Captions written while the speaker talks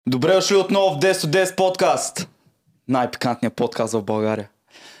Добре дошли отново в 10 от 10 подкаст. Най-пикантният подкаст в България.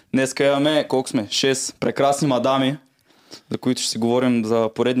 Днеска имаме, колко сме? 6 прекрасни мадами, за които ще си говорим за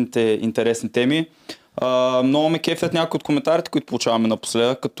поредните интересни теми. Много ме кефят някои от коментарите, които получаваме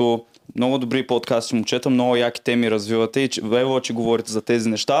напоследък, като много добри подкасти, момчета, много яки теми развивате и че говорите за тези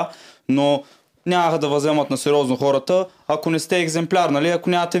неща, но няма да въземат на сериозно хората, ако не сте екземпляр, нали? Ако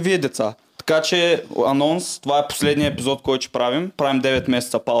нямате вие деца. Така че анонс, това е последният епизод, който ще правим. Правим 9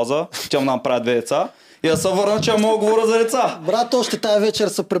 месеца пауза, тя нам правя 2 деца. И да се върна, че мога да говоря за деца. Брат, още тая вечер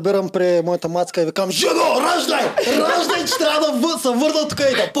се прибирам при моята мацка и викам: Жено, раждай! Раждай, че трябва да се върна тук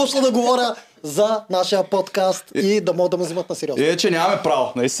и да почна да говоря за нашия подкаст и да могат да ме взимат на сериозно. Че нямаме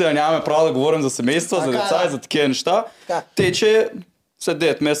право. Наистина нямаме право да говорим за семейства, за деца и за такива неща. Те, че след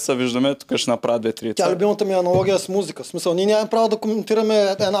 9 месеца виждаме, тук ще направят 2-3 деца. Тя любимата ми аналогия с музика. В смисъл, ние нямаме право да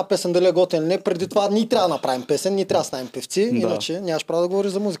коментираме една песен дали е готина или не. Преди това ние трябва да направим песен, ние трябва да ставим певци, иначе нямаш право да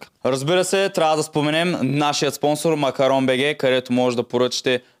говориш за музика. Разбира се, трябва да споменем нашият спонсор Макарон БГ, където може да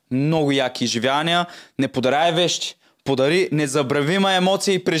поръчате много яки изживявания. Не подаряй вещи, подари незабравима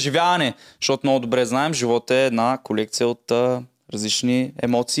емоция и преживяване, защото много добре знаем, живота е една колекция от различни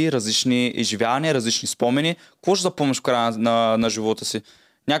емоции, различни изживявания, различни спомени. Какво ще запомниш в края на живота си?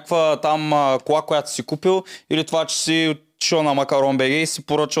 Някаква там кола, която си купил, или това, че си отишъл на Макарон БГ и си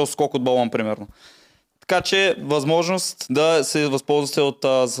поръчал скок от балон, примерно. Така че възможност да се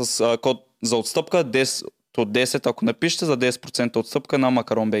възползвате с код за отстъпка 10 от 10, ако напишете, за 10% отстъпка на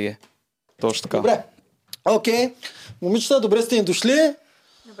Макарон БГ. Точно така. Добре. Окей. Момичета, добре сте ни дошли.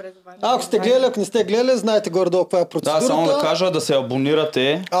 Ако сте гледали, ако не сте гледали, знаете горе-долу каква е процедурата. Да, само да кажа да се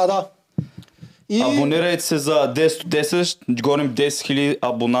абонирате. Да. Абонирайте се за 10 от 10, ще гоним 10 000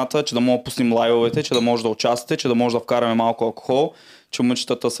 абоната, че да мога да пуснем лайвовете, че да може да участвате, че да може да вкараме малко алкохол, че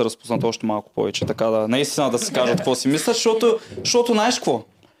момичетата се разпуснат още малко повече, така да наистина да си кажат какво си мислят, защото знаеш какво?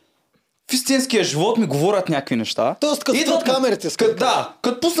 В истинския живот ми говорят някакви неща. Тоест като идват камерите.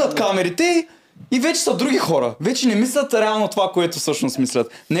 Като пуснат камерите и вече са други хора. Вече не мислят реално това, което всъщност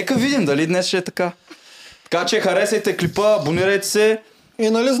мислят. Нека видим дали днес ще е така. Така че харесайте клипа, абонирайте се. И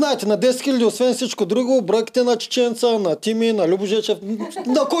нали знаете, на 10 000, освен всичко друго, бройките на Чеченца, на Тими, на Любожечев,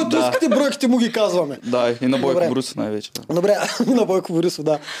 на който искате бройките му ги казваме. Да, и на Бойко Борисов най-вече. Да. Добре, и на Бойко Борисов,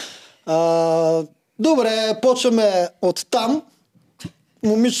 да. Добре, почваме от там.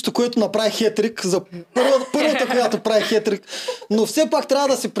 Момичето, което направи хетрик, за първата, която прави хетрик. Но все пак трябва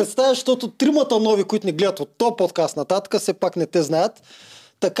да си представиш, защото тримата нови, които ни гледат от този подкаст нататък, все пак не те знаят.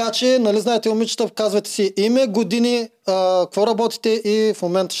 Така че, нали знаете, момичета, казвате си име, години, какво работите и в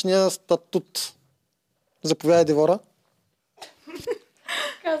моменташния статут. Заповядай, Девора.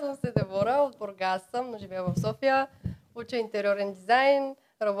 Казвам се Девора, от Бургас съм, но живея в София. Уча интериорен дизайн,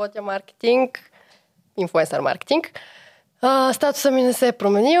 работя маркетинг, инфлуенсър маркетинг. Статуса ми не се е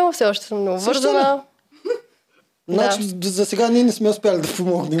променил, все още съм необвързана. Значи, за сега ние не сме успяли да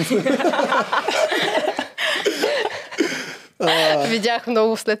помогнем. Видях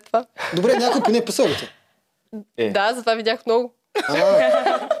много след това. Добре, някой поне писал ли те? Да, затова видях много.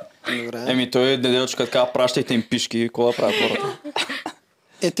 Добре. Той неделчка така, пращайте им пишки, какво да правят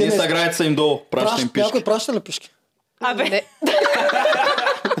хората? Инстаграмите са им долу, пращайте им пишки. Някой праща ли пишки? Не.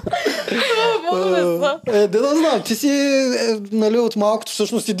 Да знам, ти си нали, от малкото,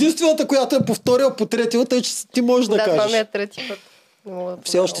 всъщност единствената, която е повторила по третия, тъй че ти можеш да кажеш. Да, това ми е трети път.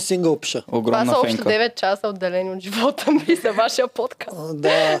 Все още сингъл пиша. Огромна това са фенка. общо 9 часа отделени от живота ми за вашия подкаст.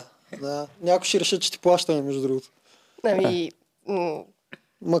 Да. Някой ще реши, че ти плащаме, между другото.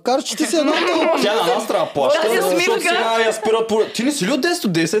 Макар, че ти си едно... Тя на нас трябва да плаща, защото сега я спират по... Ти не си ли от 10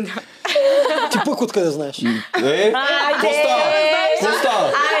 от 10? Ти пък откъде знаеш? Какво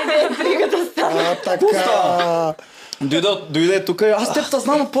става? Айде, тригата става. Така... Дойде тук, аз теб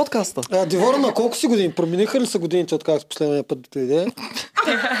знам от подкаста. Девора, на колко си години? Промениха ли са годините от как последния път дойде?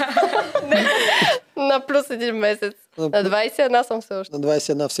 На плюс 1 месец. На 21 съм все още. На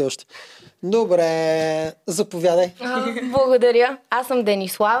 21 все още. Добре, заповядай. Благодаря. Аз съм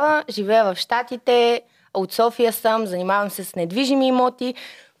Денислава, живея в Щатите, от София съм, занимавам се с недвижими имоти.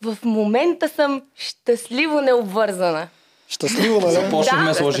 В момента съм щастливо необвързана. Щастливо, нали?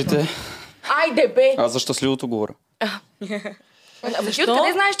 Започнахме с лъжите. Айде бе! Аз за щастливото говоря. Защо?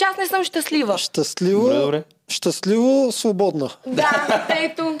 Откъде знаеш, че аз не съм щастлива? Щастливо, добре. Щастливо, свободна. Да,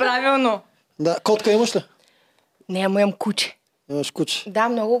 ето. Правилно. Да, котка имаш ли? Не, имам куче. Имаш куче. Да,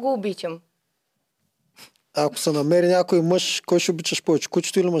 много го обичам. Ако се намери някой мъж, кой ще обичаш повече?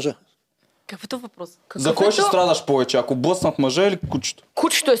 Кучето или мъжа? Какъвто въпрос? За кой ще страдаш повече? Ако блъснат мъжа или кучето?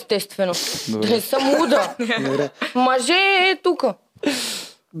 Кучето, естествено. Да не съм луда. Мъже е тука.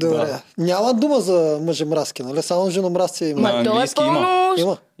 Добре. Да. Няма дума за мъжемразки, нали? Само женомразци има. На английски има.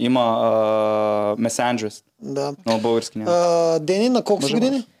 Има. Има Messengerist. Да. Но български няма. Дени, на колко си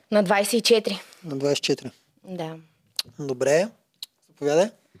години? На 24. На 24. Да. Добре. Заповядай.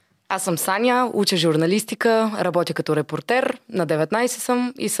 Аз съм Саня, уча журналистика, работя като репортер, на 19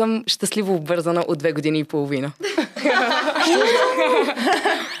 съм и съм щастливо обвързана от 2 години и половина.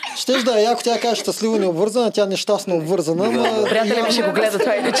 Щеш да е яко, тя каже щастливо необвързана, тя нещастно обвързана. Но... Приятели ми ще го гледат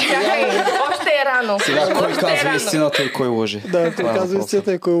това иначе. Още е рано. Сега кой Още е казва рано. истината и кой лъже? Да, кой казва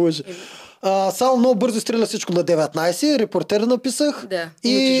истината и кой лъже. Само много бързо изстреля всичко на 19, репортер написах Да,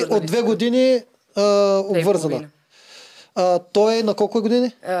 и уча от 2 години обвързана. Той на колко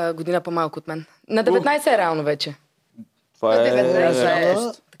години? Година по-малко от мен. На 19 е реално вече. Това е...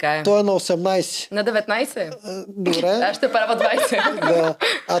 19 така е. Той е на 18. На 19? Добре. Аз ще правя 20. Да.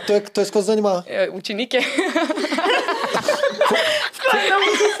 А той с какво се занимава? Ученик е.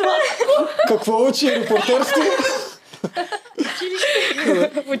 Какво учи? Репортерство? В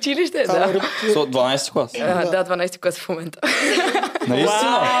училище, да. 12 клас. Да, 12 клас в момента.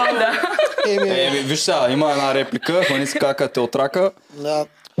 Наистина? Еми, Виж сега, има една реплика, хвани си кака те от рака. да.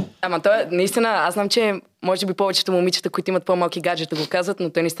 Ама той наистина, аз знам, че може би повечето момичета, които имат по-малки гаджета, го казват, но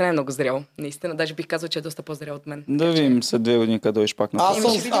той наистина е много зрял. Наистина, даже бих казал, че е доста по-зрял от мен. Да видим след 2 години къде дойдеш пак на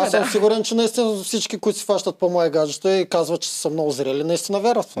Аз съм сигурен, че наистина всички, които си фащат по-мои гаджета и казват, че са много зрели, наистина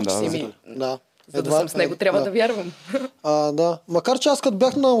вярват в това, че са зрели. Да. За да съм с него, трябва да вярвам. Да. Макар че аз като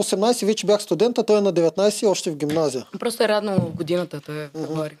бях на 18, вече бях студент, а той е на 19 и още в гимназия. Просто е радно годината, той е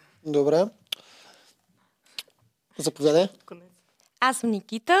февруари. Добре. Заповядай. Аз съм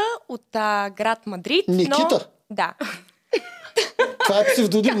Никита от град Мадрид. Никита? Но... Да. Това е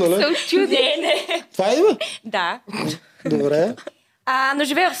псевдоним, нали? Не. Това е име? Да. Добре. Но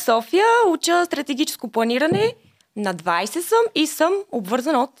живея в София, уча стратегическо планиране. На 20 съм и съм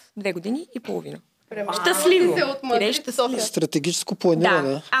обвързана от 2 години и половина. Щастливо. От Мадрид, София. Стратегическо планиране.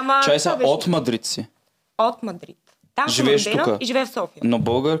 Да. Ама Чай са това беше от Мадрид си. от Мадрид. Там Живееш съм родена тука? и живея в София. Но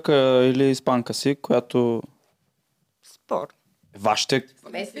българка или испанка си, която... Спор. Вашите...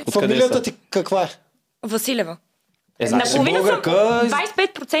 Откъде Фамилията са? ти каква е? Василева. Значи си Наполовина съм, българка...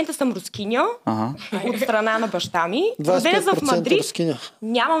 25% съм рускиня Ага. от страна на баща ми. Родена съм в 25% Мадрид. рускиня.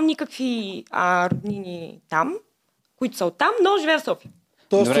 Нямам никакви роднини там, които са оттам, но живея в София.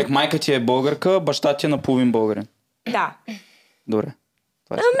 Тоест, Добре, майка ти е българка, баща ти е наполовин българин. Да. Добре.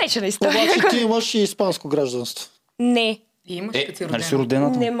 Мечена история. обаче ти имаш и испанско гражданство. Не. И имаш като си Нали си родена.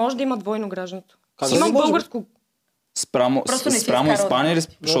 родената? Не може да има двойно гражданство. Как да Имам не може, бе? българско Спрямо, Просто не си спрямо изкарал, Испания или...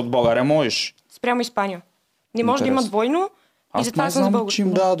 Защото в България можеш. спрямо Испания. Не може да има Интересно. двойно и Аз затова не съм с знам, българско. че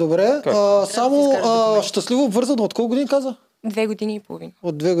има. Да, добре. Как? Само изкараш документ. щастливо обвързан от колко години каза? 2 години и половина.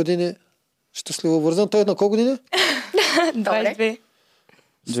 От 2 години щастливо обвързан. Той е на колко години? 22.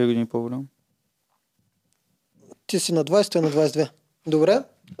 2 години по-голям. Ти си на 20, той е на 22. Добре.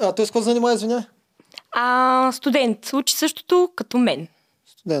 Той с какво занимава, извиняй? Студент. Учи същото като мен.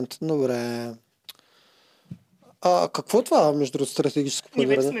 Студент. Добре. Какво е това между другото стратегическо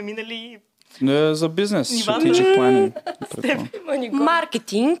планиране? минали Не, за бизнес. Strategic planning. предполагам.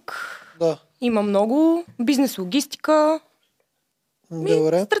 маркетинг. Да. Има много. Бизнес логистика.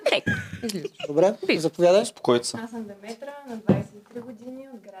 Добре. Стратег. Излиза. Добре. Заповядай. Успокойте се. Аз съм Деметра, на 23 години,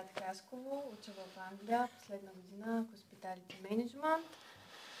 от град Хасково, уча в Англия, последна година Hospitality Management.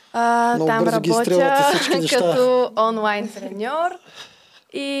 Много Там бързо ги изстрелвате работя всички неща. като онлайн треньор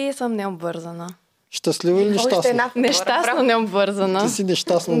и съм необвързана. Щастливо или нещастно? Нещастно необвързана. Ти си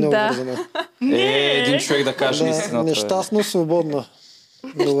нещастно Да. необвързана. Един човек да каже Да, истината. нещастно, свободна.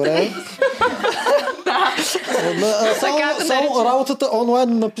 Добре. Само работата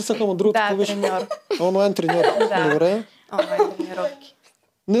онлайн написаха му другото. Да, какво беше? треньор. Онлайн треньор. Да. Добре. Онлайн тренировки.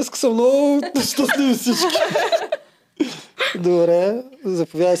 Днеска са много щастливи всички. Добре.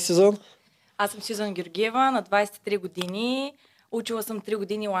 Заповядай, Сезон. Аз съм Сюзан Георгиева, на 23 години. Учила съм 3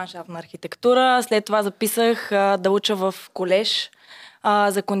 години ландшафтна архитектура. След това записах да уча в колеж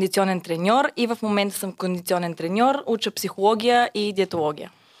за кондиционен треньор и в момента съм кондиционен треньор. Уча психология и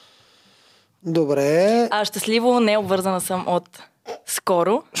диетология. Добре. Щастливо не обвързана съм от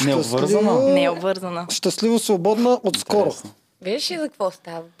скоро. Не е обвързана? Не обвързана. Щастливо, свободна, отскоро. Виж ли за какво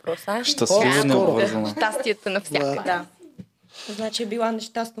става въпрос, а? Щастливо не е обвързана. Щастието навсякъде. Да. Значи е била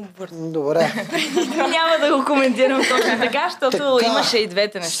нещастно обвързана. Добре. Няма да го коментирам точно така, защото Така, имаше и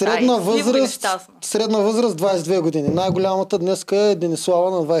двете неща. Средна И щастливо и възраст, нещастно. средна възраст 22 години. Най-голямата днеска е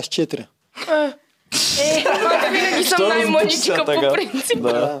Денислава на 24. Винаги съм най-мъничка по принцип.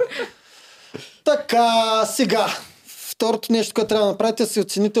 Да. Така, сега. Второто нещо, което трябва да направите, е да се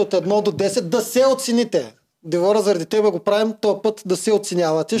оцените от 1 до 10. Да се оцените. Девора, заради тебе го правим този път да се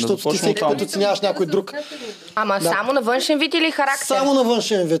оценявате, защото ти започнем всеки там. път оценяваш някой друг. Ама Да. само на външен вид или характер? Само на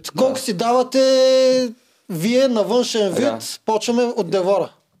външен вид. Колко си давате вие на външен Така. вид? Почваме от Девора.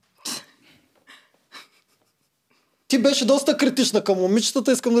 Ти беше доста критична към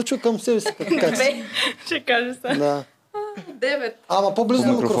момичетата, искам да чуя към себе си. Как си? Ще кажа сега. Да. 9. Ама по-близо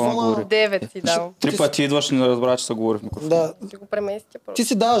до Микрофона микрофона. говори. 9 си дам. 3 пъти идваш, не разбра, че се говори в микрофона. Да. Ще го преместя просто. Ти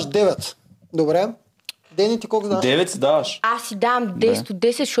си даваш 9. Добре. Дени, ти колко даваш? 9 си даваш. Аз си давам 10 от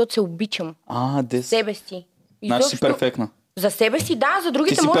 10, защото се обичам. 10. Себе си. Значи си Изобщо- перфектна. За себе си, да, за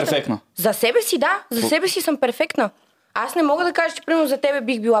другите Ти си може перфектна. Да. За себе си, да. За себе си съм перфектна. Аз не мога да кажа, че примерно за тебе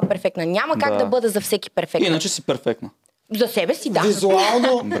бих била перфектна. Няма как Да. да бъда за всеки перфектна. Иначе си перфектна. За себе си, да.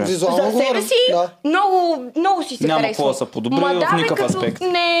 Визуално, Добре. визуално За себе говорим. си Да. много си се Няма харесвам. какво да се подобри Ма в да, бе, никакъв като- аспект.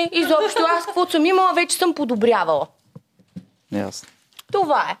 Не, изобщо аз каквото съм имала, вече съм подобрявала. Ясно.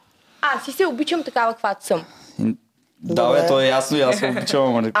 Това е. Аз си се обичам такава, каквато съм. Да, Добре. бе, то е ясно и аз се обичам,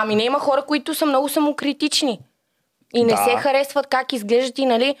 ама Ами не има хора, които са много самокритични. И не Да. се харесват как изглеждат и,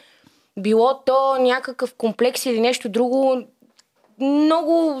 нали, било то някакъв комплекс или нещо друго.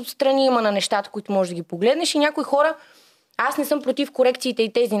 Много страни има на нещата, които можеш да ги погледнеш и някои хора, аз не съм против корекциите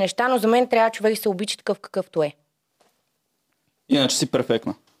и тези неща, но за мен трябва човек да се обича такъв какъвто е. Иначе си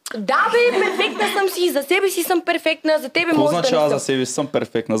перфектна. Да, бе, перфектна съм си, за себе си съм перфектна, за тебе Какво може да означава не за съм. себе си съм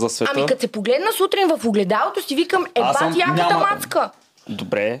перфектна за света? Ами като се погледна сутрин в огледалото си викам, Аз съм- ебат яката няма- мацка.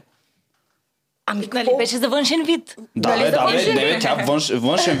 Добре. Ами Нали какво? беше за външен вид? Да, Дали бе, за да, бе, външен не, бе, вид? тя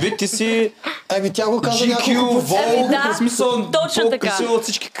външен вид, ти си Ами тя го каза GQ, няколко пъти. Волк, да, в смисъл точно така. по-красива от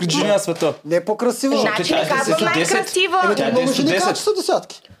всички жени на света. Не е по-красива. Значи тя не е казвам 10. най-красива. Ами Тя е много 10 жени от 10. казват, че са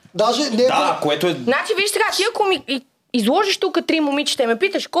десятки. Даже не е Да, което е... Значи виж сега, ти ако ми изложиш тук 3 момичета и ме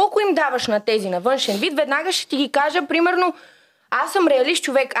питаш колко им даваш на тези на външен вид, веднага ще ти ги кажа, примерно, аз съм реалист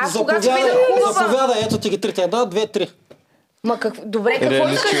човек. Аз когато видя хубава... Заповядай, ето ти ги трите. 1, 2, 3. Ма добре, какво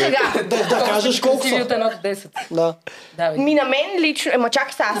Реалист искаш човек. сега? Да кажеш колко Красиви са. от 1 до 10. Да. Да, бе. Ми на мен лично... Ема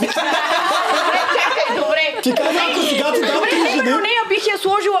чакай сега. Добре, чакай, добре. Ти каза, ако сега ти дам Добре, 3 примерно жени. нея бих я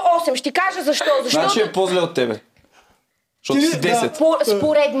сложила 8. Ще ти кажа защо. Защото Значи е по-зле от тебе. Защото Ти- си 10.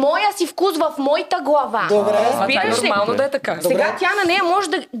 според моя си вкус в моята глава. Добре. Това е Разбираш ли? нормално да е така. Сега тя на нея може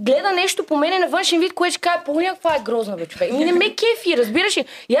да гледа нещо по мене на външен вид, което ще каже, помня каква е грозна, бе, човек. Ми не ме кефи, разбираш ли?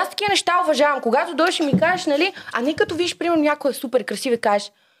 И аз такива неща уважавам. Когато дойдеш и ми кажеш, нали, а не като виж, примерно, някой е супер красив и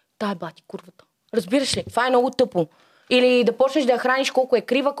кажеш, дай бати курвата. Разбираш ли? Това е много тъпо. Или да почнеш да я храниш колко е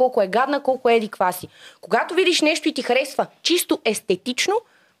крива, колко е гадна, колко е еди кваси. Когато видиш нещо и ти харесва чисто естетично,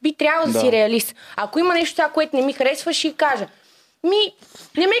 би трябвало да Да. си реалист. Ако има нещо сега, което не ми харесва, ще кажа. Не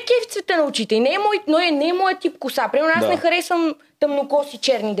ме кефи цвета на очите. И не е моят тип коса. Примерно аз Да. не харесвам тъмнокоси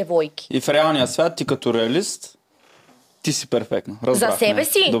черни девойки. И в реалния свят ти като реалист, ти си перфектна. Разбрахме. За себе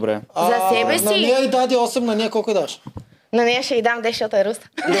си. Добре. За себе На си. нея и даде 8, на нея колко даш? На нея ще й дам 10, защото е руста.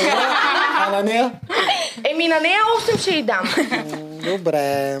 Добре. А на нея? Еми на нея 8 ще й дам.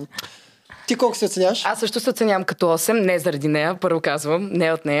 Добре. Ти колко се оценяваш? Аз също се оценявам като 8, не заради нея, първо казвам,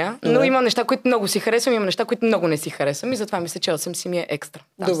 не от нея. Но Добре. имам неща, които много си харесвам, имам неща, които много не си харесвам и затова мисля, че 8 си ми е екстра.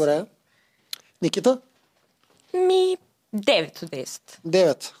 Там Добре. Никита? 9 от 10.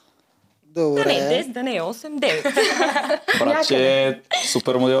 9. Да не е Добре. 10, да не е 8, 9. Братче е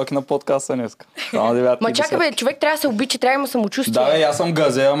супер моделки на подкаста днеска. Само 9 Ма чакай бе, човек трябва да се обича, трябва да има самочувствие. Да, бе, аз съм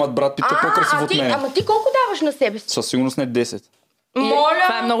газе, ама брат Пит е по-красив от мен. Ама ти колко даваш на себе си? Със сигурност не 10. Моля!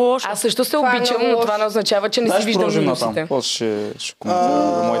 Това е много лошо. Аз също се Това е обичам, много но лошо. това не означава, че не Дай си ще виждам продължим минусите. натам. После ще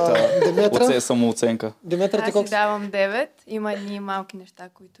коментирам за моята Диметра? самооценка. Димитър, ти Аз колко си си? давам 9. Има едни малки неща,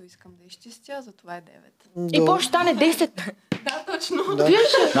 които искам да изчистя, затова е 9. И после ще стане 10. Да, точно.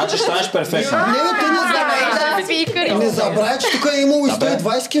 Значи ще станеш перфектна. Не, бе, те не забравяй, че тук е имало и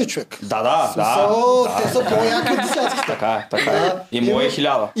 120 кил човек. Да. Те са по-яки от десятките. Така е. И мое е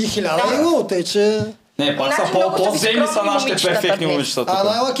 1000. И 1000 е имало, тъй че... Не, пак са Иначе много са по-земни са скромни нашите момичетата перфектни днес. момичета А тук.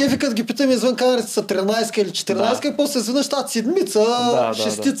 най-ла кефи, като ги питаме извън камерите са 13 или 14 и после изведнъж стават седмица, Да.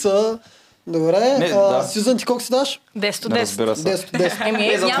 шестица. Добре, Не, да. Сюзан, ти колко си даш? 10 от Не 10. разбира се. 10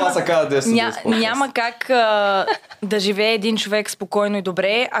 10. Е, затова се казва 10. Няма как да живее един човек спокойно и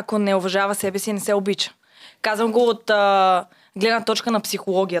добре, ако не уважава себе си и не се обича. Казвам го от гледна точка на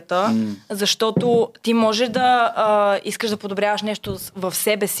психологията, защото ти може да искаш да подобряваш нещо в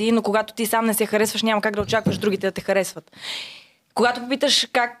себе си, но когато ти сам не се харесваш, няма как да очакваш другите да те харесват. Когато попиташ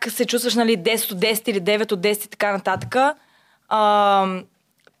как се чувстваш, нали, 10 от 10 или 9 от 10 и така нататък,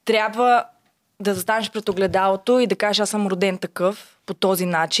 трябва да застанеш пред огледалото и да кажеш, аз съм роден такъв, по този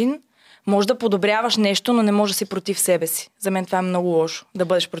начин. Може да подобряваш нещо, но не може да си против себе си. За мен това е много лошо, да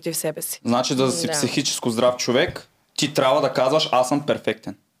бъдеш против себе си. Значи да си Да. психически здрав човек, ти трябва да казваш аз съм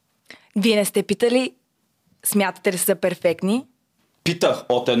перфектен. Вие не сте питали смятате ли се за перфектни? Питах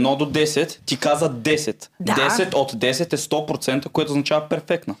от 1 до 10, ти каза 10. Да. 10 от 10 е 100%, което означава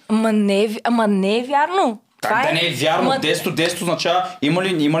перфектна. Ама не е вярно. Как да не е вярно? 10 от 10 означава има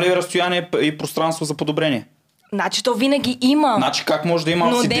ли разстояние и пространство за подобрение? Значи то винаги има. Значи как може да има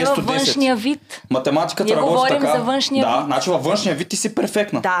но си не 10 във от 10? външния вид. Математиката Ние работи говорим така. за външния да, вид. значи във външния вид ти си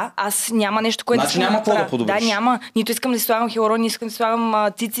перфектна. Да, аз няма нещо, което Значи да няма какво да подобриш. Да, няма. Нито искам да си слагам хиалурон, нито искам да си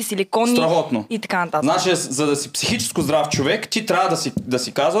слагам цици, силикони Страхотно. и така нататък. Значи, за да си психически здрав човек, ти трябва да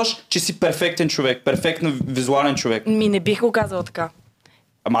си казваш, че си перфектен човек, перфектно визуален човек. Не бих го казала така.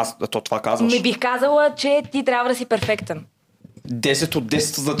 Ама това казваш. Не бих казала, че ти трябва да си перфектен. 10 от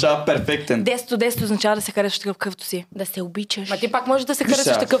 10 означава перфектен. 10 от 10 означава да се харесваш такъв какъвто си. Да се обичаш. Ма ти пак можеш да се Виж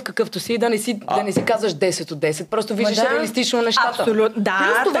харесваш сега. такъв какъвто си и да не си казваш 10 от 10. Просто виждаш да. реалистично нещата. Абсолютно. Да,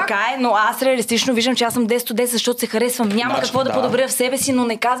 Плюс това- така е, но аз реалистично виждам, че аз съм 10 от 10, защото се харесвам. Няма Значи, какво да да. подобря в себе си, но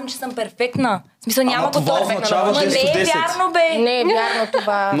не казвам, че съм перфектна. В смисъл няма Ама го това перфектна. означава Ама 10 от не е 10. вярно, бе. Не е вярно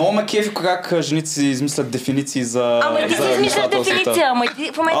това. Много ме кефи как жените си измислят дефиниции за... Ама ти за си измисляш нещата в света. дефиниция, ама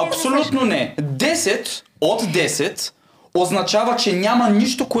ти в момента Абсолютно не. 10 от 10 означава, че няма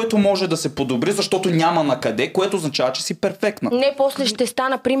нищо, което може да се подобри, защото няма на къде, което означава, че си перфектна. Не, после ще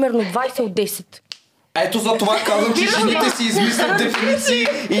стана примерно 20 от 10. Ето за това казвам, че жените си измислят дефиниции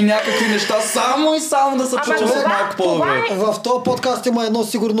и някакви неща само и само да се чувстват това- малко по-добре. В този подкаст има едно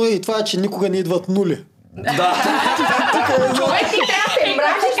сигурно и това е, че никога не идват нули. Да. Човек, ти трябва да се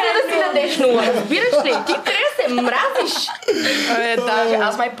мразиш, не да си дадеш нула. Разбираш ли? Ти трябва да се мразиш. Да,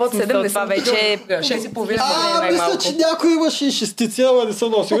 аз май под 7 не това съм вече 6,5 Мисля, че някой имаше и шестици, ама не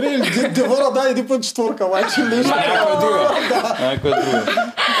съм сигурен. Или Девора дай един път четворка, майче нещо. Някоя друга. Някоя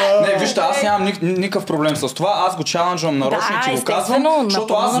друга. Не, вижте, аз нямам никакъв проблем с това. Аз го чаленджвам нарочно, Да, че го естествено, казвам,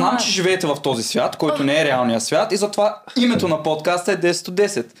 защото аз знам, напълно. че живеете в този свят, който не е реалният свят и затова името на подкаста е 10 от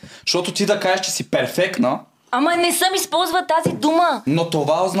 10. Защото ти да кажеш, че си перфектна, Ама не съм използвала тази дума. но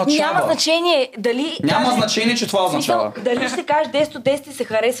това означава... Няма значение дали... Няма значение, че това означава. Дали ще кажеш 10 от 10 и се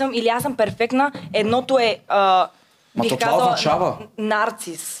харесвам или аз съм перфектна, едното е... бих то това казала, означава.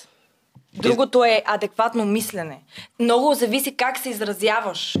 нарцис. Другото е адекватно мислене. Много зависи как се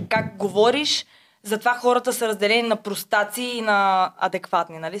изразяваш, как говориш. Затова хората са разделени на простаци и на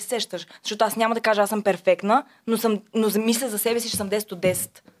адекватни, нали се сещаш? Защото аз няма да кажа аз съм перфектна, но мисля за себе си, че съм 10 от 10.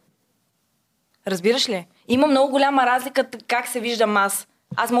 Разбираш ли? Има много голяма разлика как се виждам аз.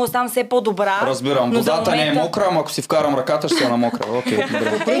 Аз мога да ставам все по-добра. Разбирам. но за Водата не е момента- мокра, ама ако си вкарам ръката, ще се намокра. Окей,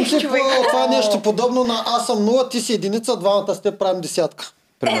 добре. По принцип, това е нещо подобно на аз съм 0, ти си единица, двамата сте правим десятка.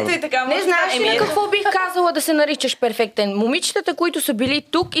 Ето и така. Не може знаеш да- ли на ето. какво бих казала да се наричаш перфектен? Момичетата, които са били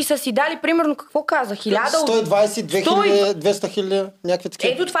тук и са си дали примерно какво каза? 1000 от... 120, 2000, 200 хиляди, някакви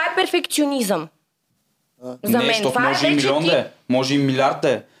такива. Ето това е перфекционизъм. За Не, мен защото това може е и вече милион ти... да е, може и милиард да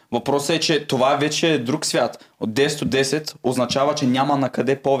е. Въпросът е, че това вече е друг свят. От 10 до 10 означава, че няма на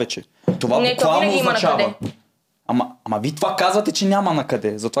къде повече. Това Не, то буквално винаги има означава. накъде. Ама вие това казвате, че няма на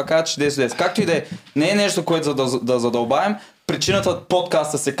къде. Затова казвате, че 10 до 10. Както и да е, не е нещо, което да задълбаем. Причината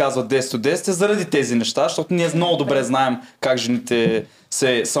подкаста се казва 10 до 10 е заради тези неща, защото ние много добре знаем как жените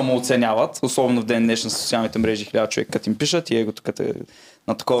се самооценяват, особено в ден днешен с социалните мрежи, 1000 човек като им пишат и егото като е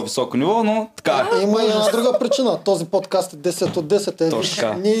на такова високо ниво, но така е. Има и една друга причина. Този подкаст е 10 от 10. Точно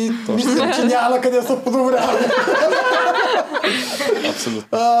така. Ние мислим, че няма на къде се подобрява.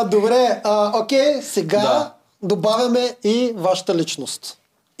 Абсолютно. Добре, окей, сега Да. добавяме и вашата личност.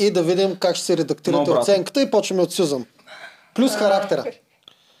 И да видим как ще се редактирате Много брат. оценката и почваме от Сюзан. Плюс характера.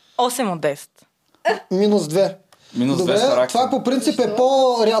 8 от 10. Минус 2. Минус 2 Добре, с характер. това по принцип е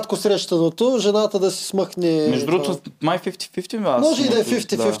по-рядко срещаното. Жената да си смъкне... Между другото, май 50-50 аз. Може и да е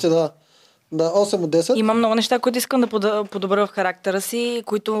 50-50, да. Да, 8 от 10. Има много неща, които искам да подобря в характера си,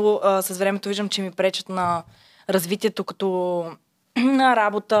 които с времето виждам, че ми пречат на развитието като на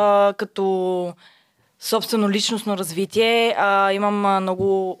работа, като собствено личностно развитие. Имам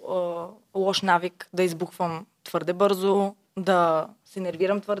много лош навик да избухвам твърде бързо, да се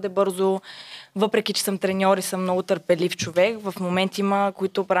нервирам твърде бързо. Въпреки, че съм треньор и съм много търпелив човек, в моменти има,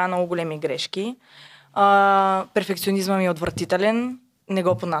 които правя много големи грешки. Перфекционизмът ми е отвратителен. Не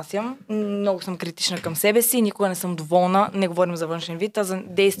го понасям. Много съм критична към себе си. Никога не съм доволна. Не говорим за външен вид, а за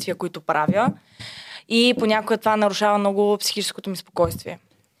действия, които правя. И понякога това нарушава много психическото ми спокойствие.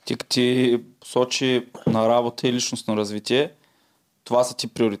 Ти посочи на работа и личностно развитие. Това са ти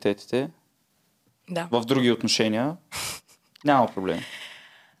приоритетите. Да. В други отношения няма проблем.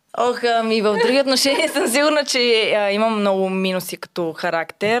 В други отношения съм сигурна, че имам много минуси като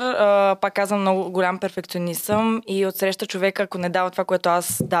характер. Пак казвам, много голям перфекционист съм и отсреща човека, ако не дава това, което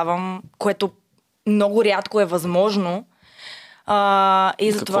аз давам, което много рядко е възможно. И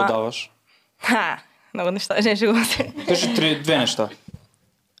Какво затова... даваш? Много неща, не шегувам се. Кажи две неща,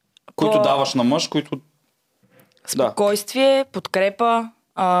 които даваш на мъж, които... Спокойствие, подкрепа,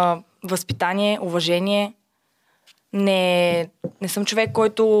 възпитание, уважение. Не съм човек,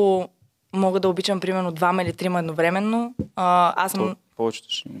 който мога да обичам примерно 2 или 3 едновременно. Аз съм... Повечето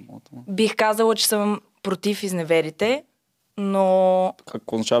ще не мога. Бих казала, че съм против изневерите, но...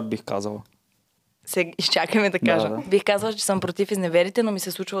 Какво означава бих казала? Сега изчакаме да кажа. Да. Бих казала, че съм против изневерите, но ми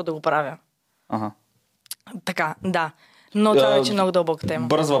се случва да го правя. Ага. Така, да. Но това вече е много дълбока тема.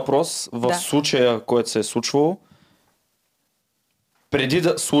 Бърз въпрос. В случая, който се е случвало, преди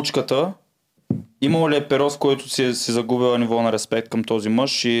случката, имало ли е период, в който си загубила ниво на респект към този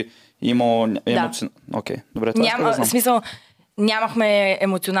мъж и имало емоции? Окей, добре, това няма, в смисъл, нямахме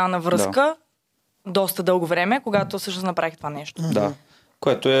емоционална връзка доста дълго време, когато всъщност направих това нещо. Да.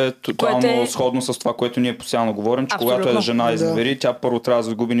 Което е тотално сходно с това, което ние постоянно говорим, че когато е жена изневери, тя първо трябва да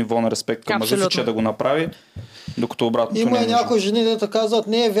загуби ниво на респект към мъжа си, че да го направи, докато обратното има не е някои жени, дето казват,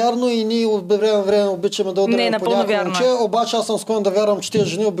 не е вярно и ние от време на време обичаме да ударим по някакво момче, обаче аз съм склонен да вярвам, че тези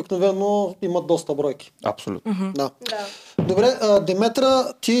жени обикновено имат доста бройки. Абсолютно. Да. Добре,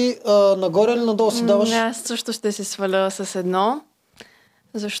 Диметра, ти нагоре или надолу си даваш? Аз също ще се сваля с 1,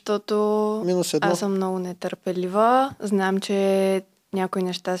 защото аз съм много нетърпелива. Знам, че някои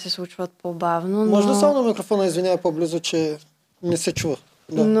неща се случват по-бавно. Може да само на микрофона, извинявай по-близо, че не се чува.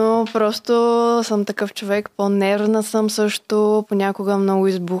 Да. Но просто съм такъв човек, по-нервна съм също, понякога много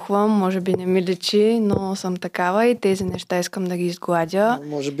избухвам, може би не ми личи, но съм такава и тези неща искам да ги изгладя.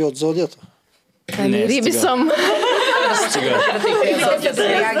 Може би от зодията. Риби съм. Стига.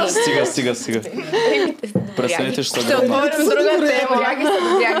 Представете, ще ще отговорим друга тема.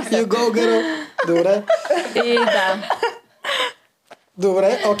 You go, girl. Добре. И да.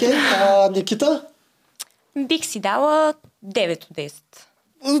 Добре, окей. Никита? Бих си дала 9 от 10.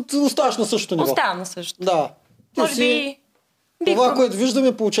 Оставаш на същото ниво. Оставам на същото. Да. Може би... Това, което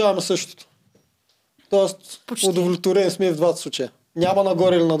виждаме, получаваме същото. Тоест, удовлетворени сме в двата случая. Няма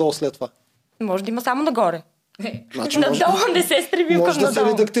нагоре или надолу след това. Може да има само нагоре. Значи, надолу не се стремим към надолу. Може да се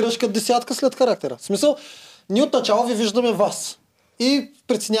редактираш като 10 след характера. В смисъл, ние отначало ви виждаме вас. И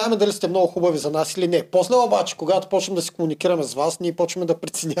преценяваме дали сте много хубави за нас или не. После обаче, когато почнем да си комуникираме с вас, ние почваме да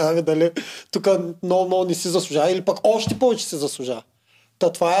преценяваме дали тук много не си заслужава или пък още повече се заслужава.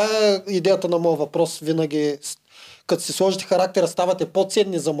 Това е идеята на моят въпрос. Винаги, като си сложите характера, ставате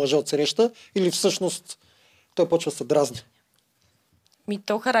по-ценни за мъжа от среща или всъщност той почва да се дразни?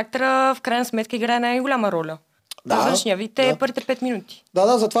 То характера в крайна сметка играе най-голяма роля. Да, външния вид е първите 5 минути.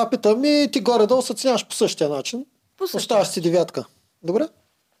 Да, затова питам и ти горе-долу се ценяваш по същия начин. Оставаш си 9. Добре?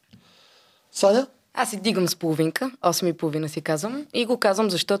 Саня? Аз си дигам с половинка, 8,5 си казвам. И го казвам,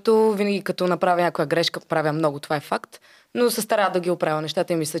 защото винаги като направя някоя грешка, правя много, това е факт. Но се стара да ги оправя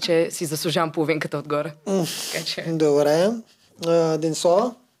нещата и мисля, че си заслужавам половинката отгоре. Добре.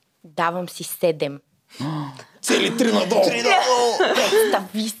 Денислава? Давам си 7. Цели 3 надолу.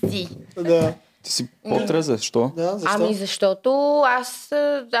 Представи си. Да. Ти си по-треза, защо? Да, защо? Ами защото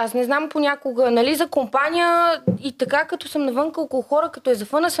аз не знам понякога, нали, за компания и така, като съм навънка около хора, като е за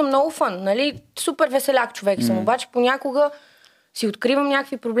фъна, съм много фън, нали, супер веселяк човек съм, обаче понякога си откривам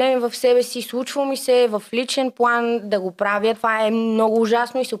някакви проблеми в себе си, случва ми се в личен план да го правя, това е много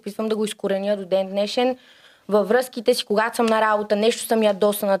ужасно и се опитвам да го изкореня до ден днешен. Във връзките си, когато съм на работа, нещо съм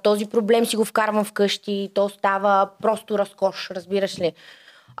ядосана, този проблем си го вкарвам вкъщи, то става просто разкош, разбираш ли.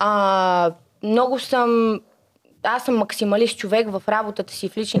 Аз съм максималист човек в работата си,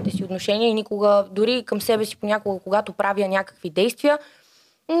 в личните си отношения и никога, дори към себе си понякога, когато правя някакви действия,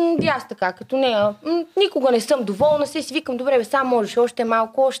 и аз така, като нея, никога не съм доволна, си викам, добре, бе, само можеш, още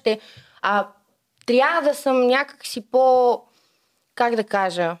малко, още. Трябва да съм някакси как да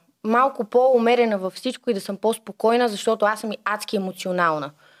кажа, малко по-умерена във всичко и да съм по-спокойна, защото аз съм и адски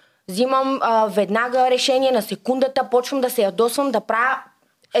емоционална. Взимам веднага решение на секундата, почвам да се ядосвам, да правя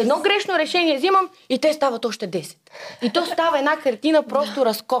едно грешно решение взимам и те стават още 10. И то става една картина просто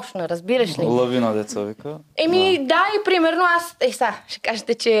разкошна, разбираш ли? Лавина, деца вика. Да, и примерно аз... ще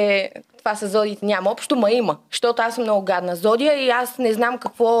кажете, че това с зодиите няма общо, ма има. Защото аз съм много гадна зодия и аз не знам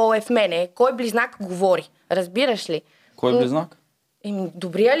какво е в мене. Кой близнак говори? Разбираш ли? Кой близнак?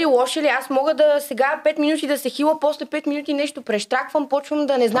 Добрия ли, лоши ли? Аз мога да сега 5 минути да се хила, после 5 минути нещо прещраквам, почвам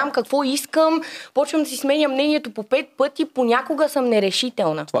да не знам какво искам, почвам да си сменя мнението по 5 пъти, понякога съм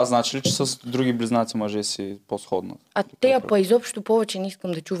нерешителна. Това значи ли, че с други близнаци мъже си по-сходна? Изобщо повече не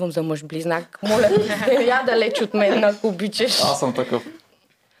искам да чувам за мъж близнак. Моля, я далеч от мен, ако обичаш. Аз съм такъв.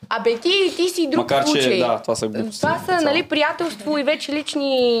 Ти си друг макар, случай. Че, да, това са глупости. Това са, нали, приятелство и вече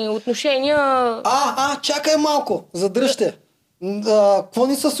лични отношения. Чакай малко, задръжте. Какво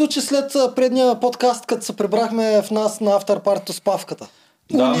ни се случи след предния подкаст, като се прибрахме в нас на афтерпартито с Павката?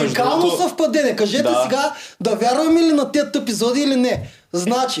 Да, Уникално съвпадение. Кажете сега, да вярваме ли на тези епизоди или не?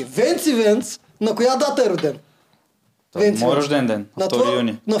 Значи, Венц, на коя дата е роден? Мой рожден ден, на 2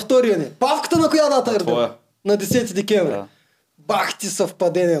 юни. На 2 юни. Павката на коя дата е роден? Твоя. На 10 декември. Да. Бах ти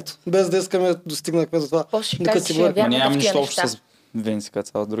съвпадението. Без да искаме достигнахме до това. Докато си вярвам Нямам в тия нищо общо неща. с Венци,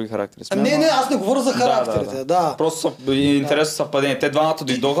 цяло други характери. Не, аз не говоря за характерите. Да. Просто интересно съвпадение. Те двамата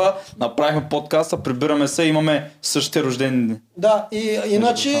дойдоха, направихме подкаста, прибираме се, имаме същите рождени дни. Да, и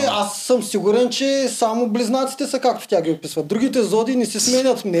иначе аз съм сигурен, че само близнаците са както тя ги описват. Другите зоди не си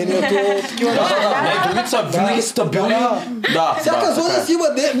сменят мнението. Такива неща. Не, другите са винаги стабилни. Да, всяка зода си има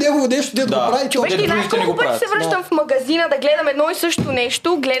негово нещо, дето го прави. Човек, ти знаеш другите не го колко пъти правят. се връщам в магазина да гледам едно и също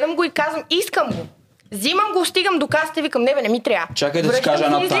нещо, гледам го и казвам, искам го. Взимам го, стигам до касата и викам, не ми трябва. Чакай да ти кажа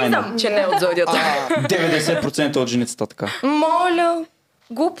една тайна. Че не е от зодията. 90% от жените са така. Моля,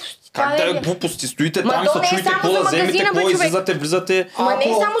 глупости. Как да е глупости? Стоите там и се чуете какво да вземете, какво излизате, влизате. Ма не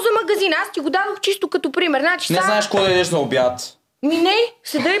само за магазина, аз ти го дадох чисто като пример. Значи, Не знаеш какво да ядеш на обяд. Не,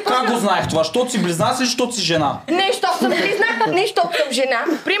 седа и Как го знаех това? Щото си близнак или щото си жена? Не, щото съм близнак, не, щото съм жена.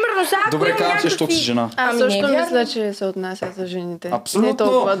 Примерно сега, ако Добре, имам казвам, че някакви... щото си жена. Аз Ами, също не, мисля, че се отнася за жените. Не Абсолютно.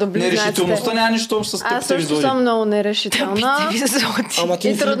 толкова до Нерешителността близнаците. няма нищо общо с Аз тъпите също визуали. съм много нерешителна. Ама ти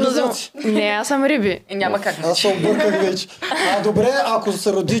И не си трудно за... близнаци. Не, аз съм риби. И няма как. Аз се обърках вече. Добре, ако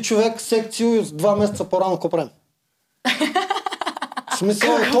се роди човек секцио с 2 месеца по-рано, какво правим? В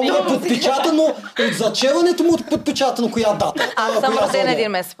смисъл, то му е подпечатано, от зачеването му е подпечатано коя дата. Аз съм роден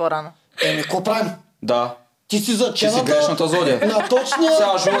един месец по-рано. Какво правим? Да. Ти си Ти си зачената грешната зодия. на точния...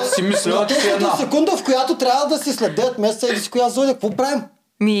 Цял живот си мисля, че си една. точната секунда, в която трябва да си след 9 месеца или си коя зодия. Какво правим?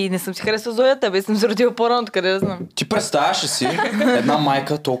 Не съм си харесал зодията, бе съм се родила по-рано, откъде да знам. Ти представяш ли си една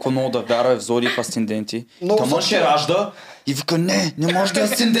майка толкова много да вярва в зодии, в асценденти. Много Тама ще ражда и вика, не може да е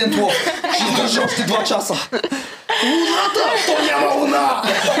асцендент лов. Ще издържа още 2 часа. Луната! То няма луна!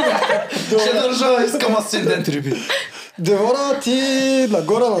 Ще държа, искам асцендент, риби. Девора, ти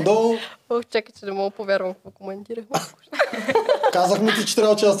нагоре, надолу. Ох, чакай, че не мога повярвам какво коментирахме. Казахме ти, че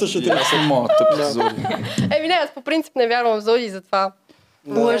трябва да участваш и ти. Аз съм моят тъпи зодии. Не, аз по принцип не вярвам в зодии, затова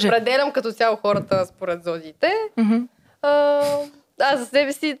Лъже. определям като цяло хората според зодиите. Аз за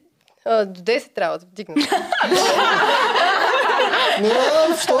себе си до 10 трябва да вдигна.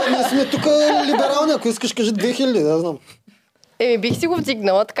 Ние сме тук либерални, ако искаш кажи 2000, да знам. Бих си го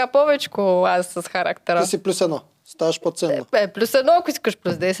вдигнала така повечко аз с характера. Ти си плюс 1. Ставаш по-ценно. Плюс 1, ако искаш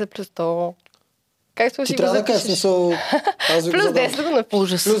плюс 10, плюс 100. Както Ти си го трябва да кажеш, запишеш. смисъл... Аз ви го Плюс задам. 10 го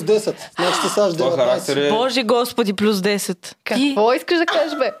напишеш. Плюс 10. Значи ти ставаш Това характер 19. е... Боже Господи, плюс 10. Какво искаш да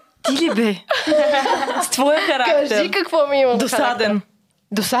кажеш, бе? Ти ли бе? С твоя характер. Кажи какво ми има. Досаден.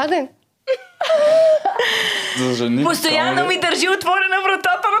 Досаден? За жени. Постоянно ми държи отворена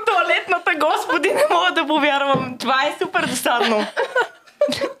вратата на тоалетната, Господи, не мога да повярвам. Това е супер досадно.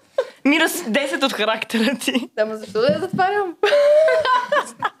 Мира с 10 от характера ти. Да, ма защо да я затварям?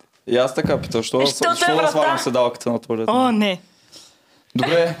 И аз така питам, що Защото е да врата. свалям седалката на туалета? О, не.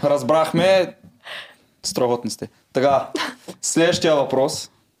 Добре, разбрахме. Страхотни сте. Така, следващия въпрос,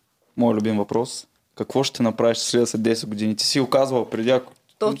 мой любим въпрос. Какво ще направиш след 10 години? Ти си го казвал преди, ако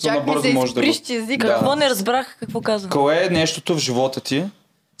То чак ми се изприщи езика. Какво не разбрах? Какво казва? Кое е нещото в живота ти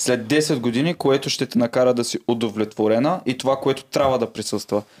след 10 години, което ще те накара да си удовлетворена и това, което трябва да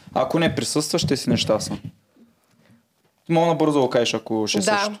присъства? Ако не присъства, ще си нещастна. Мога набързо да го кажеш, ако ще Да,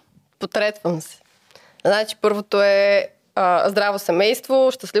 също. потретвам се. Значи първото е здраво семейство,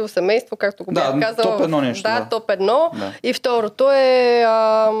 щастливо семейство, както го бях казал. топ едно нещо, Да, да. топ едно. Да. И второто е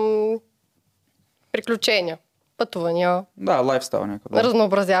приключения, пътувания, Да, лайфстайл някакъв.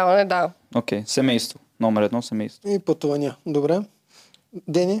 разнообразяване, да. Окей, семейство. Номер 1 семейство. И пътувания. Добре.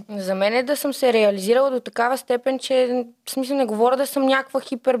 Дени? За мен е да съм се реализирала до такава степен, че в смисъл не говоря да съм някаква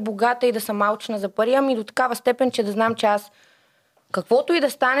хипербогата и да съм алчна за пари, ами до такава степен, че да знам, че аз каквото и да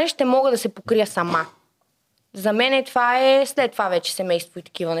стане, ще мога да се покрия сама. За мен това е след това вече семейство и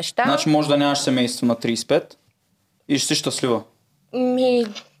такива неща. Значи може да нямаш семейство на 35 и ще си щастлива.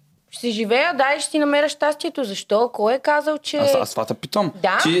 Ще си живея, да, и ще си намеря щастието. Защо? Кой е казал, че... Аз това те питам.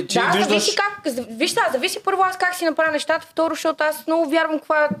 Да, ти виждаш... зависи как... Виж сега, зависи първо аз как си направя нещата, второ, защото аз много вярвам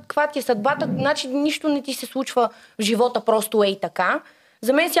каква ти е съдбата, значи нищо не ти се случва в живота просто и така.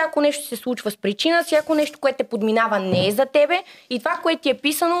 За мен всяко нещо се случва с причина, всяко нещо, което те подминава, не е за тебе и това, което ти е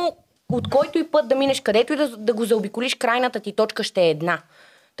писано, от който и път да минеш където и да го заобиколиш, крайната ти точка ще е една.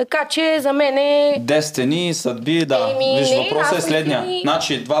 Така че за мен е... Дестини, съдби, да. Виж, не, въпросът е аз следния. не-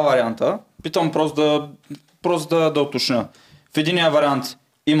 Значи, два варианта. Питам просто да уточня. В единия вариант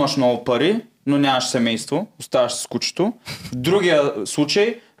имаш много пари, но нямаш семейство, оставаш с кучето. В другия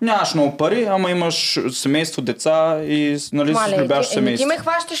случай нямаш много пари, ама имаш семейство, деца и нали се влюбяваш в семейство. Ти ме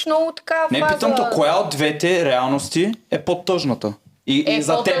хващаш много така Не, фаза. питам то, коя от двете реалности е по-тъжната? И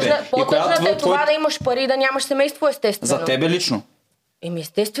за тебе. По-тъжната е това да имаш пари и да нямаш семейство, естествено. За тебе лично.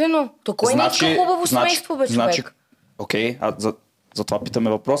 Естествено. То кой не иска хубаво семейство, бе, човек? Окей, за това питаме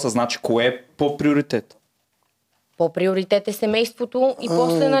въпроса. Значи, кое е по-приоритет? По-приоритет е семейството и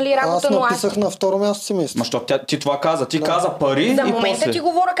после, нали, работа, но аз написах на второ място семейство. Ма що ти това каза? Ти каза пари за и момента после. ти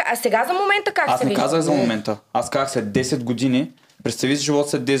говоря, а сега за момента как Аз се не вижда? казах за момента. Аз казах след 10 години, представи си живот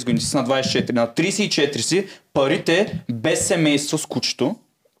след 10 години, ти си на 24, на 34 си, парите без семейство с кучето,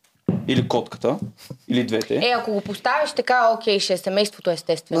 или котката, или двете. Ако го поставиш така, окей, ще е семейството,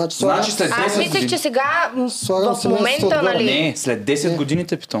 естествено. Значи след 10 Аз мислех, години. че сега Слагам в момента, нали... Не, след 10 години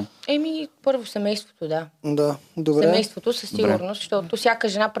те питам. Първо семейството, да. Да, добре. Семейството със сигурност, защото всяка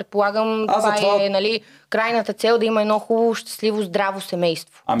жена, предполагам, това затова... е, нали, крайната цел да има едно хубаво, щастливо, здраво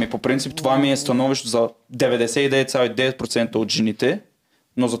семейство. Ами по принцип това ми е становище за 99,9% от жените,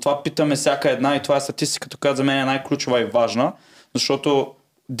 но затова питаме всяка една и това е статистиката, която за мен е най-ключова и важна, защото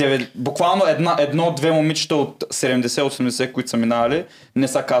буквално едно-две момичета от 70-80, които са минали, не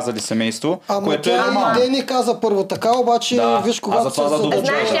са казали семейство, което е нормално. Те не каза първо така, обаче виж когато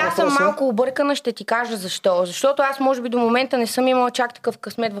Знаеш ли, аз съм малко объркана, ще ти кажа защо. Защото аз може би до момента не съм имала чак такъв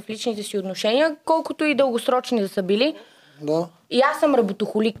късмет в личните си отношения, колкото и дългосрочни да са били. Да. И аз съм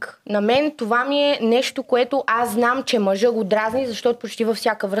работохолик. На мен това ми е нещо, което аз знам, че мъжа го дразни, защото почти във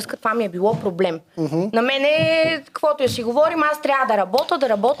всяка връзка това ми е било проблем. На мен е, каквото я си говорим, аз трябва да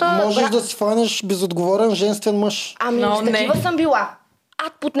работя. Можеш да си фанеш безотговорен женствен мъж. Ами, такива съм била.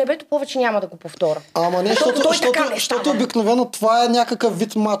 Под небето повече няма да го повторя. Ама не, защото обикновено това е някакъв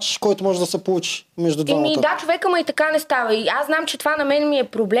вид матч, който може да се получи между двамата. Да, човека, ма и така не става. И аз знам, че това на мен ми е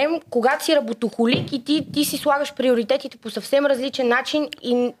проблем, когато си работохолик и ти си слагаш приоритетите по съвсем различен начин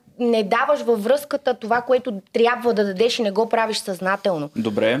и не даваш във връзката това, което трябва да дадеш и не го правиш съзнателно.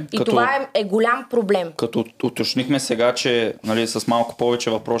 Добре. И това е голям проблем. Като уточнихме сега, че нали, с малко повече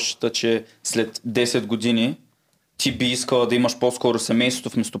въпросите, че след 10 години ти би искала да имаш по-скоро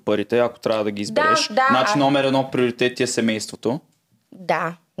семейството вместо парите, ако трябва да ги избереш. Значи номер едно приоритет ти е семейството.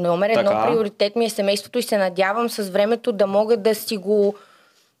 Да, номер едно приоритет ми е семейството и се надявам с времето да мога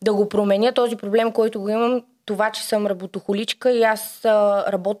да го променя този проблем, който го имам, това, че съм работохоличка и аз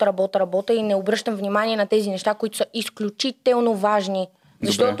работя и не обръщам внимание на тези неща, които са изключително важни.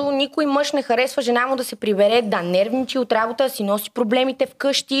 Защото никой мъж не харесва жена му да се прибере, да нервничи от работа, да си носи проблемите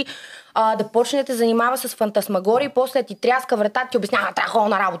вкъщи, да почне да те занимава с фантасмагории, после ти тряска врата, ти обяснява, трябва хора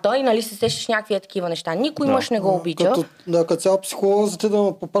на работа и нали се сещаш някакви такива неща. Никой мъж не го обича. Като цял психолозите да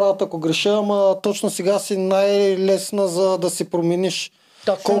ме поправят, ако греша, ама точно сега си най-лесна за да си промениш.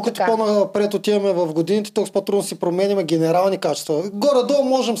 Точно колкото така. По-напред отиваме в годините, толкова по-трудно си променим генерални качества. Горе-долу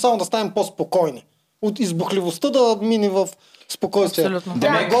можем само да станем по-спокойни. От избухливостта да мине в спокойствие. Абсолютно.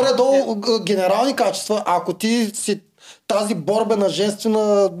 Горе-долу генерални качества, ако ти си тази борбена,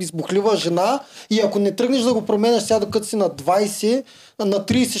 женствена, избухлива жена и ако не тръгнеш да го променяш сега докато си на 20, на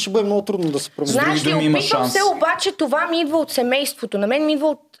 30 ще бъде много трудно да се промени. Знаеш ли, опитвам се, обаче това ми идва от семейството. На мен ми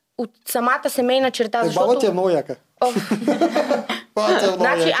идва от самата семейна черта. Защото... Баба ти е много яка.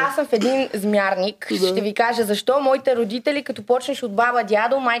 Значи аз съм в един змярник. Ще ви кажа защо. Моите родители, като почнеш от баба,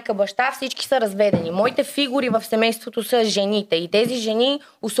 дядо, майка, баща, всички са разведени. Моите фигури в семейството са жените. И тези жени,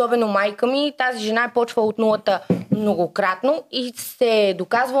 особено майка ми, тази жена е почва от нулата многократно и се е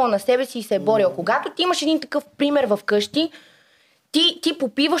доказвала на себе си и се е борила. Когато ти имаш един такъв пример в къщи, ти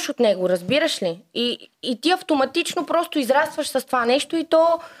попиваш от него, разбираш ли? И ти автоматично просто израстваш с това нещо и то...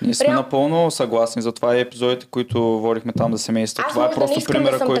 Ние сме напълно съгласни за това и епизодите, които водихме там за семейство. Аз това може е просто да не искам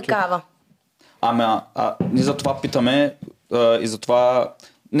примера, да съм който... такава. Ние за това питаме и за това...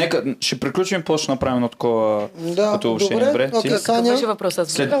 Нека, ще приключим и после ще направим едно такова като общение. Добре. Какъв беше въпросът?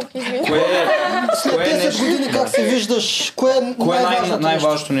 След 10 години как се виждаш? Кое е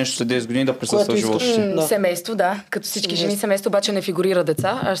най-важното нещо след 10 години да присъства в живота си? Семейство, да. Като всички жени семейство, обаче не фигурира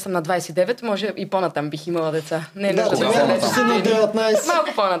деца. Аз съм на 29, може и по-натам бих имала деца. Не, да, си на 19. Малко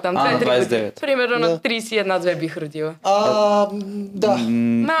по-натам, 2-3 години. Примерно на 31-2 бих родила. Да.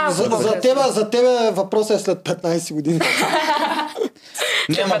 За тебе въпросът е след 15 години.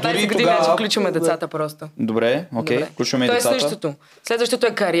 Не, 15 години вече включваме децата просто. Добре, окей, включваме и децата. То е същото. Следващото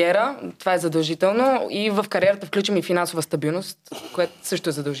е кариера, това е задължително и в кариерата включваме и финансова стабилност, което също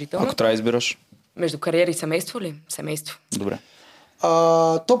е задължително. Ако трябва да избираш? Между кариера и семейство ли? Семейство. Добре.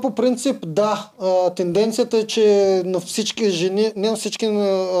 То по принцип, да. Тенденцията е, че на всички жени, не на всички,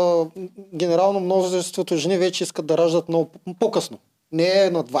 генерално множеството жени вече искат да раждат много по-късно. Не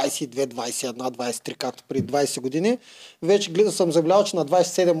на 22, 21, 23, както при 20 години. Вече съм забелязал, че на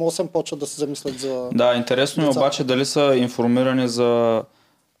 27-8 почват да се замислят за... Да, интересно е обаче дали са информирани за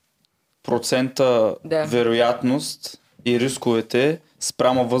процента вероятност и рисковете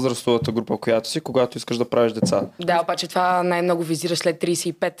спрямо възрастовата група, която си, когато искаш да правиш деца. Да, обаче това най-много визира след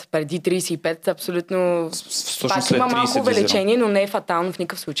 35. Преди 35 абсолютно пак има малко увеличение, но не е фатално в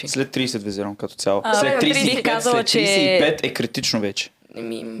никакъв случай. След 30 визирам като цяло. След 35 е критично вече.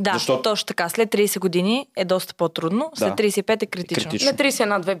 Да, точно така. След 30 години е доста по-трудно. След 35 е критично. На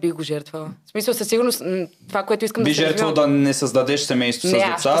 31-2 би го жертвала. В смисъл, със сигурност, това, което искам би жертвал да не създадеш семейство с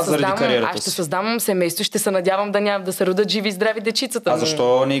деца заради кариерата си. Аз ще създавам семейство, ще се надявам да се родят живи и здрави дечицата. А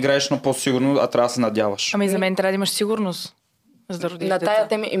защо не играеш на по-сигурно, а трябва да се надяваш? Ами за мен трябва да имаш сигурност. За да родиш на тая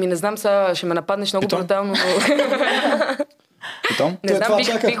тема, не знам, сега ще ме нападнеш много брутално. Не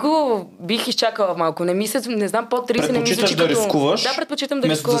знам, бих изчакала малко. Не знам, под 30 не мисля, че да рискуваш, да, предпочитам да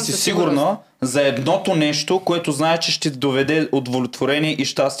рискувам. Вместо да си сигурна за едното нещо, което знаеш, че ще доведе удовлетворение и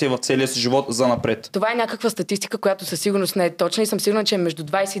щастие в целия си живот за напред. Това е някаква статистика, която със сигурност не е точна и съм сигурна, че между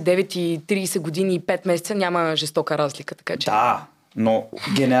 29 и 30 години и 5 месеца няма жестока разлика. Така че... Да, но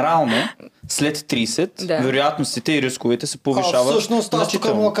генерално след 30 вероятностите и рисковете се повишават. Всъщност аз тук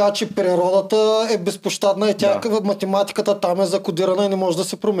мога да кажа, че природата е безпощадна и тя математиката там е закодирана и не може да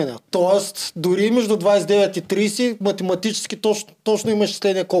се променя. Тоест, дори между 29 и 30 математически точно има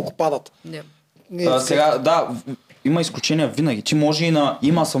изчисление колко падат. Сега, има изключения винаги. Ти може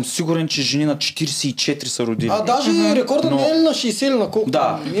и съм сигурен, че жени на 44 са родили. Даже рекордът не е ли на 60 или на колко?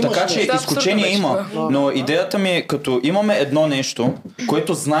 Да, така че изключения има. Но идеята ми е, като имаме едно нещо,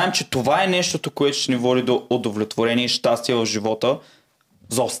 което знаем, че това е нещото, което ще ни води до удовлетворение и щастие в живота,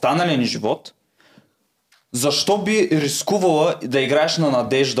 за останалия ни живот, защо би рискувала да играеш на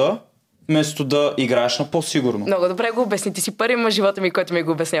надежда, вместо да играеш на по-сигурно? Много добре го обясни. Ти си първи мъж в живота ми, който ми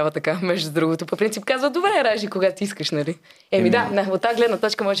го обяснява така. Между другото, по принцип казва, добре, ражи, когато искаш, нали? От тази гледна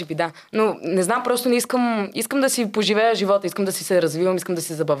точка може би да. Но не знам, просто не искам да си поживея живота, искам да си се развивам, искам да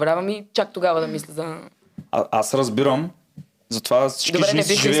си забавлявам и чак тогава да мисля за... Аз разбирам. Затова всички жени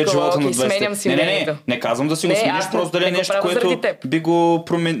си живеят живота на 20. Не казвам да си го смениш, просто дали нещо, което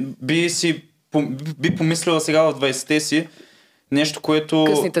би помислила сега в 20-те си. Нещо, което...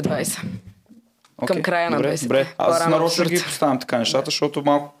 Късните 20. Към края на 20. Добре. Аз нарочно ги поставям така нещата, защото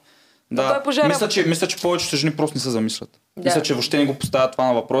малко... Да, мисля, че повечето жени просто не се замислят. Мисля, че въобще не го поставят това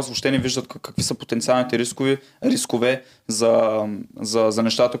на въпрос, въобще не виждат какви са потенциалните рискове за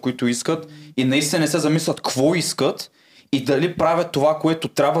нещата, които искат и наистина не се замислят какво искат и дали правят това, което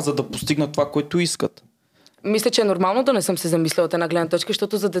трябва, за да постигнат това, което искат. Мисля, че е нормално да не съм се замисляла от една гледна точка,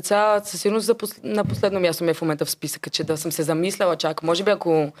 защото за деца със сигурност на последно място ми е в момента в списъка, че да съм се замисляла чак. Може би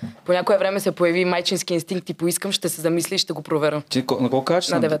ако по някое време се появи майчински инстинкт и поискам, ще се замисля и ще го проверя. Ти на колко кажеш?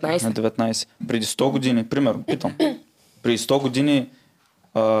 На 19. На 19. Преди 100 години, примерно, питам. Преди 100 години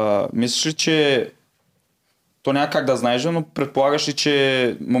мислиш ли, че то няма как да знаеш, но предполагаш ли,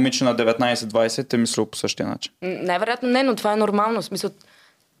 че момиче на 19-20 е мислил по същия начин? Най-вероятно не, но това е нормално. В смисъл,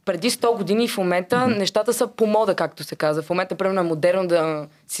 преди 100 години в момента нещата са по мода, както се казва. В момента примерно е модерно да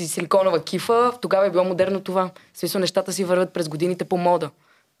си силиконова кифа, тогава е било модерно това. В смисъл, нещата си върват през годините по мода.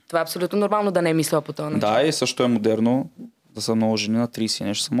 Това е абсолютно нормално да не е мисля по този начин. Да, и също е модерно да са много жени на 30 и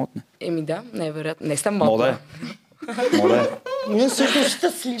нещо самотни. Да, най-вероятно. Не съм мотна. Мода е. Мода е.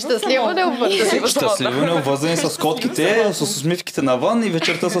 Щастливо необвързани. Щастливо необвързани с котките, с усмивките навън и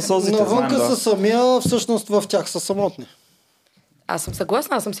вечерта с сълзите. Навънка са самия, всъщност в тях са самотни. Аз съм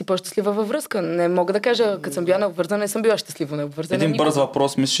съгласна, аз съм си по-щастлива във връзка. Не мога да кажа, като съм била необвързана, не съм била щастлива необвързана. Един бърз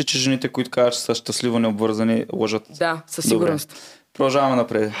въпрос. Мислиш, че жените, които кажат, че са щастливо необвързани, лъжат? Да, със сигурност. Добре. Продължаваме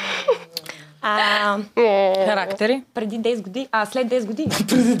напред. Характери. Преди 10 години. След 10 години.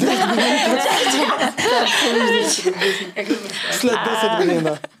 Преди 10 години. След 10 години,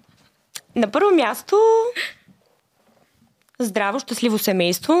 да. На първо място здраво, щастливо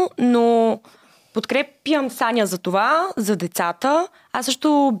семейство, но подкрепям Саня за това, за децата. Аз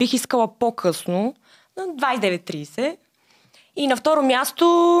също бих искала по-късно, на 29-30. И на второ място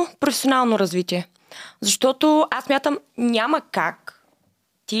професионално развитие. Защото аз мятам, няма как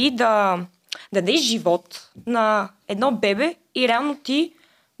ти да дадеш живот на едно бебе и реално ти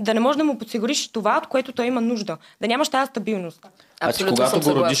да не можеш да му подсигуриш това, от което той има нужда. Да нямаш тази стабилност. А ти когато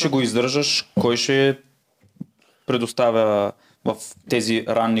го родиш и го издържаш, кой ще предоставя в тези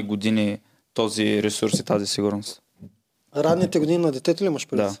ранни години този ресурс и тази сигурност? Ранните години на детето ли имаш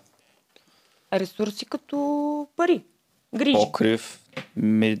преди? Да. Ресурси като пари. Грижи. Покрив,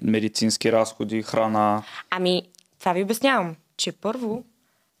 медицински разходи, храна. Това ви обяснявам, че първо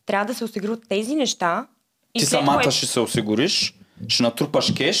трябва да се осигурят тези неща. Ти самата ще се осигуриш, ще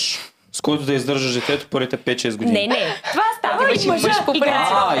натрупаш кеш, с който да издържаш детето първите 5-6 години. Не. Това става и мъжа.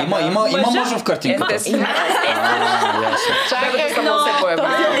 Има мъж в картинката. Не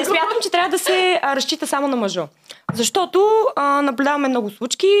смятам, че трябва да се разчита само на мъжа. Защото наблюдаваме много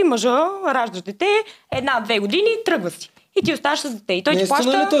случки, мъжа ражда дете, 1-2 години, тръгва си. И ти оставаш с дете. И той ти плаща...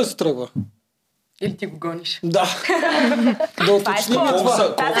 Наистина ли той се тръгва? Или ти го гониш. Да. Да уточним Колко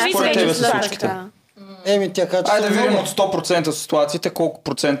според тебе са случките? Тя каза, че Айде да видим от 100% ситуациите, колко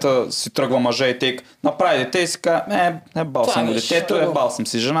процента си тръгва мъжа и тейк. Направи дете и си казва, бал съм го детето, бал съм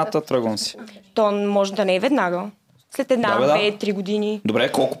си жената, тръгвам си. То може да не е веднага. След 1-2-3 години.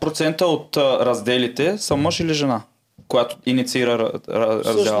 Добре, колко процента от разделите са мъж или жена, която инициира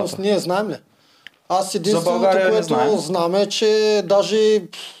раздялата? Всъщност, ние знаем ли? Аз единственото, което знам е, че даже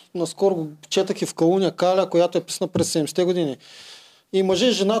наскоро го четах и в Калуня Каля, която е писана през 70-те години. И мъже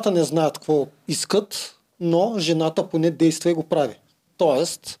и жената не знаят какво искат, но жената поне действа и го прави.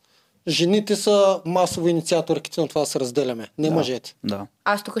 Тоест, жените са масово инициаторките на това да се разделяме, не мъжете. Да.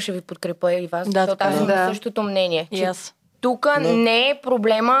 Аз тук ще ви подкрепя и вас, Да, защото аз съм на същото мнение. Тук не е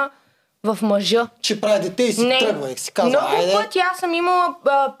проблема в мъжа. Че прави дете и си тръгва и си казва, много пъти аз съм имала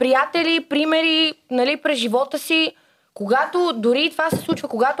приятели, примери, нали, през живота си, когато дори това се случва,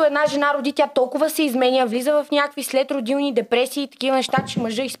 когато една жена роди, тя толкова се изменя, влиза в някакви следродилни депресии и такива неща, че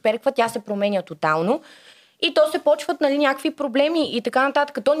мъжа изперква, тя се променя тотално. И то се почват, нали, някакви проблеми и така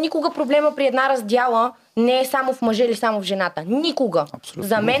нататък. То никога проблема при една раздяла не е само в мъжа или само в жената. Никога. Абсолютно.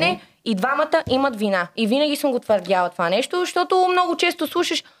 За мене и двамата имат вина. И винаги съм го твърдяла това нещо, защото много често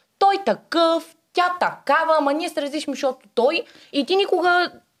слушаш той такъв, тя такава, ама ние се различим, защото той. И ти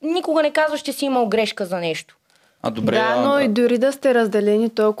никога не казваш, че си имал грешка за нещо. Да, но и дори да сте разделени,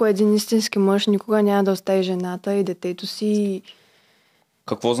 толкова един истински мъж никога няма да остави жената и детето си.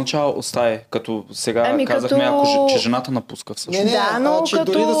 Какво означава остави? Като сега казахме, че жената напуска всъщност. Да, но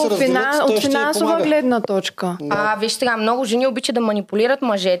като от финансова гледна точка. Виж сега, много жени обичат да манипулират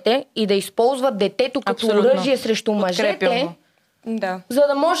мъжете и да използват детето като оръжие срещу мъжете. Да. За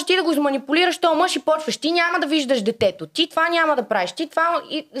да може ти да го изманипулираш този мъж и почваш. Ти няма да виждаш детето. Ти това няма да правиш. Ти това...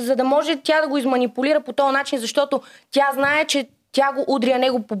 за да може тя да го изманипулира по този начин, защото тя знае, че тя го удря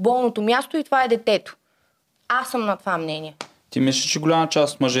него по болното място и това е детето. Аз съм на това мнение. Ти мислиш, че голяма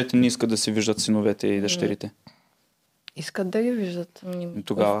част от мъжете не искат да си виждат синовете и дъщерите? Искат да ги виждат. И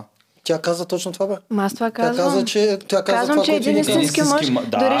тогава? Тя каза точно това, бе. Аз това казвам. Казвам, че един истински мъж,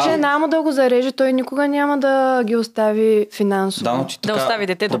 дори жена му да го зареже, той никога няма да ги остави финансово. Да, но ти така, остави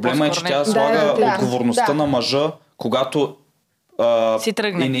детето проблема е, че тя слага отговорността на мъжа, когато си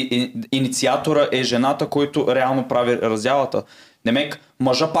тръгне. Инициатора е жената, който реално прави раздялата. Немек,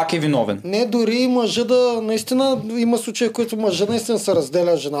 мъжа пак е виновен. Не, дори мъжа наистина има случаи, в които мъжа наистина се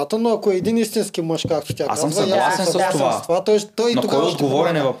разделя жената, но ако е един истински мъж, както тя казва... Аз съм съгласен с това. Но кой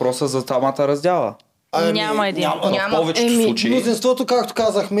отговорен е въпроса за тамата раздяла? Няма един. В повечето случаи. Мнозинството, както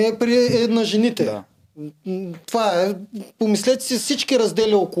казахме, е на жените. Да. Това е. Помислете си всички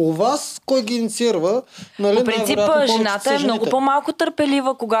раздели около вас, кой ги инициирва. Нали, по принцип, жената е много по-малко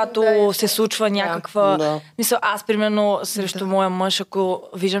търпелива, когато се случва някаква... Мисля, аз, примерно, срещу моя мъж, ако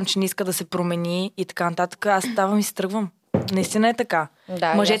виждам, че не иска да се промени и така нататък, аз ставам и се тръгвам. Наистина е така.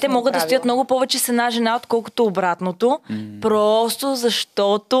 Да, мъжете могат да стоят много повече с една жена, отколкото обратното, просто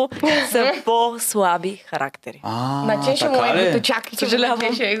защото са по-слаби характери. Начеше му егото, чакай, съжалявам.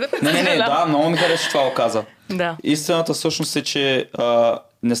 Не, да, много ми хареса, това го каза. Да. Истината всъщност е, че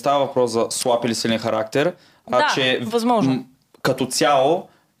не става въпрос за слаб или силен характер, че възможно. Като цяло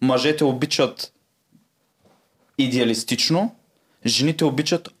мъжете обичат идеалистично, жените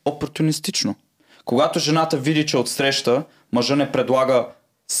обичат опортунистично. Когато жената види, че отсреща мъжа не предлага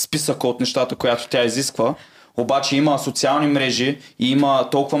списъка от нещата, която тя изисква, обаче има социални мрежи и има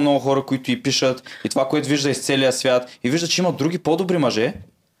толкова много хора, които й пишат и това, което вижда из целия свят и вижда, че има други по-добри мъже,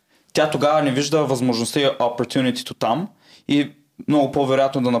 тя тогава не вижда възможността и opportunity там и много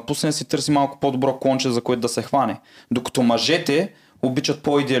по-вероятно да напусне, си търси малко по-добро клонче, за което да се хване. Докато мъжете обичат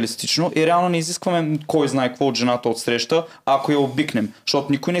по-идеалистично и реално не изискваме кой знае какво от жената отсреща, ако я обикнем.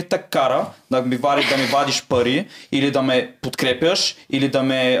 Защото никой не те кара да ми вадиш пари, или да ме подкрепяш, или да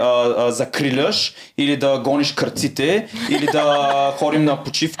ме закриляш, или да гониш кръците, или да ходим на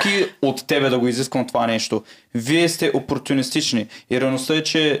почивки от тебе да го изисквам това нещо. Вие сте опортунистични. И реалността е,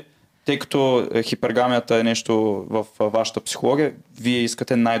 че тъй като хипергамията е нещо в вашата психология, вие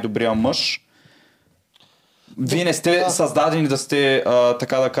искате най-добрия мъж. Вие не сте създадени да сте,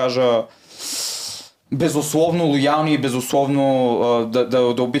 така да кажа, безусловно лоялни и безусловно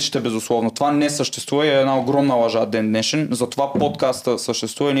да обичате безусловно. Това не съществува и е една огромна лъжа ден днешен. Затова подкаста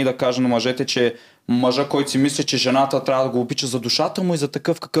съществува и ние да кажем на мъжете, че мъжа, който си мисли, че жената трябва да го обича за душата му и за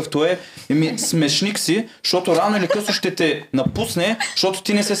такъв какъвто е, смешник си, защото рано или късно ще те напусне, защото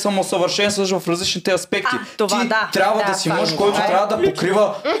ти не се самосъвършенстваш в различните аспекти. Трябва да си мъж, който трябва да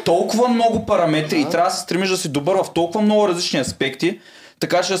покрива толкова много параметри и трябва да се стремиш да си добър в толкова много различни аспекти,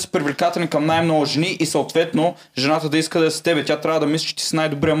 така че да си привлекателен към най-много жени и съответно жената да иска да е с тебе. Тя трябва да мисли, че ти си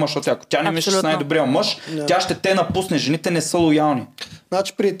най-добрия мъж. Защото ако тя не мисли, че си най-добрия мъж, тя ще те напусне. Жените не са лоялни.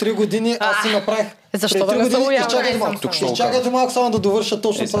 Значи преди 3 години аз си направих... Защо да не са лоялни? Изчакайте малко само да довърша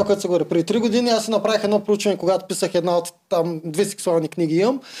точно това, което се говори. Преди 3 години аз си направих едно проучване, когато писах една от там 2 сексуални книги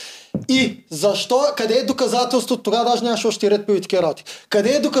имам. И защо, къде е доказателството, тогава даже нямаше още ред по и такива работи. Къде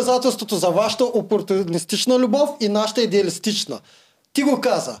е доказателството за вашата опортунистична любов и нашата идеалистична? Ти го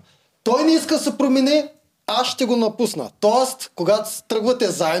каза. Той не иска да се промени, аз ще го напусна. Тоест, когато тръгвате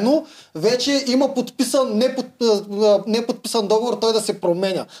заедно, вече има подписан, не подписан договор той да се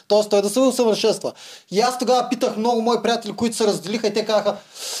променя. Тоест, той да се усъвършенства. И аз тогава питах много мои приятели, които се разделиха и те казаха: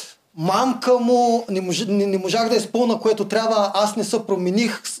 мамка му, не можах да изпълна, което трябва, аз не се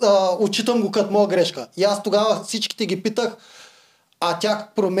промених, отчитам го като моя грешка. И аз тогава всичките ги питах: а тя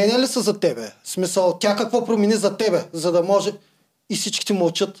променя ли се за тебе? В смисъл, тя какво промени за тебе, за да може... И всичките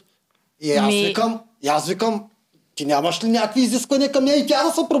мълчат. И аз викам, ти нямаш ли някакви изисквания към нея и тя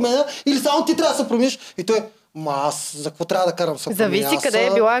да се променя, или само ти трябва да се промениш? И той: аз за какво трябва да карам се променя? Зависи къде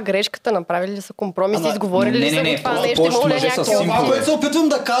е била грешката, направили ли са компромиси, изговорили ли са това нещо, имало ли някакви... Това, което се опитвам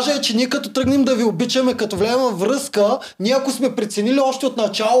да кажа е, че ние като тръгнем да ви обичаме, като влезем в връзка, ние ако сме преценили още от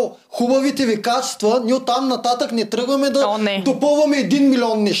начало хубавите ви качества, ние оттам нататък не тръгваме да допълваме 1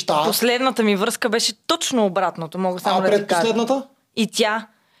 милион неща. Последната ми връзка беше точно обратното, мога само да ти кажа. Предпоследната? И тя...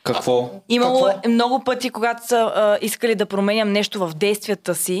 Какво? Имало много пъти, когато са искали да променям нещо в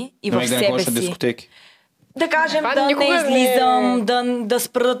действията си и в себе си. Дискотеки. Да кажем, да не излизам, да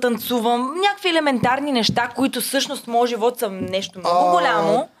спра да танцувам. Някакви елементарни неща, които всъщност моят живот са нещо много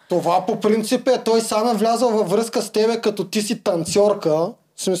голямо. Това по принцип е, той сам е влязъл във връзка с тебе, като ти си танцорка.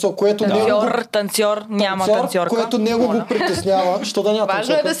 В смисъл, което танцор, няма танцорка. Което него го притеснява. Що да няма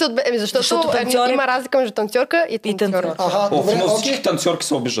танцорка? Важно е да се отбе... Защото има разлика между танцорка и танцор. Добре, всички танцорки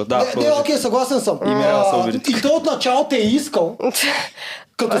се обиждат. Окей, съгласен съм. И той от начало те е искал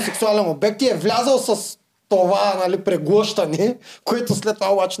като сексуален обект и е влязал с това, нали, преглъщане, което след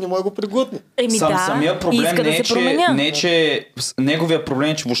това обаче не може да го преглътне. Самия проблем не е, че неговия проблем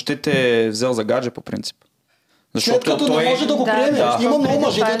е, че въобще те е взел за гадже по принцип. Защото след като той не може да го приеме. Има много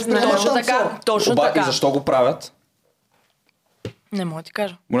мъже, които приемат танцор. Точно така. И защо го правят? Не мога да ти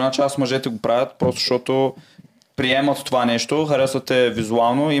кажа. Голяма част мъжете го правят просто защото приемат това нещо, харесват те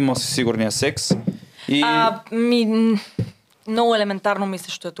визуално, има си сигурния секс. И... Много елементарно ми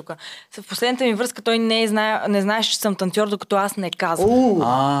също е тук. В последната ми връзка той не знаеш, че съм танцор, докато аз не казвам.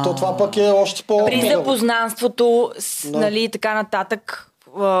 То това пък е още по... При запознанството, нали, така нататък,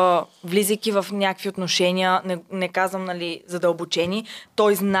 влизайки в някакви отношения, не казвам, нали, задълбочени,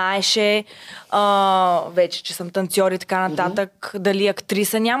 той знаеше вече, че съм танцор и така нататък, дали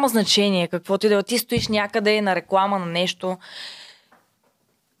актриса, няма значение, каквото и да е. Ти стоиш някъде на реклама на нещо.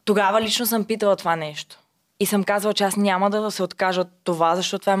 Тогава лично съм питала това нещо. И съм казала, че аз няма да се откажа от това,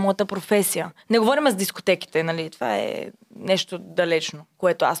 защото това е моята професия. Не говорим с дискотеките, нали? Това е нещо далечно,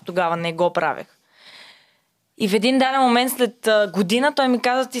 което аз тогава не го правех. И в един даден момент след година той ми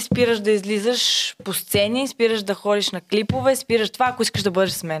каза: ти спираш да излизаш по сцени, спираш да ходиш на клипове, спираш това, ако искаш да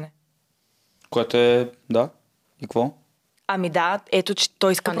бъдеш с мене. Което е, да. И какво? Ами да, ето, че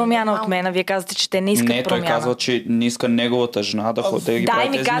той иска промяна от мен. Вие казвате, че те не искат промяна. Не, той казва, че не иска неговата жена да ходи да ги прави тези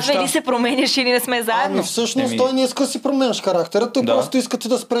неща. Да, и ми казва, или се променяш, или не сме заедно. Ами всъщност той не иска да си променяш характера, той просто иска ти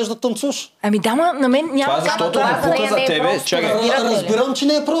да спреш да танцуваш. Ами да, на мен няма... Това защото не пука за тебе. Разбирам, че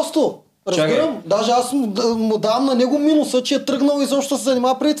не е просто. Разбирам. Даже аз му давам на него минуса, че е тръгнал изобщо да се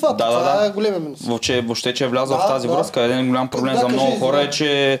занимава преди това. Това е големия минус. Въобще, че е влязъл в тази връзка. Един голям проблем за много хора е,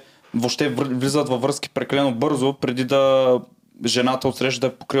 че въобще влизат във връзки прекалено бързо, преди да жената отсреща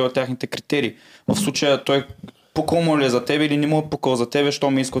да покрива тяхните критерии. В случая той пукал му ли е за тебе или не му е пукал за тебе, що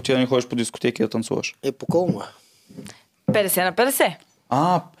ми иска ти да не ходиш по дискотеки да танцуваш? Пукал му е. 50 на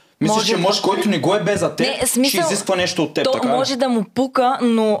 50. Мислиш, че мъж, който не го е без за теб, ще изисква нещо от теб, то така? Може да му пука,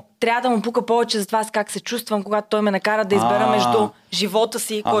 но трябва да му пука повече за това как се чувствам, когато той ме накара да избера между живота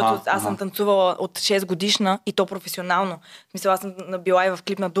си, който аз съм танцувала от 6 годишна и то професионално. В смисъл, аз съм била и в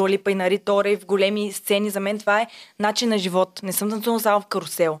клип на Дуа Липа и на Рита и в големи сцени. За мен това е начин на живот. Не съм танцувала само в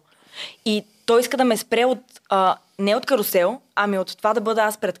карусел. И той иска да ме спре от не от карусел, ами от това да бъда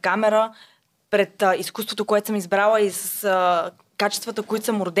аз пред камера, пред изкуството, което съм избрала и с качествата, които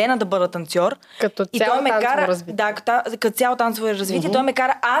съм родена да бъда танцор. Като И цяло той ме кара, развитие. да, като цяло танцово развитие, той ме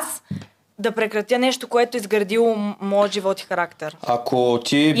кара аз да прекратя нещо, което е изградило моят живот и характер. Ако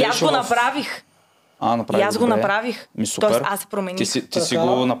ти беше И аз го направих. направи И аз го добре. направих. Супер. Тоест аз се промених. Ти си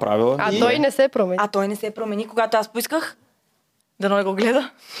го направила. А той не се промени. А той не се промени, когато аз поисках. Дано не го гледа.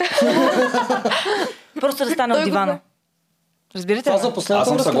 Просто да стане от дивана. Разбирате Това ли? за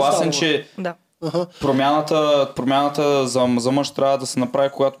последната Аз съм съгласен, разпредстава. че Да. промяната за мъж трябва да се направи,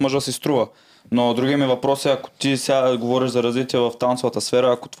 когато мъжа си струва. Но другия ми въпрос е, ако ти сега говориш за развитие в танцовата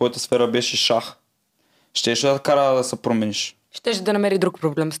сфера, ако твоята сфера беше шах, щеше да кара да се промениш? Щеше да намери друг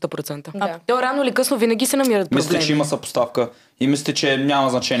проблем 100%. Да. То рано или късно винаги се намират проблеми. Мислите, че има съпоставка и мислите, че няма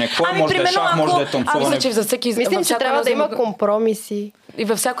значение. Какво Ами, може да е примерно, шах, може да е ако- танцуване. Мисля, че за всеки... Мислим, във че всяко трябва едно да има взаимоотно- компромиси. И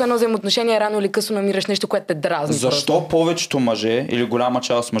във всяко едно взаимоотношение рано или късно намираш нещо, което те дразни. Защо повечето мъже или голяма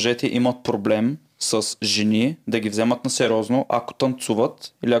част от мъжете имат проблем с жени да ги вземат на сериозно, ако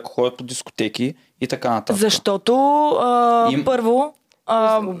танцуват или ако ходят по дискотеки и така нататък? Защото първо,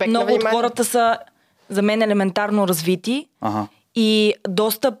 Обект на много от внимание. хората са за мен елементарно развити Ага. и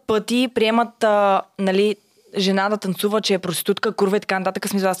доста пъти приемат нали, жена да танцува, че е проститутка, курва и така нататък.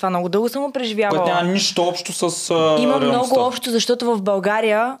 Смисъл, аз това много дълго съм го преживявала. Което няма нищо общо с Има реалността. много общо, защото в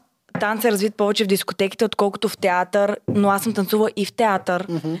България танц е развит повече в дискотеките, отколкото в театър, но аз съм танцувала и в театър,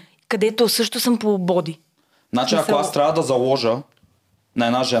 където също съм по боди. Значи, ако аз трябва да заложа на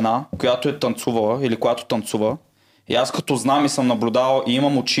една жена, която е танцувала или която танцува, и аз като знам и съм наблюдавал и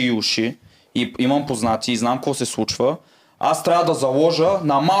имам очи и уши, и имам познати и знам какво се случва, аз трябва да заложа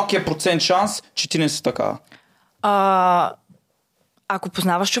на малкия процент шанс, че ти не си така. Ако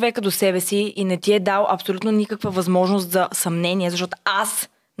познаваш човека до себе си и не ти е дал абсолютно никаква възможност за съмнение, защото аз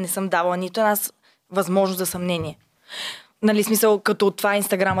не съм давала нито една възможност за съмнение. Нали, смисъл, като от това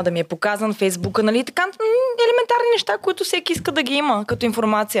Инстаграма да ми е показан, Фейсбука, нали, така, елементарни неща, които всеки иска да ги има като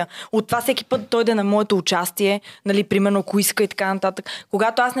информация. От това всеки път той да е на моето участие, нали, примерно, ако иска и така нататък.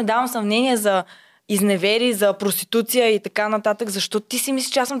 Когато аз не давам съмнение за изневери, за проституция и така нататък, защо ти си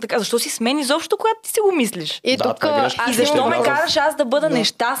мислиш, че аз съм така? Защо си с мен изобщо, когато ти си го мислиш? И Да, тук това е грешка. И аз защо имам ме въпрос. караш аз да бъда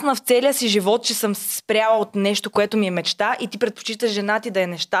нещастна в целия си живот, че съм спряла от нещо, което ми е мечта и ти предпочиташ жена ти да е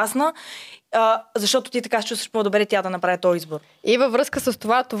нещастна, защото ти така се чувстваш по-добре тя да направи този избор. И във връзка с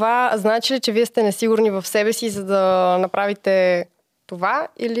това значи ли, че вие сте несигурни в себе си, за да направите това,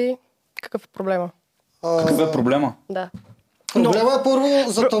 или какъв е проблема? Какъв е проблема? Да. Проблема е първо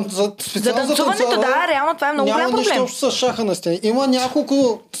За танцуването, да, реално това е много голям няма нищо проблем. общо с шаха на стена. Има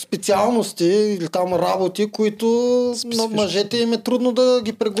няколко специалности или там работи, които на мъжете им е трудно да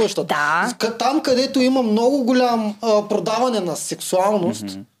ги преглъщат. Да. Там, където има много голям продаване на сексуалност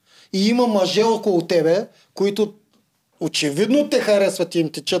и има мъже около тебе, които очевидно те харесват и им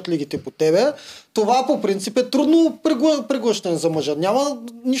течат лигите по тебе, това по принцип е трудно преглъщане за мъжа. Няма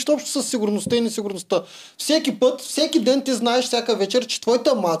нищо общо с сигурността и несигурността. Всеки път, всеки ден ти знаеш всяка вечер, че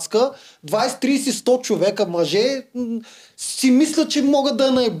твоята мацка, 20, 30, 100 човека мъже си мислят, че могат да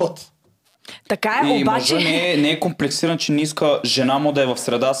я наебат. Така е, И обаче... мъжа не е комплексиран, че не иска жена му да е в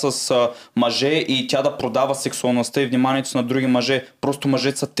среда с мъже и тя да продава сексуалността и вниманието на други мъже. Просто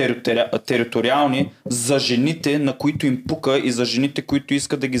мъжете са териториални за жените, на които им пука, и за жените, които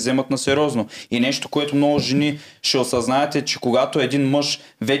искат да ги вземат на сериозно. И нещо, което много жени ще осъзнаете, че когато един мъж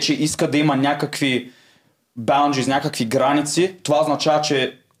вече иска да има някакви boundaries, някакви граници, това означава,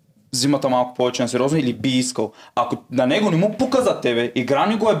 че взимата малко повече на сериозно или би искал. Ако на него не му пука за тебе, игра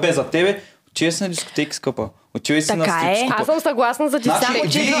не го е без за тебе, отивай си на дискотеки, скъпа. Отивай си на Така стрип, е. скъпа. Аз съм съгласна за ти Значи, само,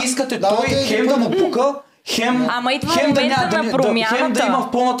 че... вие искате Да, той да, хем да, да му пука, хем идва хем да, момента на хем промяната. да има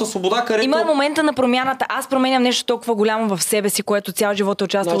в пълната свобода, където... Има момента на промяната. Аз променям нещо толкова голямо в себе си, което цял живот е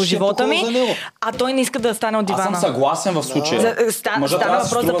участвало в Значи, живота е ми, похвала за него. а той не иска да стане от Аз дивана. съм съгласен в случая. Стана Мъжът трябва да се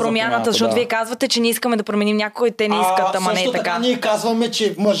въпрос за струва промяната, защото да. вие казвате, че не искаме да променим някой, те не искат, ама не е също така. ние казваме,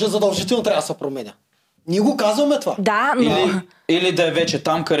 че мъжа задължително трябва да се променя. Ние го казваме това. Да, но... Или да е вече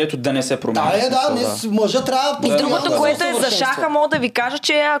там, където да не се променя. Мъжа трябва И да другото, да което се е за усъвършенства. шаха, мога да ви кажа,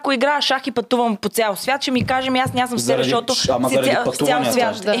 че ако играя шах и пътувам по цял свят, ще ми каже, аз нямам с тебе, защото Ама си заради цял пътуванията,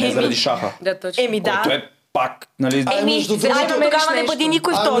 свят. не заради шаха. Да, точно. Да. Което е пак, нали... между другото, Айде, тогава не бъди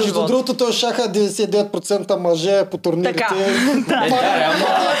никой в този между живот. другото, той шаха 99% мъже по турнирите. Така. реално.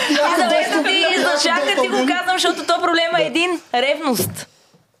 Ето ти за шаха ти го казвам, защото то проблема е един ревност.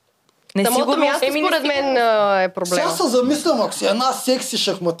 Самото място според мен е Сега проблема. се замислям, ако си една секси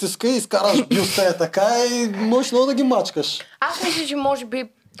шахматистка и изкараш бюста е така и можеш много да ги мачкаш. Аз мисля, че може би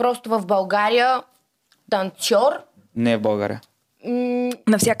просто в България танцор, Не е в България.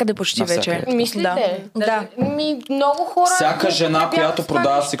 Навсякъде почти вече. Навсякъде. Мислите? Да. Много хора... Всяка жена, бяха която с това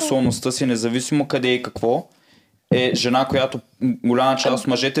продава нещо. сексуалността си, независимо къде и какво, е жена, която голяма част от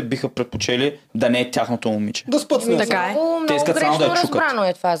мъжете биха предпочели да не е тяхното момиче. Да спът с нея. Така е. Много Те искат само да я грешно чукат. разбрано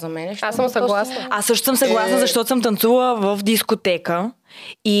е това за мен. Аз съм съгласна. Аз също съм съгласна, защото съм танцувала в дискотека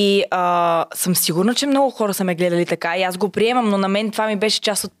и съм сигурна, че много хора са ме гледали така и аз го приемам, но на мен това ми беше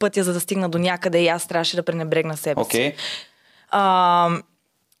част от пътя, за да стигна до някъде и аз трябваше да пренебрегна себе си. Окей?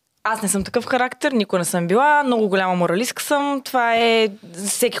 Аз не съм такъв характер, никога не съм била, много голяма моралистка съм, това е,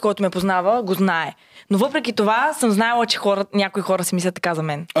 всеки, който ме познава, го знае. Но въпреки това съм знаела, че някои хора си мислят така за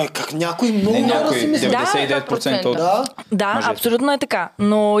мен. Как някой много Не, хора някой си мислят. 99% от... Да. Да, мъжете. абсолютно е така.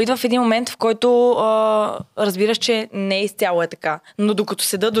 Но идва в един момент, в който разбираш, че не изцяло е така. Но докато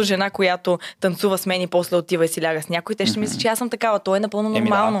седа до жена, която танцува с мен и после отива и си ляга с някой, те ще мислят, че аз съм такава. То е напълно да.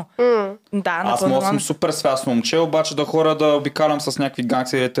 нормално. Да, Аз напълно мога нормално. съм супер свясно момче, обаче да хора да обикалям с някакви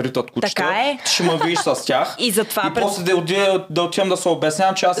гангстери да те ритат кучета. Така е. Ти ще ме видиш с тях. И затова И после да отивам да се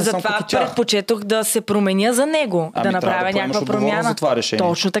обяснявам, че аз не съм Затова като тях. предпочетох да се променя за него, Ами, да направя трябва да поемеш някаква отговорност промяна. за това решение.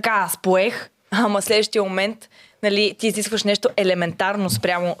 Точно така, аз поех, ама следващия момент, нали, ти изискваш нещо елементарно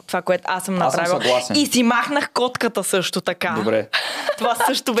спрямо това, което аз съм Аз съм направила. съгласен. И си махнах котката също така. Добре. Това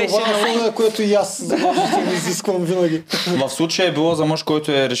също беше Това много. е условие, което и аз за мъжете не изисквам винаги. В случая е било за мъж,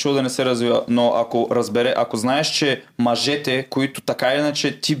 който е решил да не се развива. Но ако знаеш, че мъжете, които така или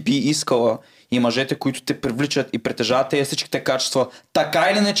иначе ти би искала, и мъжете, които те привличат и притежават тези всичките качества, така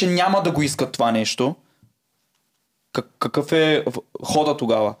или иначе няма да го искат това нещо, какъв е хода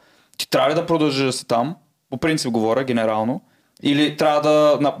тогава? Ти трябва ли да продължиш да си там? По принцип говоря, генерално. Или трябва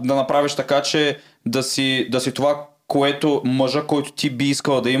да направиш така, че да си това, което мъжа, който ти би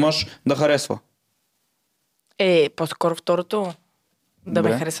искала да имаш, да харесва? По-скоро второто. Да Добре.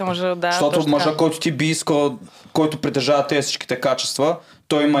 ме хареса мъжа, да. Защото точно мъжа, така. който ти би искал, който притежава тези всичките качества,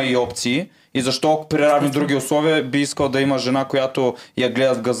 той има и опции. И защо при равни други условия би искал да има жена, която я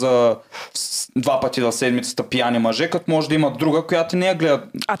гледат в газа 2 пъти в седмицата пияни мъже, като може да има друга, която не я гледат.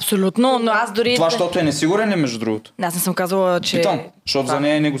 Абсолютно, но аз дори... Това, защото е несигурен ли, между другото? Аз не съм казала, че... Питам, защото за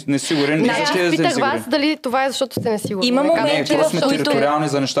нея е несигурен и Да, за аз ти е питах несигурен. вас дали това е защото сте несигурни. Има Не казвам, моменти, Не, че просто сме защото- териториални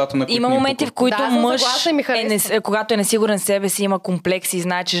за нещата, на които Има ни моменти, в пука. които Да, аз съм мъж, съгласна и ми харесва. когато е несигурен в себе си, има комплекси и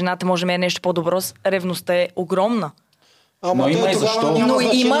знае, че жената може да ме е нещо по-добро, ревността е огромна. Но има и защо. Но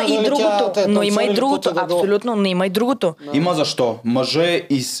има и другото. Но има и другото. Абсолютно, но има и другото. Има защо.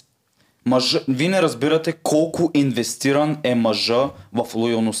 Вие не разбирате колко инвестиран е мъжа в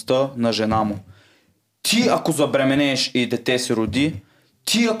лоялността на жена му. Ти ако забременееш и дете се роди,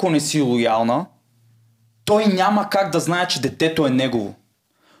 ти ако не си лоялна, той няма как да знае, че детето е негово.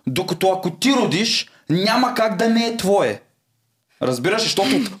 Докато ако ти родиш, няма как да не е твое. Разбираш, защото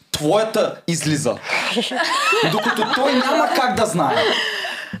твоята излиза. Докато той няма как да знае.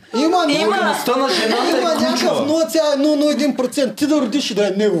 Лоялността на жената Има е някакъв ключова. 0,001% ти да родиш и да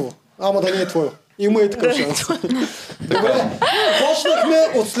е негово, ама да не е твое. Има и такъв шанс. Добре, почнахме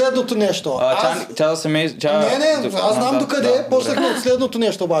от следното нещо. Тя да се ме... Не, аз знам докъде. Да, Почнахме добре. от следното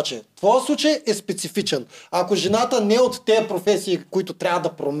нещо обаче. Твоя случай е специфичен. Ако жената не е от тези професии, които трябва да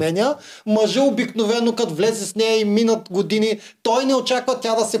променя, мъжа обикновено, като влезе с нея и минат години, той не очаква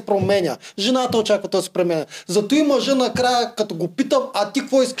тя да се променя. Жената очаква да се променя. Зато и мъжа накрая, като го питам, а ти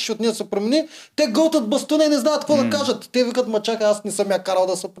какво искаш от нея да се промени, те гълтат бастуна и не знаят какво да кажат. Те викат, ма чакай, аз не съм я карал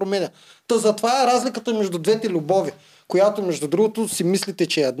да се променя. Та затова е разликата между двете любови, която между другото си мислите,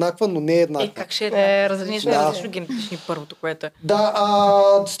 че е еднаква, но не е еднаква. Как ще е? различно. Ние сме Да. различно генетични първото, което е. Да,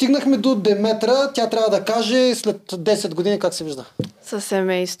 стигнахме до Деметра. Тя трябва да каже след 10 години как се вижда. Със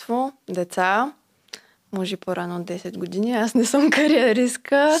семейство, деца, може по-рано от 10 години. Аз не съм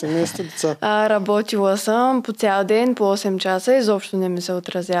кариеристка. Семейство, деца. Работила съм по цял ден, по 8 часа. Изобщо не ми се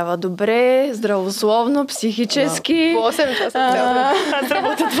отразява добре, здравословно, психически. По 8 часа. Аз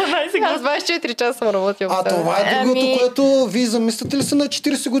работя 12 Аз 24 часа съм работила. А това е другото, което вие замислите ли се на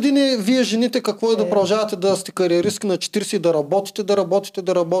 40 години, вие жените, какво е да продължавате да сте кариеристки на 40 и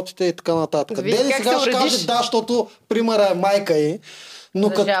да работите и така нататък. Виж Дели как сега се ще уредиш. каже да, защото примера е майка й. Но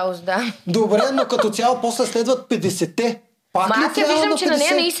За жалост, да. Добре, но като цяло после следват 50-те. Пак Ма ли аз я трябва виждам, че на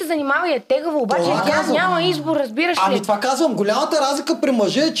нея 50? не и се занимава и е тегаво, обаче Това тя казвам. няма избор, разбираш ли? Ами това казвам, голямата разлика при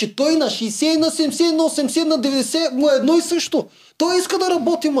мъжа е, че той на 60, и на 70, и на 80, и на 90 му е едно и също. Той иска да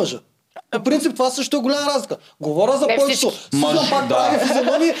работи мъжа. По принцип това също е голяма разлика. Говоря за Не повечето. Сузан Мъж, пак да. прави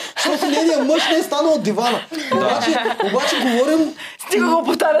физиономии, защото нейният мъж не е станал от дивана. Обаче говорим... Стига го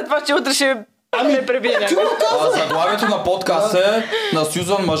повтаря това, че утре ще ме пребие. Ти го казвам. Заглавието на подкаста е на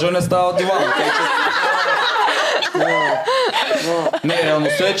Сюзан мъжа не става от дивана. Не,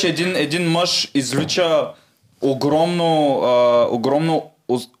 реалността е, че един мъж извлича огромно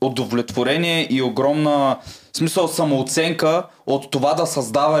удовлетворение и огромна смисъл самооценка от това да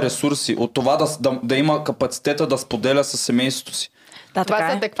създава ресурси, от това да има капацитета да споделя с семейството си. Да, Това така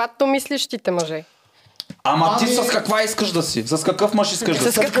са е. адекватно мислещите мъже. Ама ти с каква искаш да си? С какъв мъж искаш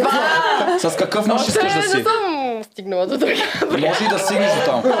да си? С какъв мъж искаш да си? Не съм стигнала до друга. Може и да стигнеш до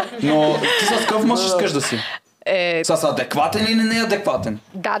там. Но ти с какъв мъж искаш да си? С адекватен или неадекватен?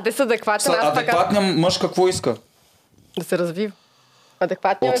 Да, да са адекватен. С адекватният мъж какво иска? Да се развива.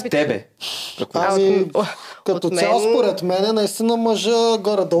 Адекватният От тебе. Като цяло, според мен, наистина мъжа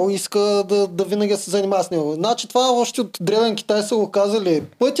горе-долу иска да винаги се занимава с него. Значи това още от древен Китай са го казали.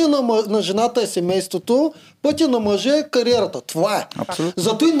 Пътя на жената е семейството, пътя на мъжа е кариерата. Това е. Абсолютно.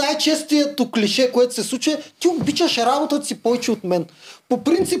 Зато и най-честието клише, което се случва, ти обичаш работата си повече от мен. По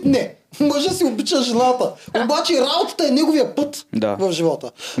принцип не. Мъжа си обича жената. Обаче работата е неговия път в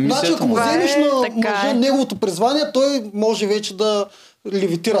живота. Значи ако му вземеш на мъжа неговото призвание, той може вече да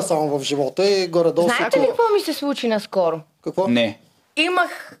левитира само в живота и горе-долу. Знаете ли какво ми се случи наскоро? Какво? Не.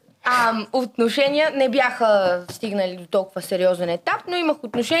 Имах отношения, не бяха стигнали до толкова сериозен етап, но имах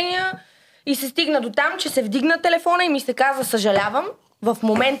отношения и се стигна до там, че се вдигна телефона и ми се каза: съжалявам, в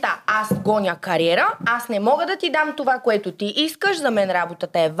момента аз гоня кариера, аз не мога да ти дам това, което ти искаш, за мен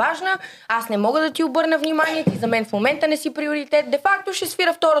работата е важна, аз не мога да ти обърна внимание, ти за мен в момента не си приоритет, де факто ще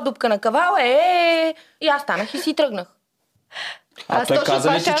свира втора дупка на кавала, и аз станах и си тръгнах. А той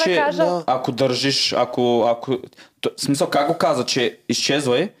каза ли ти, че ако държиш, в смисъл как го каза, че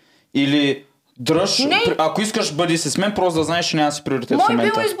изчезвай или дръж, ако искаш бъди с мен, просто да знаеш, че няма си приоритет в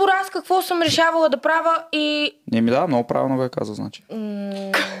момента. Мой бил избор, аз какво съм решавала да правя и... Много правилно го е казал, значи.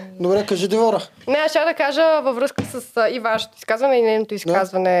 Добре, кажи, Девора. Не, аз ще да кажа във връзка с и вашето изказване и нейното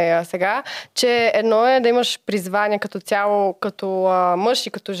изказване сега, че едно е да имаш призвание като цяло, като мъж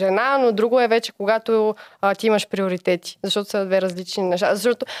и като жена, но друго е вече когато ти имаш приоритети, защото са две различни неща.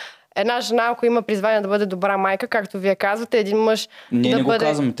 Защото една жена, ако има призвание да бъде добра майка, както вие казвате, един мъж ние да не бъде... го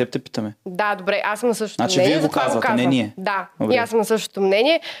казваме, теб те питаме. Да, добре, аз съм на същото мнение. мнение. Вие го казвате, не ние. Да, добре. И аз съм на същото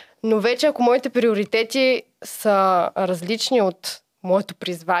мнение, но вече ако моите приоритети са различни от моето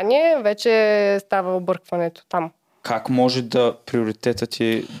призвание, вече става объркването там. Как може приоритетът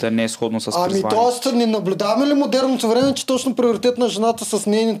ти да не е сходно с призвание? Ами не наблюдаваме ли модерното време, че точно приоритет на жената с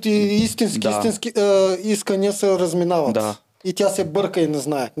нейните истински искания се разминават? Да. И тя се бърка и не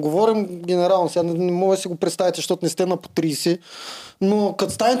знае. Говорим генерално, сега не мога да си го представите, защото не сте на по 30, но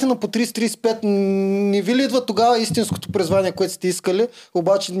като станете на по 30-35, не ви ли идва тогава истинското призвание, което сте искали,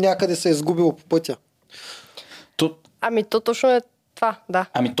 обаче някъде се е изгубило по пътя? То точно е това, да.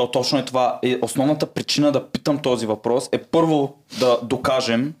 То точно е това. Основната причина да питам този въпрос е първо да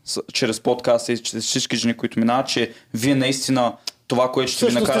докажем чрез подкаста и чрез всички жени, които минават, че вие наистина това, което ще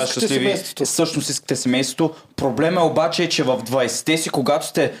ви накара щастливи, всъщност искате семейството. Проблема обаче е, че в 20-те си, когато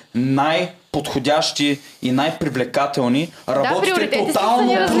сте най-подходящи и най-привлекателни, работите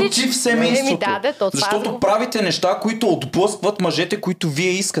тотално против семейството. Защото правите неща, които отблъскват мъжете, които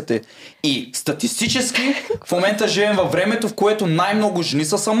вие искате. И статистически в момента живеем във времето, в което най-много жени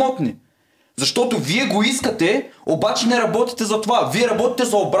са самотни. Защото вие го искате, обаче не работите за това. Вие работите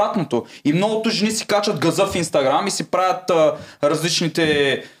за обратното. И многото жени си качат газа в Инстаграм и си правят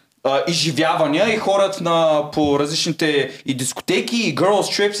различните изживявания и ходят по различните и дискотеки, и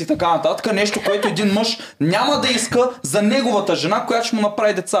girls trips и така нататък. Нещо, което един мъж няма да иска за неговата жена, която ще му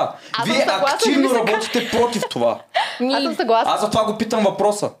направи деца. Вие активно работите против това. Аз съм съгласна. Аз за това го питам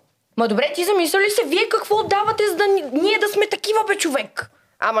въпроса. Ма добре, ти замисля ли се, вие какво давате, за да ние да сме такива, бе, човек?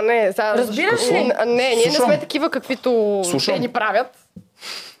 Ама не, сега... Разбираш ли? Не, ние не сме такива, каквито те ни правят.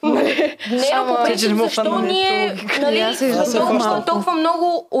 Не, по принцип, защо ние, толкова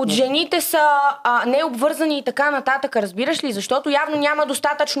много от жените са необвързани и така нататък, разбираш ли? Защото явно няма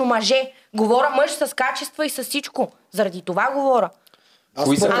достатъчно мъже. Говоря мъж с качества и с всичко. Заради това говоря.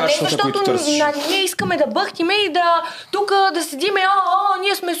 Кои са качествата, които търсиш? Ние искаме да бъхтиме и тук да седиме,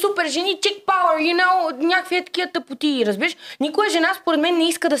 ние сме супер жени, chick power, някакви такива тъпоти, разбираш? Никоя жена, според мен, не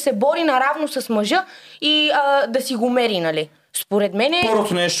иска да се бори наравно с мъжа и да си го мери, нали? Според мен е...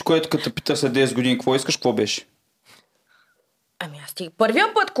 Първото нещо, което като те пита след 10 години, какво искаш, какво беше?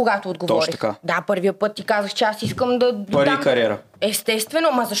 Първия път, когато отговорих. Точно така. Да, първия път ти казах, че аз искам да... Пари и кариера.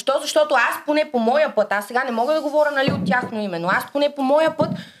 Естествено, ма защо? Защото аз поне по моя път, аз сега не мога да говоря, нали, от тяхно име, но аз поне по моя път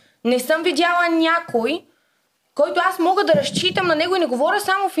не съм видяла някой, който аз мога да разчитам на него и не говоря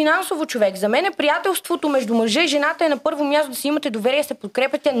само финансово, човек. За мен приятелството между мъжа и жената е на първо място да си имате доверие, се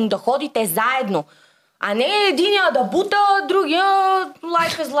подкрепяте, но да ходите заедно. А не единия да бута, другия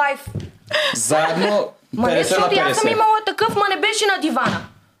life is life. Заедно 50 Ма не, защото на 50. аз съм имала такъв, ма не беше на дивана.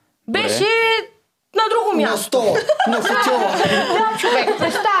 Беше на друго На място. стола, на футила. Да, човек,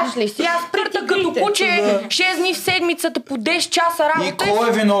 представяш ли си? Аз пръта като куче 6 дни в седмицата по 10 часа И работа. кой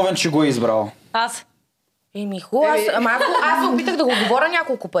е виновен, че го е избрал? Аз. Хубаво, аз се опитах да го говоря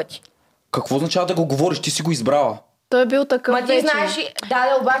няколко пъти. Какво означава да го говориш? Ти си го избрала. Той е бил такъв Ма ти вече. знаеш ли,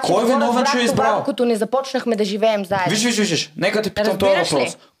 да, обаче Кой е го виновен, разбрах че е избрал? тогава, като не започнахме да живеем заедно. Виж. Нека те питам този Разбираш ли?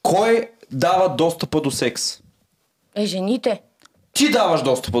 въпрос. Кой дава достъпа до секс? Жените. Ти даваш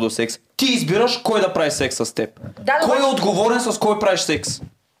достъпа до секс. Ти избираш кой да прави секс с теб. Да, Кой е обаче- отговорен с кой правиш секс?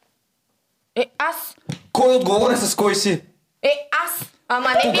 Аз. Кой е отговорен с кой си? Аз. Ама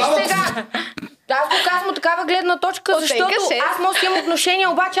не виж Тогава- сега. Аз го казвам от такава гледна точка, защото аз мога да имам отношение,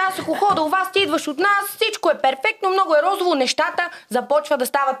 обаче аз ако хода у вас, ти идваш от нас, всичко е перфектно, много е розово, нещата започва да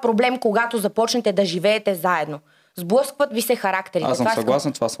стават проблем, когато започнете да живеете заедно. Сблъскват ви се характерите. Аз съм Това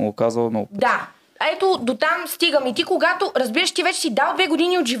съгласен, това съм го казал много пъти. Да. Ето, до там стигам. И ти, когато, разбираш, ти вече си дал 2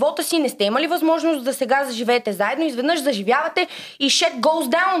 години от живота си, не сте имали възможност да сега заживеете заедно, изведнъж заживявате и shit goes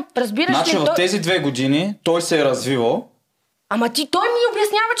down. Разбираш Значи ли? в тези 2 години той се е развивал. Ама той ми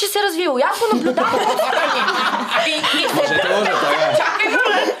обяснява, че се развил. И аз го наблюдавам отстрани. Мъжете може, така е. Чакай,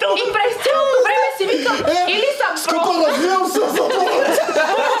 и през цялото време си викам, или съм Скоро просто... развивам се за това.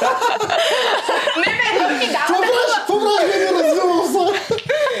 Той ти дава Какво правиш, не развивам се?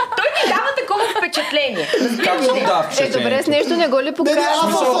 той ти дава такова впечатление. Как Разбираш му ли? дава Добре, с впечатлението? нещо не го ли Не, покажа? аз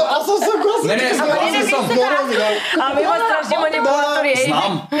съм съгласен. Не, съгласен съм. Ами има страшни манипулатори.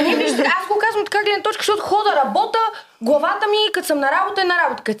 Знам. Не, виж, аз го казвам така гледна точка, защото хода работа, главата ми, като съм на работа, е на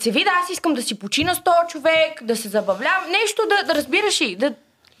работа. Като се видя, аз искам да си почина с този човек, да се забавлявам, нещо да разбираш ли, да...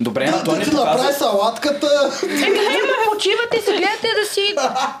 Добре, но той Да не ти направи показва. салатката. Почивате, се гледате да си,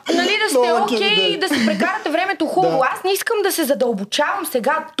 нали, да сте Много окей, окей, да. да си прекарате времето хубаво. Да. Аз не искам да се задълбочавам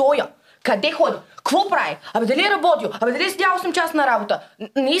сега тоя. Къде ходи? Какво прави? Абе дали е работил? Абе дали е седял 8 часа на работа?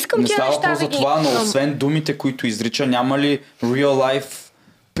 Не искам Не тия става неща въпрос да за ги... това, но освен думите, които изрича, няма ли real life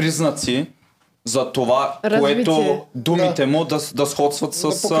признаци за това, Развитие. което думите му да сходстват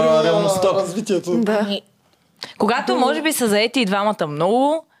с покрива реалността? развитието. Да. Когато може би са заети и двамата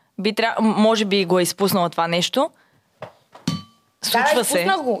много, може би го е изпуснала това нещо. Случва се.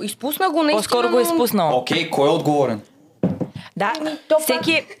 Изпуснах го наистина. По-скоро го е изпуснала. Окей, кой е отговорен? Да, то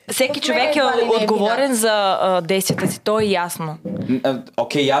всеки от човек мен е едва ли не е отговорен за действията си. То е ясно.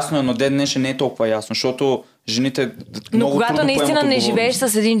 Окей, ясно е, но ден днешен не е толкова ясно, защото жените Но много когато трудно наистина поемат не отговорност. живееш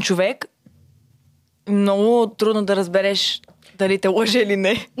с един човек, много трудно да разбереш дали те лъже или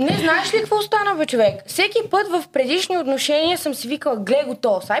не. Не знаеш ли какво стана, бе, човек? Всеки път в предишни отношения съм си викала, гледай го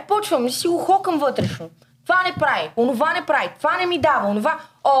то, сай почвам и си го хокам вътрешно. Това не прави, онова не прави, това не ми дава, онова.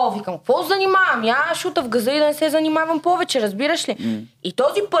 О, викам, какво се занимавам? Я шута в газа и да не се занимавам повече, разбираш ли? И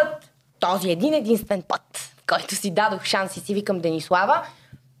този път, този единствен път, в който си дадох шанс и си викам, Денислава,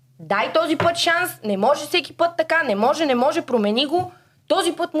 дай този път шанс, не може всеки път така, не може, промени го.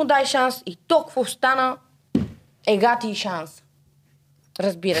 Този път му дай шанс и толкова стана, ега ти и шанс.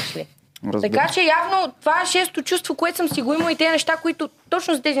 Разбираш ли? Разбирам. Така че явно това е шесто чувство, което съм си го имала и тези неща, които,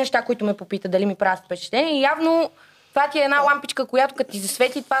 точно за тези неща, които ме попита дали ми правят впечатление. И явно това ти е една лампичка, която като ти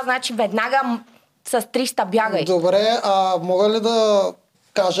засвети, това значи веднага с 300 бягай. Добре, мога ли да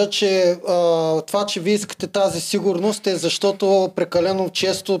кажа, че това, че вие искате тази сигурност е защото прекалено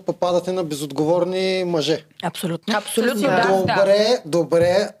често попадате на безотговорни мъже? Абсолютно. Абсолютно да.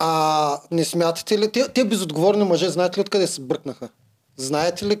 Добре, не смятате ли? Те безотговорни мъже, знаете ли откъде се бръкнаха?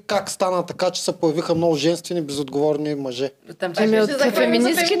 Знаете ли как стана така, че се появиха много женствени безотговорни мъже? Еми от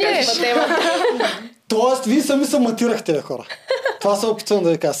феминистките. Тоест, вие сами се матирахте, бе, хора. Това се опитвам да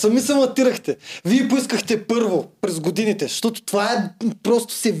ви кажа. Сами се матирахте. Вие поискахте първо през годините, защото това е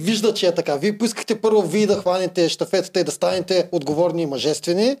просто се вижда, че е така. Вие поискахте първо вие да хванете щафетата и да станете отговорни и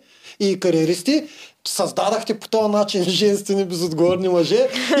мъжествени и кариеристи. Създадахте по този начин женствени безотговорни мъже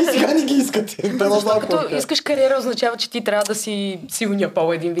и сега не ги искате. Защото като искаш кариера, означава, че ти трябва да си силния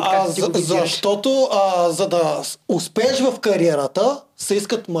пол един вид, както ти го визираш. Защото за да успееш в кариерата, се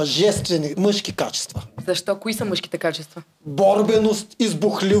искат мъжествени, мъжки качества. Защо? Кои са мъжките качества? Борбеност,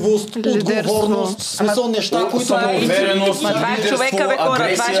 избухливост, Лидерство. отговорност, в смисъл неща, които са самоувереност, Това е лидерство, човека, бе, хора. Това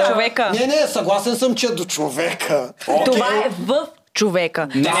е агресия. човека. Не, съгласен съм, че до човека. Това е в човека.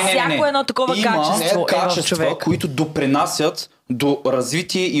 Не. Всяко едно такова Има качество е в качества, човека. които допринасят до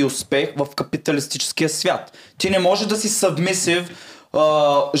развитие и успех в капиталистическия свят. Ти не можеш да си съвмисив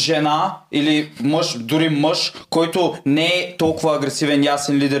жена или мъж, дори мъж, който не е толкова агресивен,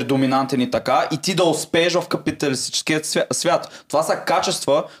 ясен лидер, доминантен и така, и ти да успееш в капиталистическия свят. Това са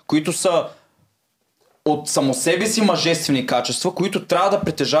качества, които са от само себе си мъжествени качества, които трябва да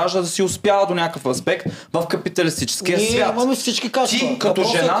притежаваш, да си успява до някакъв аспект в капиталистическия Ние свят. имаме всички качества. Ти като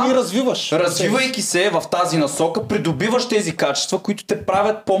Въпросът е жена, кои развиваш. развивайки се в тази насока, придобиваш тези качества, които те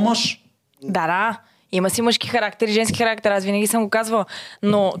правят по-мъж. Да. Има си мъжки характер и женски характер. Аз винаги съм го казвала.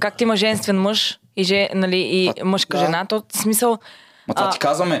 Но както има женствен мъж и мъжка жена, то в смисъл... Ма това ти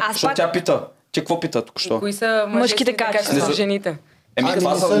казваме, защото тя пита. Ти какво пита тук-що? Кои са Мъжките качества в жените?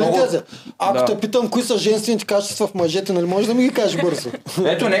 Това са не много... тези. Ако те питам кои са женствените качества в мъжете, нали можеш да ми ги кажеш бързо?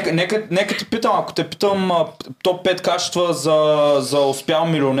 Ето, нека ти питам, ако те питам топ 5 качества за успял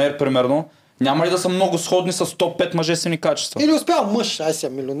милионер, примерно, няма ли да са много сходни с топ 5 мъжествени качества? Или успял мъж, ай си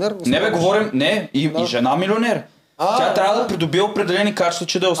милионер. Говорим, и жена милионер. Тя трябва да придобие определени качества,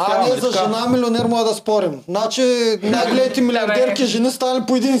 че да е успяла. Не, за жена милионер може да спорим. Значи най-големите милиардерки жени станали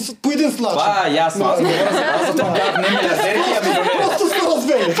по един начин. Това е ясно. Аз за това бях не милиардерки, а милионери. Просто са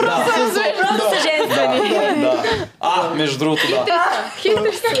развели. Просто са женствени. Между другото, да.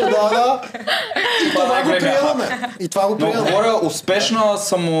 И това го приемаме. Но говоря успешна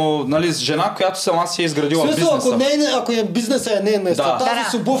жена, която сама си е изградила бизнеса. Ако е бизнеса е нейна, тази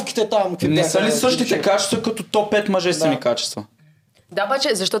с обувките там. Не са ли същите качества като топ 5 мъжествени качества? Да,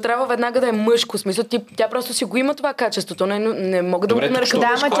 обаче, защо трябва веднага да е мъжко? Смисъл, тя просто си го има това качеството. Не мога да го нарека.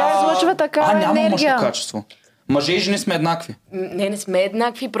 Да, ама тя излъчва такава енергия. Няма мъжко качество. Мъже и жени сме еднакви. Не сме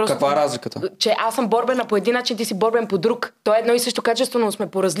еднакви. Просто, каква е разликата? Че аз съм борбена по един начин, ти си борбен по друг. То е едно и също качество, но сме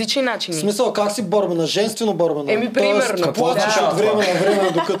по различни начини. В смисъл, как си борбена? Женствено борбена? Примерно. Плачеш от време на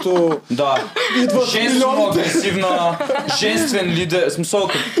време, докато... Женствено агресивна, женствен лидер. Смисъл...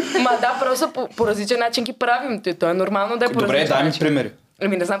 просто по различен начин ги правим. То е нормално да е по различен начин. Добре, дай ми примери.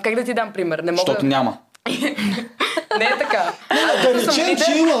 Не знам как да ти дам пример. Не мога... Защото няма. Не е така. Да речем,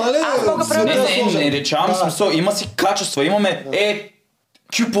 че има, нали? Не речам, смисъл, има си качества. Имаме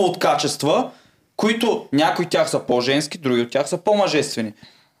кюпа от качества, които някои от тях са по-женски, други от тях са по-мъжествени.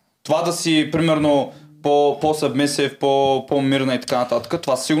 Това да си, примерно, по-събмисив, по-мирна и така нататък,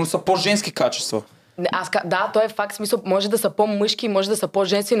 това сигурно са по-женски качества. То е факт, смисъл, може да са по-мъжки, може да са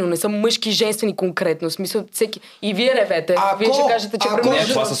по-женствени, но не са мъжки и женствени конкретно. Смисъл, всеки... И вие ревете, вие ще кажете, че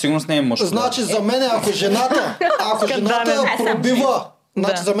това със сигурност не е мъжко. Значи за мен, ако жената пробива,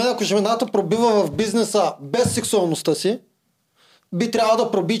 за мен, ако жената пробива в бизнеса без сексуалността си, би трябвало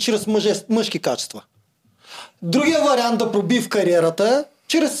да проби чрез мъжки качества. Другия вариант да проби в кариерата е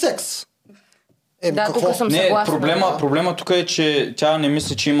чрез секс. Тук съм съгласна. Проблема тук е, че тя не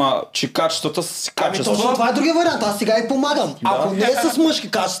мисли, че качествата са си качества. Точно това е другия вариант. Аз сега и помагам. Ако не е с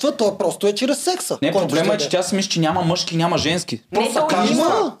мъжки качества, то просто е чрез секса. Не, проблема е, че тя си мисли, че няма мъжки и няма женски.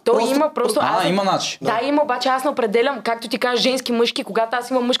 Има. Има начин. Да, има, обаче аз не определям, както ти кажеш, женски, мъжки, когато аз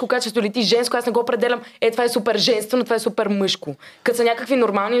имам мъжко качество или ти женско, аз не го определям. Това е супер женствено, това е супер мъжко. Като са някакви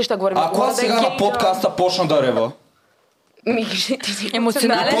нормални неща, говорим. Ако аз сега на подкаста почна да рева,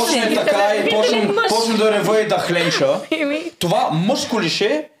 емоционален почне така и почне да рева и да хленча, това мъжко ли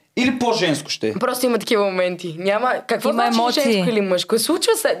ще или по-женско ще? Просто има такива моменти. Няма какво има значи емоции. женско или мъжко.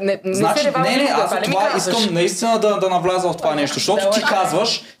 Случва се. Аз това искам наистина да навляза в това нещо, защото ти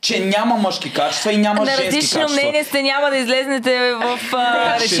казваш, че няма мъжки качества и няма женски качества. На различно мнение сте, няма да излезнете в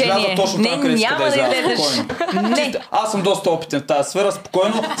решение. Няма да излезеш. Аз съм доста опитен в тази сфера,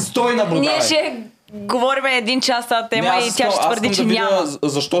 спокойно, стой наблюдавай. Ние ще говорим 1 час тази тема и тя ще твърди, че няма.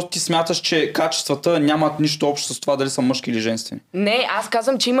 Защо ти смяташ, че качествата нямат нищо общо с това дали са мъжки или женствени? Не, аз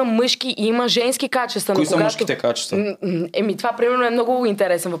казвам, че има мъжки и има женски качества. Кои са мъжките качества? Това примерно е много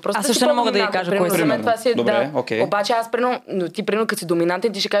интересен въпрос. Аз също не мога да ги кажа кой са. Добре, окей. Обаче аз ти примерно като си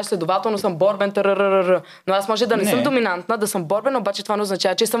доминантен, ти ще кажеш следователно съм борбен, но аз може да не съм доминантна, да съм борбен, обаче това не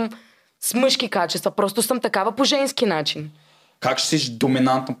означава, че съм с мъжки качества. Просто съм такава по женски начин. Как ще си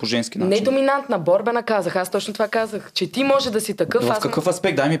доминантна по женски начин? Не доминантна, борбена казах. Аз точно това казах. Че ти може да си такъв. В какъв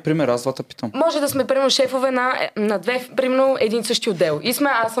аспект? Дай ми пример, аз това питам. Може да сме, примерно, шефове на две, примерно, един същи отдел.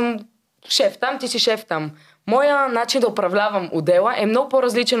 Аз съм шеф там, ти си шеф там. Моя начин да управлявам отдела е много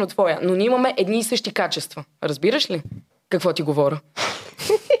по-различен от твоя, но ние имаме едни и същи качества. Разбираш ли какво ти говоря?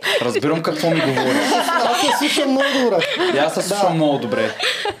 Разбирам какво ми говориш. Аз се слушам много добре. Аз се слушам много добре.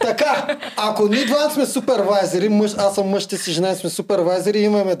 Така, ако ние двамата сме супервайзери, аз съм мъж, ти си жена, сме супервайзери и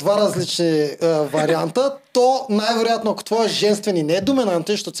имаме два различни варианта, то най-вероятно, ако твой е женствен и не е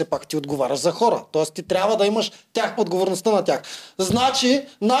доминантен, защото все пак ти отговаряш за хора. Тоест ти трябва да имаш отговорността на тях. Значи,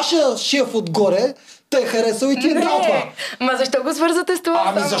 нашия шеф отгоре те харесал и ти е дал това. Ма защо го свързате с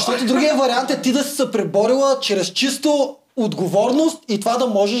това? Защото другия вариант е ти да си се преборила чрез чисто отговорност и това да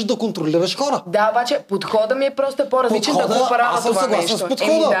можеш да контролираш хора. Да, обаче подходът ми е просто по-различен да го правя аз съм това съгласен нещо. с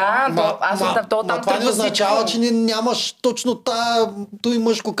подхода. Това не означава, че нямаш точно той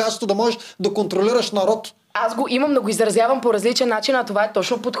мъжко качество да можеш да контролираш народ. Аз го имам, да го изразявам по различен начин, а това е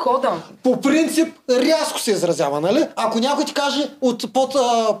точно подхода. По принцип, рязко се изразява, нали? Ако някой ти каже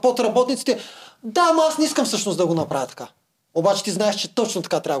под работниците, да, ама аз не искам всъщност да го направя така. Обаче ти знаеш, че точно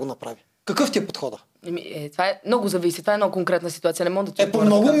така трябва да го направи. Какъв ти е подхода? Това е много зависи, това е много конкретна ситуация, не мога да ти по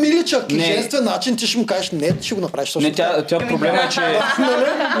много миличък и женствен начин ти ще му кажеш, не, ти ще го направиш точно. Не, тя проблема е, че... Нали?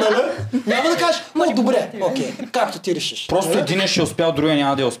 Няма да кажеш, добре, окей, както ти решиш. Просто един ще успял, другия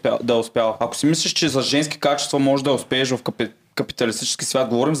няма да е успял. Ако си мислиш, че за женски качества можеш да успееш в капиталистически свят,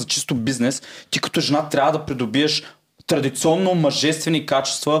 говорим за чисто бизнес, ти като жена трябва да придобиеш традиционно мъжествени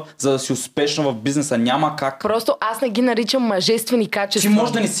качества, за да си успешна в бизнеса. Няма как. Просто аз не ги наричам мъжествени качества. Ти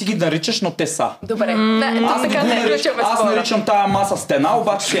може да не си ги наричаш, но те са. Добре. Аз наричам тая маса стена,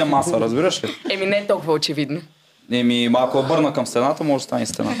 обаче си е маса, разбираш ли? Не е толкова очевидно. Ако обърна към стената, може да стане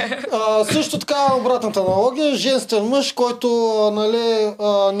стена. Също така обратната аналогия, женствен мъж, който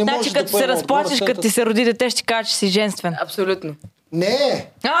не може да като се разплачеш, като ти се роди дете, ще кажеш, че си женствен. Абсолютно. Не.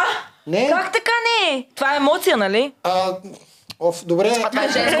 Как така не? Това е емоция, нали? Добре. Това е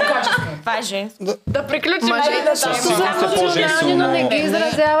женско качество. Това е женско. Да приключим. не ги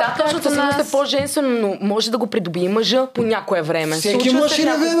изразяват. Точно със сигурност е по-женствено, но може да го придобие мъжа по някое време. Всеки мъж и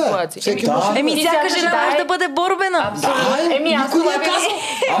реве, Всеки мъж. Всяка жена може да бъде борбена. Абсолютно. Аз никой не е казал.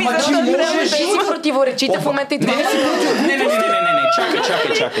 Ама ти можеш... да си противоречите в момента и това. Не,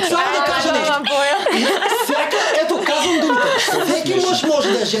 чакай. Само да кажа нещо. Ето, казвам думите. Всеки мъж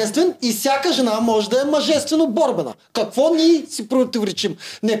може да е женствен и всяка жена може да е мъжествено борбена. Какво ние си противоречим?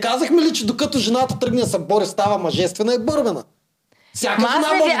 Не казахме ли, че докато жената тръгне да се бори, става мъжествена и борбена? Всяка жена може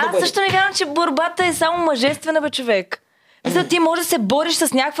да бъде. Аз също не казвам, че борбата е само мъжествена, бе, човек. Ти може да се бориш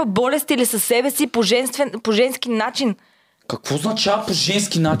с някаква болест или със себе си по женски начин. Какво означава по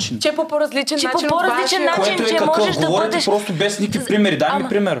женски начин? Че по по-различен начин. По по-различен начин, което че можеш да говорите бъдеш... просто без никакви примери. Дай ми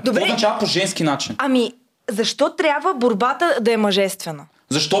пример. Добре. Какво означава по женски начин? Защо трябва борбата да е мъжествена?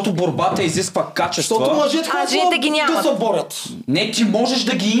 Защото борбата изисква качества. Защото мъжете ги нямат. Да се борят. Не, ти можеш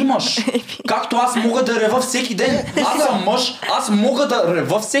да ги имаш. Както аз мога да рева всеки ден. Аз съм мъж, аз мога да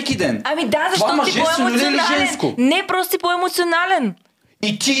рева всеки ден. Защото си по-емоционален. Не, просто си по-емоционален.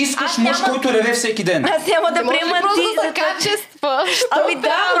 И ти искаш мъж, който реве всеки ден. Аз няма да приема ти за качества.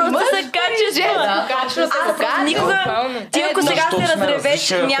 Просто за качества. Никога, ти ако сега се разревеш,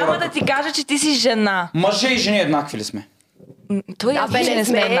 няма да ти кажа, че ти си жена. Мъже и жени еднакви ли сме? Той не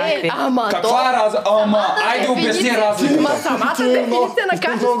сме еднакви. Каква е разлика? Айде обясни разликата. Самата дефиниция на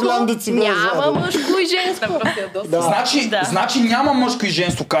качество няма мъжко и женско. Значи няма мъжко и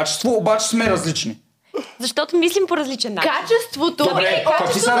женско качество, обаче сме различни. Защото мислим по различен начин. Качеството е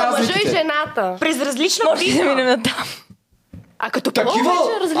качество на мъжа и жената. През различна призма. Като такива,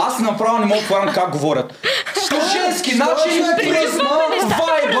 аз направо не мога да хванам как говорят. По женски начин, призма,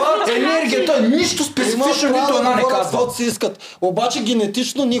 вайба, енергията, нищо специфично, нито една не казва. Си искат. Обаче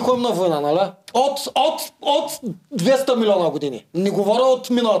генетично ние ходим на война, нали? От 200 милиона години. Не говоря от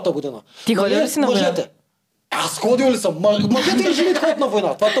миналата година. Ти ходил ли си на война? Аз ходил ли съм? Мъжете и жените ходят на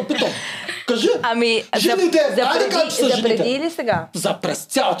война. Това те питам. Кажи. Жените, за преди или сега? За през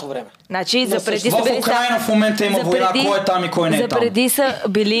цялото време. Значи, за преди в Украйна в момента има война, кой е там и кой не е там. За преди са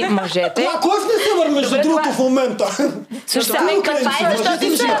били мъжете. Кой в не се върне между другото в момента? Защото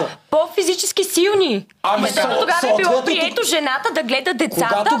са по-физически силни. Защото тогава е било прието жената да гледа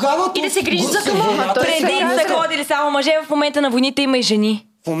децата и да се грижи за дома. Преди са ходили само мъже, в момента на войните има и жени.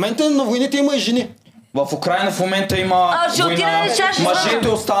 В момента на войните има и жени. В Украйна в момента има война, мъжете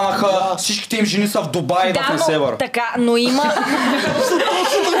останаха, всичките им жени са в Дубай и в Несебър. Така, но има...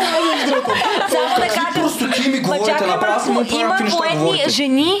 Само да кажа... Просто ти ми говорите направо, има военни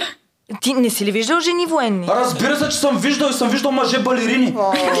жени. Ти не си ли виждал жени военни? Разбира се, че съм виждал и съм виждал мъже балерини.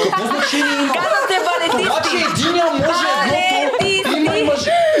 Какво значение има? Казвате балетисти. Това, че единия може едното, има и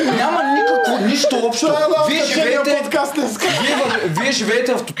мъже. Няма никакво, нищо общо. Вие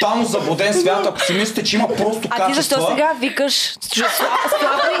живеете в тотално заблуден свят, ако си мислите, че има просто качества. А ти защо сега викаш?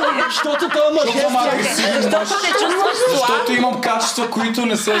 Защото това мъже Защото се чувстваш слаб. Защото имам качества, които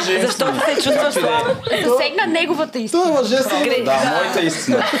не са женски. Защото се чувстваш слаб. Засегна неговата истина. Това мъже си. Да, моята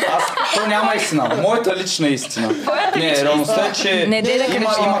истина. То няма истина. Моята лична истина. Не, реалността е, че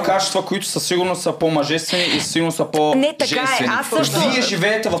има качества, които със сигурност са по-мъжествени и със сигурност са по-женствени. Вие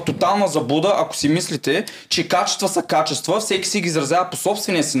живеете в тотална заблуда, ако си мислите, че качества са качества, всеки си ги изразява по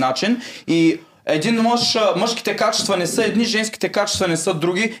собствения си начин и Един мъж, мъжките качества не са едни, женските качества не са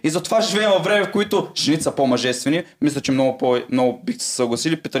други и затова живеем във време, в които жените са по-мъжествени. Мисля, че много бихте се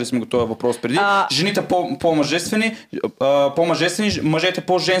съгласили, питали сме го този въпрос преди. Жените по-мъжествени, мъжете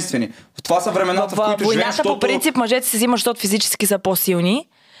по-женствени. Това са времената, в които живеем, войната по принцип мъжете се взимат, защото физически са по-силни.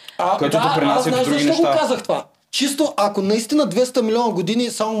 Което допринася и до други защо го неща. казах това? Чисто, ако наистина 200 милиона години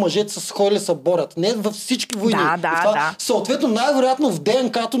само мъжете са ходили се борят, не във всички войни. Да. Съответно, най-вероятно в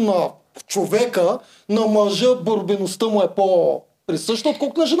ДНК-то на човека, на мъжа, борбеността му е по-присъща,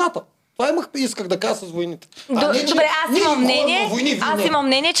 отколкото на жената. Това исках да кажа с войните. Добре, аз имам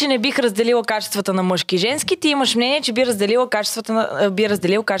мнение, че не бих разделила качествата на мъжки и женски. Ти имаш мнение, че би разделил качествата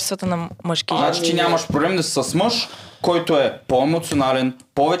на мъжки и женски. Значи ти нямаш проблем да си с мъж, който е по-емоционален,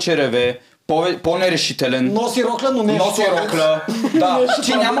 повече реве, по-нерешителен. Носи рокля, но не е рокля. Да,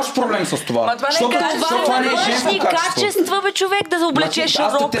 ти нямаш проблем с това. Това не е женско качество, бе, човек, да облечеш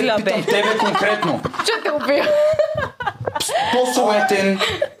рокля, бе. Аз те питам тебе конкретно. Че те убия. По-суетен.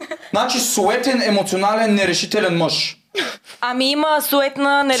 Значи суетен, емоционален, нерешителен мъж. Ами има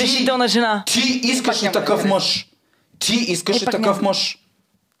суетна, нерешителна жена. Ти искаш ли такъв мъж? Ти искаш ли такъв мъж?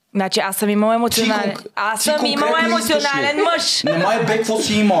 Значи аз съм имала емоционален. Аз съм имала емоционален мъж. Не май бе, какво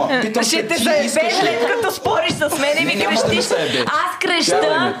си имала? Питам Ще се, те ти заебе, искаш ли? след като спориш с мен и ми крещиш. Аз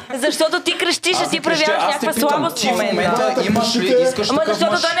креща, защото ти крещиш, а ти проявяваш някаква слабост в момента. В момента имаш ли, искаш Ама такъв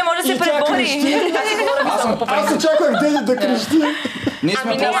защото мъж? той не може да се пребори. Аз очаквах Деди да крещи. Ние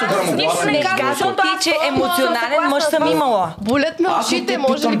сме просто грамогласни. Не казвам ти, че емоционален мъж съм имала. Болят ме Аз не ушите, те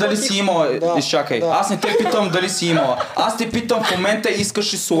може питам ли дали по-тихо? си имала. Изчакай. Аз не те питам дали си имала. Аз те питам в момента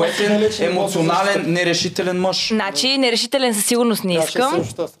искаш ли суетен, емоционален, нерешителен мъж. Значи нерешителен със сигурност не искам.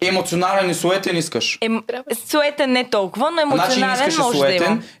 Емоционален и суетен искаш. Суетен не толкова, но Значи не емоционален искаш и може да има.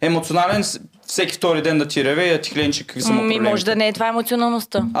 суетен, емоционален всеки втори ден да ти реве и да ти хленчи какви са му проблемите. Може да не е това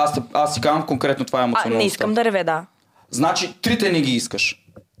емоционалността. Аз си казвам конкретно това е емоционалността. Не искам да реве, да. Значи трите не ги искаш.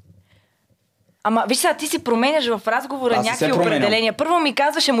 Ама виж сега, ти си променяш в разговора някакви определения. Първо ми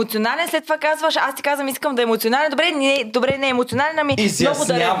казваш емоционален, след това казваш, аз ти казвам искам да е емоционален. Добре, не е емоционален, ами много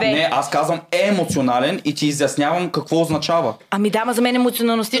да реве. Не, аз казвам емоционален и ти изяснявам какво означава. Ами да, ма за мен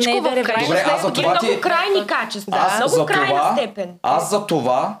емоционалността не е да реве. Добре, аз за това много крайни качества. Много крайна степен. Аз за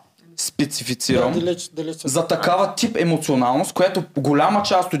това специфицирам за такава тип емоционалност, която голяма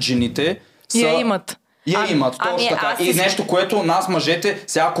част от жените имат. Имат, точно така. И нещо, което нас мъжете,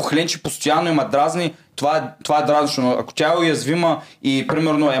 сега ако хленчи постоянно има дразни, това е дразнично. Ако тя е уязвима и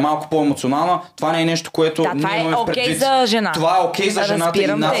примерно е малко по-емоционална, това не е нещо, което това ние имаме е предвид. За жена. Това е окей за жената и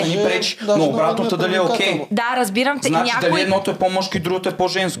нас не ни пречи, но обратното дали е окей. Да, разбирам те. Значи дали едното е по-мъжко и другото е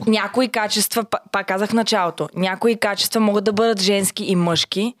по-женско. Някои качества, пак казах в началото, някои качества могат да бъдат женски и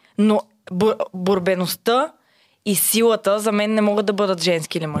мъжки, но борбеността и силата за мен не могат да бъдат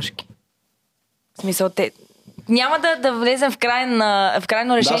женски или мъжки. В смисъл, няма да влезем в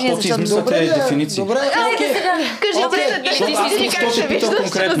крайно решение, защото измисляте дефиниции. Добре, Кажи как ще виждаш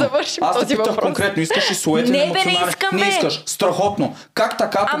да завършим аз те този питам въпрос. конкретно, искаш ли суетен, емоционален? Не искаш. Страхотно. Как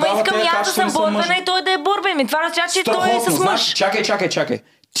така тогава тези качества не са мъжки? Ама искам и аз да съм борбена и той да е борбен. Това означава, че той е с мъж. Чакай.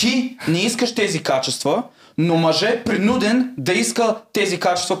 Ти не искаш тези качества, но мъже е принуден да иска тези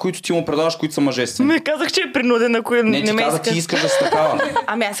качества, които ти му предаваш, които са мъжествени. Не казах, че е принуден, ако не ме иска. Не, ти казах, ти искаш да си такава.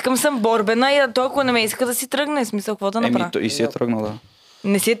 Ами аз съм борбена и той, ако не ме иска да си тръгне, смисъл, какво да направя? И си е тръгнал, да.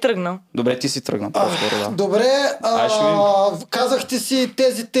 Не си е тръгнал. Добре, ти си тръгнал по-скоро, да. Добре, казахте си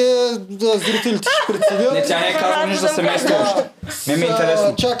тезите, зрителите ще преценят. Не, тя не е казала нищо за семейство още. Ме е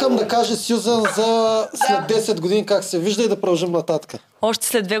интересно. Чакам да каже Сюзан за след 10 години как се вижда и да продължим нататък. Още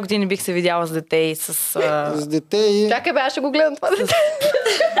след 2 години бих се видяла с дете и с... С дете и... Чакай бе, аз ще го гледам това дете.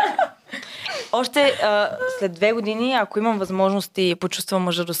 Още след 2 години, ако имам възможност и почувствам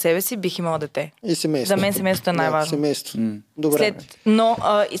мъжа до себе си, бих имала дете. И семейство. За мен семейството е най-важно. Семейство. Добре. Но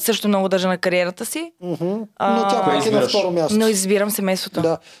и също много държа на кариерата си. Но тя пак е на второ място. Но избирам семейството.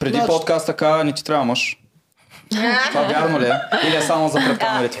 Да. Преди подкаст така не ти трябва мъж. Това вярно ли е? Или е само за пред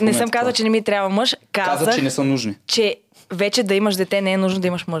камерите? Не съм казала, че не ми трябва мъж. Каза, че не са нужни. Че вече да имаш дете не е нужно да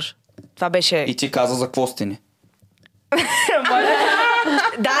имаш мъж. Това беше... И ти каза за какво сте ни.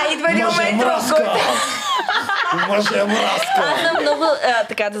 Да, идва един момент, в който... Мъж е мразка. Аз съм много...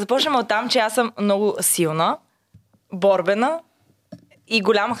 така, да започнем от там, че аз съм много силна, борбена и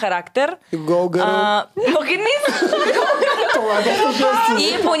голям характер. Голгър.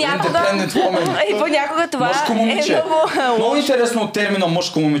 И понякога това мъжко момиче. е много... Много интересно от термина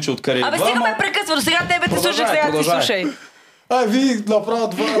мъжко момиче от кариера. Абе, сега ме прекъсва. До сега тебе те слушах, сега ти слушай. Ви направо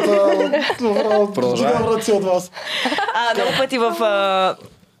двамата ръци от вас. Много пъти в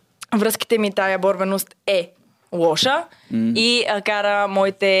връзките ми тая борбеност е лоша и кара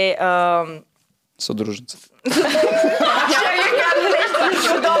моите съдружница.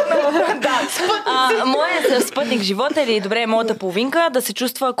 Моят спътник живота или добре моята половинка да се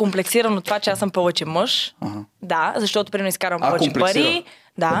чувства комплексиран от това, че аз съм повече мъж. Да, защото примерно изкарвам повече пари.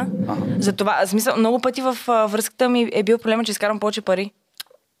 Да. Затова, в смисъл, много пъти в връзката ми е бил проблема, че изкарвам повече пари.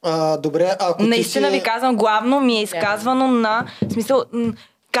 Добре, ако наистина ти си... ви казвам, главно ми е изказвано на... В смисъл,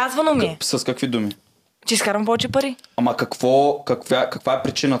 казвано ми е. С какви думи? Че изкарвам повече пари. Ама каква е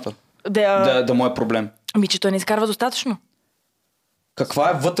причината? Да му е проблем? Ами, че той не изкарва достатъчно. Каква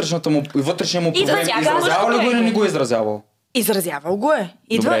е вътрешният му проблем? Изразява ли го или не го изразявал? Изразявал го е.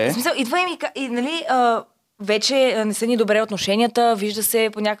 Идва и нали, вече не са ни добре отношенията, вижда се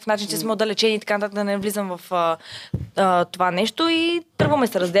по някакъв начин, че сме отдалечени и така нататък, да не влизам в това нещо и тръгваме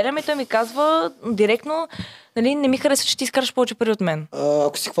се разделяме и той ми казва директно, нали, не ми харесва, че ти изкараш повече пари от мен.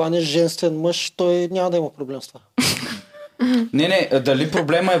 Ако си хванеш женствен мъж, той няма да има проблем с това. Не, дали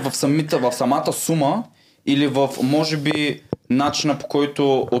проблема е в самата сума или в, може би, начина по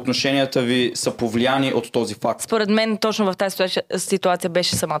който отношенията ви са повлияни от този факт? Според мен точно в тази ситуация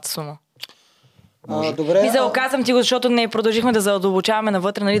беше самата сума. Добре. Казвам ти го, защото не продължихме да задълбочаваме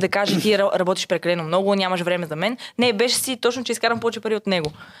навътре, нали, да каже ти работиш прекалено много, нямаш време за мен. Не, беше си точно, че изкарам повече пари от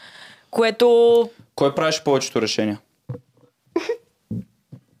него. Което... Кой правиш повечето решения?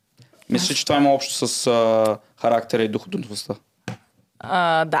 Мисля, че това има общо с характера и доходността.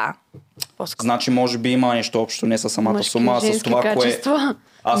 Да. Значи, може би има нещо общо не с самата сума, а с това,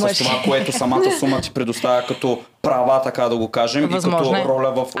 което самата сума ти предоставя като права, така да го кажем, възможно и като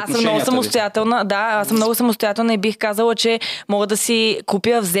роля в отношенията. Аз съм много самостоятелна, аз съм много самостоятелна и бих казала, че мога да си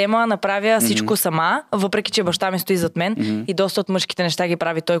купя, взема, направя всичко сама, въпреки че баща ми стои зад мен и доста от мъжките неща ги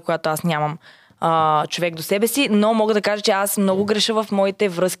прави той, когато аз нямам човек до себе си, но мога да кажа, че аз много греша в моите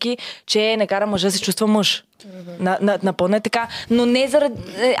връзки, че не кара мъжа да се чувства мъж. Напълно е така, но не заради...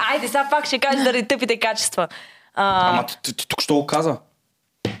 Айде, сега пак ще кажа заради тъпите качества. Ама ти тук що го каза?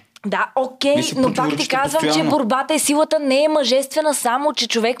 Да, окей, но пак ти казвам, че борбата и силата не е мъжествена, само че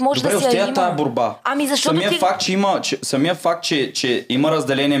човек може да се има. Тая борба. Ами защото самия факт, че има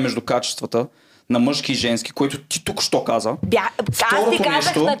разделение между качествата на мъжки и женски, който ти тук що каза. Аз ти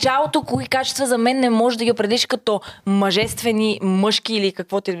казах в началото, кои качества за мен не можеш да ги определиш като мъжествени, мъжки или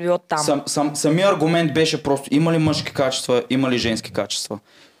каквото е било там. Самия аргумент беше просто има ли мъжки качества, има ли женски качества.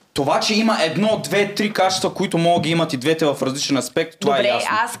 Това, че има 1, 2, 3 качества, които могат да ги имат и двете в различен аспект, това е ясно.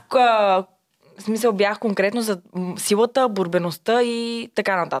 Аз в смисъл бях конкретно за силата, борбеността и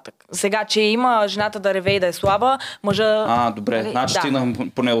така нататък. Сега, че има жената да реве и да е слаба, мъжа... Добре, значи стигнах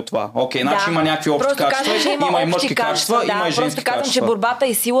поне от това. Окей, значи има някакви общи качества, има и мъжки качества, има и женски качества. Просто казвам, че борбата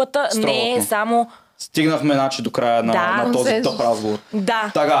и силата не е само... Стигнахме до края на този тъп разговор.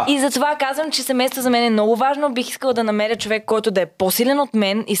 Да. Тага. И затова казвам, че семейство за мен е много важно. Бих искала да намеря човек, който да е по-силен от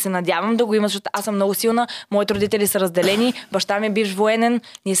мен и се надявам да го има, защото аз съм много силна. Моите родители са разделени. Баща ми е бивш военен.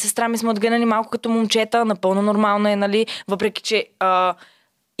 Ние с сестра ми сме отгледани малко като момчета. Напълно нормално е, нали? Въпреки, че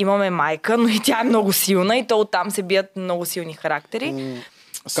имаме майка, но и тя е много силна и то оттам се бият много силни характери.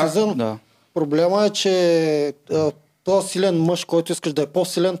 Проблема е, че този силен мъж, който искаш да е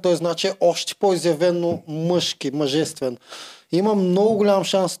по-силен, той значи е още по-изявено мъжки, мъжествен. Има много голям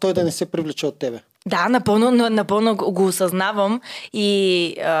шанс той да не се привлече от тебе. Да, напълно го осъзнавам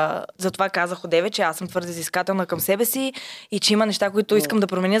и затова казах одеве, че аз съм твърде изискателна към себе си и че има неща, които искам да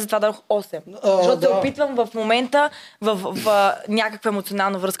променя, затова дадох 8. Защото се опитвам в момента в някаква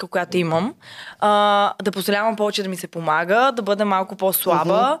емоционална връзка, която имам, да позволявам повече да ми се помага, да бъда малко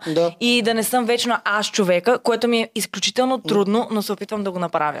по-слаба и да не съм вечно аз човека, което ми е изключително трудно, но се опитвам да го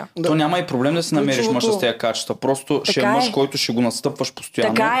направя. То няма и проблем да си намериш мъж с тези качества. Просто ще е мъж, който ще го настъпваш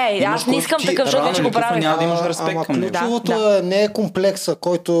постоянно. Така е. Аз не искам такъв, защото вече го правя. Няма да имаш респект към него. Ключовото не е комплекса,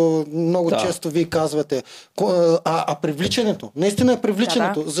 който много често вие казвате, а привличането. Наистина е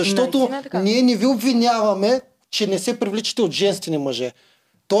привличането. Защото ние не ви обвиняваме, че не се привличате от женствени мъже.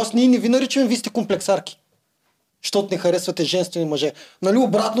 Тоест ние не ви наричаме, вие сте комплексарки. Защото не харесвате женствени мъже. Нали,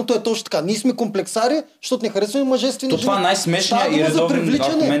 обратното е точно така. Ние сме комплексари, защото не харесваме мъжествени жени. Това е най-смешният и редовен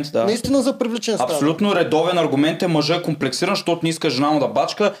аргумент. Да. Наистина за привличане става. Абсолютно редовен аргумент е мъжът е комплексиран, защото не иска жена му да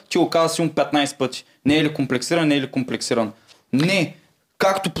бачка, ти го каза си му 15 пъти. Не е ли комплексиран, не е ли комплексиран. Не.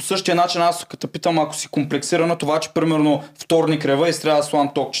 Както по същия начин аз като питам, ако си комплексирана, това, че примерно вторник рева и трябва да слам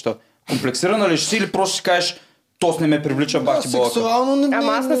токчета. Комплексирана ли ще си или просто ще кажеш, то не ме привлича бахти болка.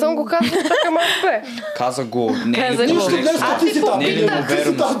 Ама аз не съм го казал така малко бе. Каза го. Не е ли Аз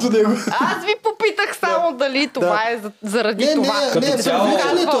ви попитах само дали това е заради това.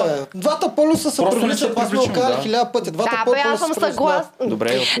 Привличането е. Двата полюса се привличат. Аз сме окали 1000 пъти. Двата полюса аз съм съгласна. Добре,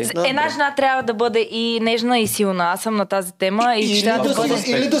 окей. Една жена трябва да бъде и нежна, и силна. Аз съм на тази тема.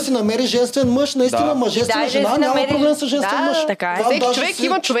 Или да си намери женствен мъж. Наистина, мъжествена жена няма проблем с женствен мъж. Така е. Всеки човек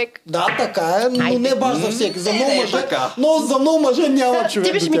има човек. Да, така е, но не баш за всеки. За много мъже, но за много мъже няма човек.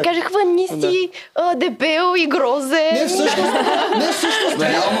 Ти беше ми кажеш, хвани си дебел и грозен.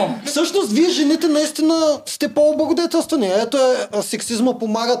 Всъщност, вие жените наистина сте по-облагодетелствани. Ето сексизма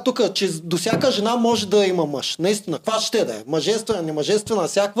помага тук, че до всяка жена може да има мъж. Наистина, каква ще да е? Мъжествена, немъжествена,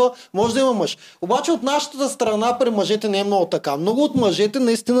 всякаква, може да има мъж. Обаче от нашата страна при мъжете не е много така. Много от мъжете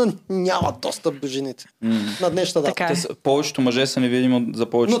наистина нямат достъп до жените на днешната дата. Повечето мъже са невидими за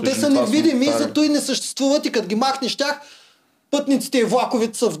повечето жени. Но те са невидими и зато и не съществуват и като ги махнеш тях, пътниците и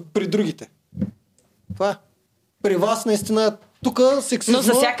влаковете са при другите. Това е. При вас наистина тук сексизма... Но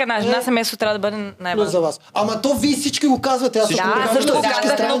за всяка една жена семейство трябва да бъде най-важно. За вас. Ама то вие всички го казвате. Аз също го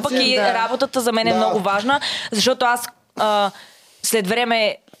казах, но пък и работата за мен е много важна, защото аз след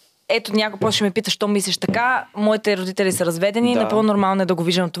време ето някой после ще ме пита, що мислиш така. Моите родители са разведени, напълно нормално е да го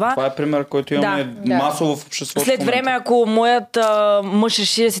виждам това. Това е пример, който имаме масово в обществото. След време, ако моят мъж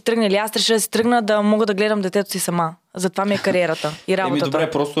реши да си тръгне или аз реша да си тръгна, да мога да гледам детето си сама. Затова ми е кариерата и работата.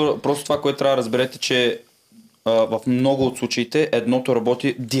 Добре, просто това, което трябва да разберете, че в много от случаите едното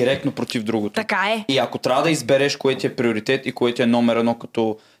работи директно против другото. Така е. И ако трябва да избереш кое ти е приоритет и кое ти е номер едно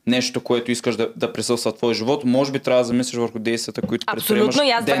като нещо, което искаш да присъства в твой живот, може би трябва да замислиш върху действията, които предприемаш. Абсолютно,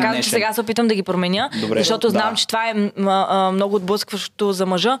 и аз да казвам, че сега се опитам да ги променя, защото знам, че това е много отблъскващо за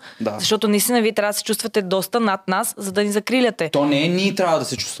мъжа, защото наистина вие трябва да се чувствате доста над нас, за да ни закриляте. То не е ние трябва да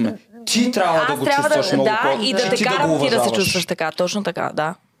се чувстваме. Ти трябва да го чувстваш много по-добре. И да те карам ти да се чувстваш така. Точно така,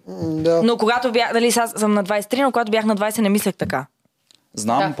 да. Но когато бях, нали, сега съм на 23, но когато бях на 20 не мислех така.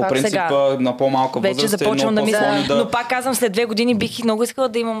 Знам, по принцип на по-малка възраст вече започвам да мисля. Но пак казвам, след 2 години бих много искала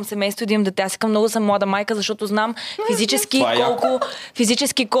да имам семейство и да имам дете. Аз искам много съм млада майка, защото знам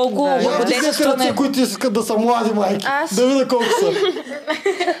физически колко благодетелстване. Които искат да са млади майки. Да видя колко са.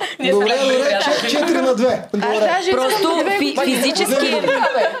 Добре, 4 на 2. Просто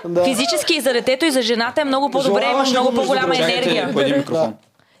физически и за детето и за жената е много по-добре, имаш много по-голяма енергия.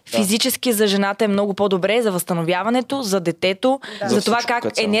 Физически за жената е много по-добре за възстановяването, за детето, за това как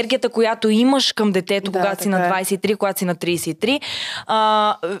енергията, която имаш към детето, когато си на 23, когато си на 33.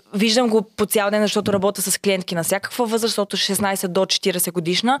 Виждам го по цял ден, защото работя с клиентки на всякаква възраст, от 16 до 40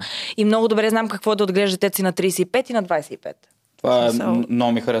 годишна и много добре знам какво е да отглежда детето си на 35 и на 25. Това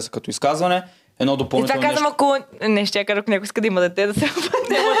много ми хареса като изказване. Едно допълнително нещо. И това казвам, ако не ще кажа, ако някой иска да има дете, да се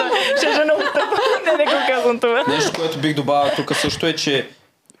ще жена не го казвам това. Нещо, което бих добавил тук също е, че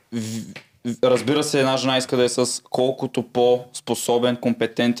разбира се, една жена иска да е с колкото по-способен,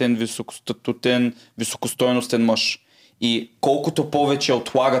 компетентен, високостатутен, високостойностен мъж. И колкото повече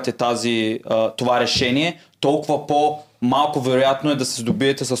отлагате това решение, толкова по-малко вероятно е да се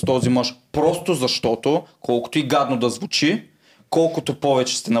здобиете с този мъж. Просто защото, колкото и гадно да звучи, колкото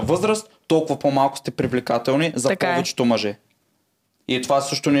повече сте на възраст, толкова по-малко сте привлекателни за повечето мъже. И това е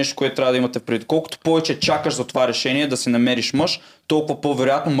също нещо, което трябва да имате предвид. Колкото повече чакаш за това решение да си намериш мъж, толкова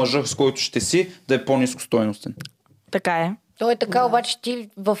по-вероятно мъжът, с който ще си, да е по-нискостойностен. Така е. То е така, обаче ти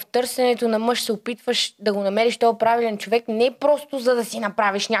в търсенето на мъж се опитваш да го намериш този правилен човек, не просто за да си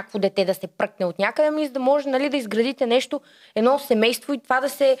направиш някакво дете да се пръкне от някъде, ами за да може, нали, да изградите нещо, едно семейство и това да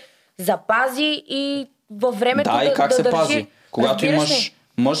се запази и във времето и как се държи. Пази? Когато имаш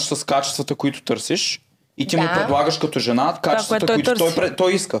мъж с качествата, които търсиш, и ти му предлагаш като жена качествата, които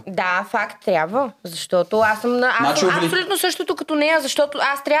той иска. Да, факт трябва. Защото аз съм абсолютно същото като нея, защото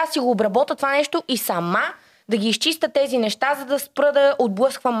аз трябва да си го обработя това нещо и сама да ги изчиста тези неща, за да спра да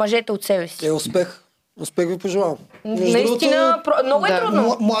отблъсквам мъжете от себе си. Успех. Успех ви пожелавам. Наистина, много е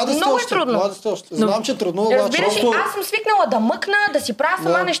трудно. Много е трудно. Знам, че е трудно. Разбираш ли, аз съм свикнала да мъкна, да си правя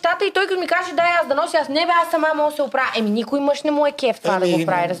сама нещата и той като ми каже, аз да нося, аз сама мога да се оправя. Никой мъж не му е кеф това да го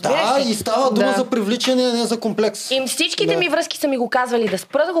прави, разбираш ли? Да, и става дума за привличане, а не за комплекс. И всичките ми връзки са ми го казвали да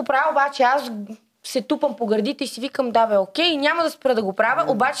спра да го правя, обаче аз се тупам по гърдите и си викам, окей, няма да спра да го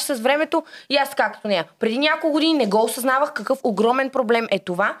правя, обаче с времето и аз както нея. Преди няколко години не го осъзнавах какъв огромен проблем е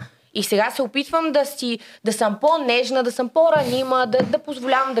това. И сега се опитвам да съм по-нежна, да съм по-ранима, да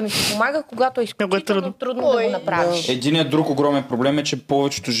позволявам да ми се помага, когато е изключително трудно да го направиш. Единият друг огромен проблем е, че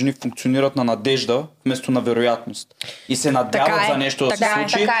повечето жени функционират на надежда вместо на вероятност. И се надяват за нещо да се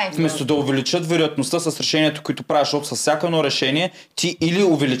случи, вместо да увеличат вероятността с решението, което правиш. Защото с всяко едно решение ти или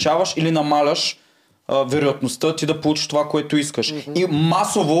увеличаваш, или намаляш вероятността ти да получиш това, което искаш. И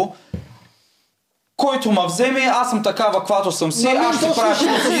масово който ме вземе, аз съм такава, каквато съм си, аз ще правя,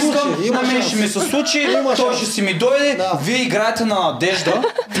 каквото си искам, на мен ще ми се случи, той ще си ми дойде. Вие играете на надежда,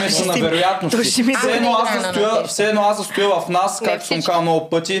 вместо на вероятност. Все едно аз да стоя в нас, както съм казал много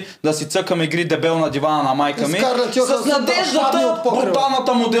пъти, да си цъкам игри дебел на дивана на майка ми, с надеждата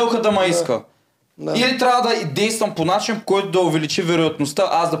бруталната моделка да ме иска. Да. Или трябва да действам по начин, който да увеличи вероятността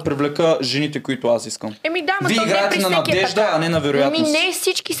аз да привлека жените, които аз искам. Вие играете на надежда, а не на вероятност. Не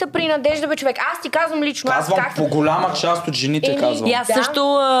всички са при надежда, бе, човек. Аз ти казвам лично. Казвам по голяма част от жените, казвам. И аз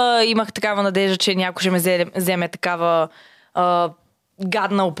също имах такава надежда, че някой ще ме вземе такава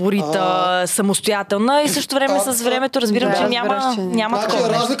гадна, упорита, самостоятелна и също време с времето разбирам, че няма такова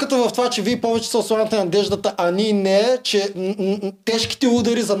нещо. Разликата в това, че вие повече са осланяте на надеждата, а ние не, че тежките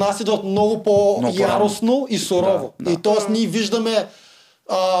удари за нас идват много по-яростно и сурово. И т.е. ние виждаме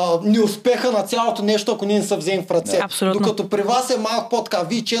неуспеха на цялото нещо, ако ние не се вземем в ръце. Докато при вас е малко по-така.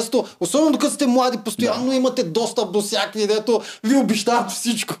 Вие често, особено докато сте млади, постоянно имате достъп до всякакви, дето ви обещават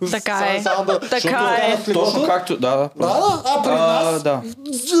всичко. Така е. Така е. Точно както, а при нас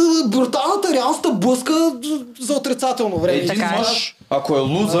бруталната реалност блъска за отрицателно време. Един мъж, ако е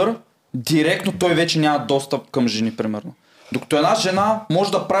лузър, директно той вече няма достъп към жени, примерно. Докато една жена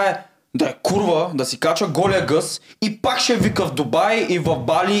може да прави да е курва, да си кача голия гъс и пак ще вика в Дубай и в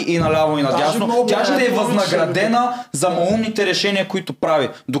Бали и наляво и надясно. Тя ще е възнаградена за малумните решения, които прави.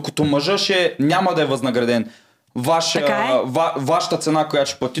 Докато мъжа няма да е възнаграден. Вашата цена, която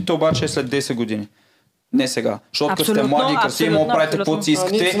ще платите, обаче е след 10 години. Не сега. Защото като сте млади и красиви, може да правите каквото си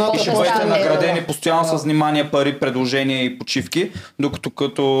искате и ще бъдете наградени постоянно с внимание, пари, предложения и почивки. Докато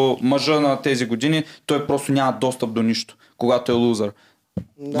като мъжа на тези години, той просто няма достъп до нищо, когато е лузър.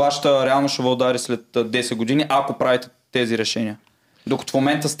 Вашата реално ще ви удари след 10 години, ако правите тези решения. Докато в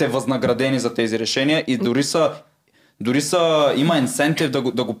момента сте възнаградени за тези решения и дори има инсентив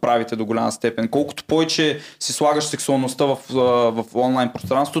да го правите до голяма степен. Колкото повече си слагаш сексуалността в онлайн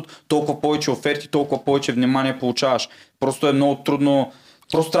пространството, толкова повече оферти, толкова повече внимание получаваш. Просто е много трудно.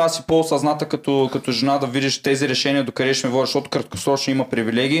 Просто трябва да си по-осъзната като жена да видиш тези решения докъде ще ме водиш, защото краткосрочно има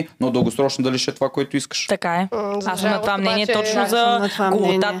привилегии, но дългосрочно дали ще е това, което искаш. Така е. Аз съм на това мнение точно за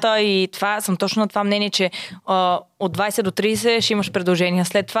голотата и това. Съм точно на това мнение, че от 20 до 30 ще имаш предложения.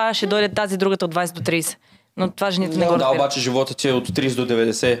 След това ще дойде тази другата от 20 до 30. Но това жените не го разбират. Да, обаче живота ти е от 30 до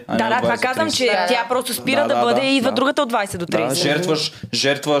 90, а не от 20 до 30. Това казвам, че тя просто спира да бъде и идва другата от 20 до 30. Да,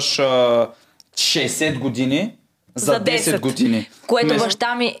 жертваш 60 години за 10 години. Което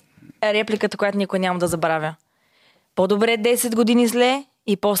баща ми е репликата, която никой няма да забравя. По-добре 10 години зле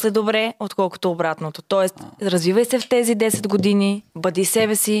и после добре, отколкото обратното. Тоест, развивай се в тези 10 години, бъди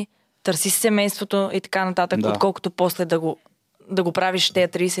себе си, търси семейството и така нататък, отколкото после да го правиш тези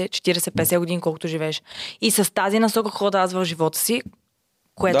 30, 40, 50 години, колкото живееш. И с тази насока хода аз в живота си,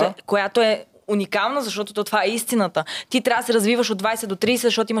 която е уникална, защото това е истината. Ти трябва да се развиваш от 20 до 30,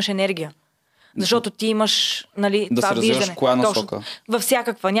 защото имаш енергия. Защото ти имаш, нали, да това виждане. Да се развиваш коя насока? Във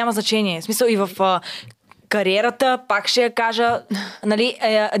всякаква, няма значение. В смисъл и в кариерата, пак ще я кажа, нали,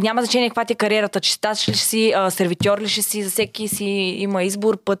 няма значение каква ти е кариерата, че сташ ли си, сервитьор ли ще си, за всеки си има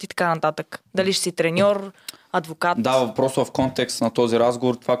избор, път и така нататък. Дали ще си треньор, адвокат. Да, въпросът в контекст на този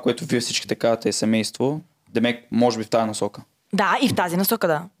разговор, това, което вие всичките казвате е семейство, демек може би в тази насока. Да, и в тази насока,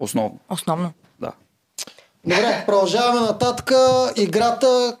 да. Основно. Да. Добре, продължаваме нататък.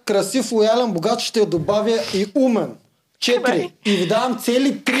 Играта красив, лоялен, богат ще я добавя и умен. 4. И ви давам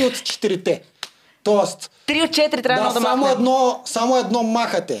цели 3 от 4-те. Тоест 3 от 4 трябва да махнем. Само едно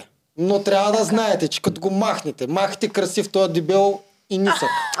махате. Но трябва да знаете, че като го махнете красив, той е дебел и нисък.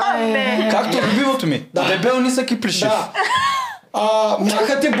 Както любимото ми. Дебел, нисък и плешив. Да.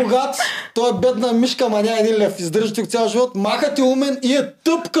 Махате богат, той е бедна мишка, ама няма 1 лев. Издържате го цял живот. Махате умен и е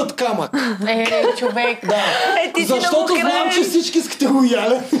тъп като камък. Човек. Да. Защото знам, че всички искате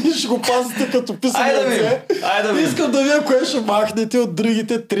лоялен и ще го пазите като писане ръце. Искам да вие кое ще махнете от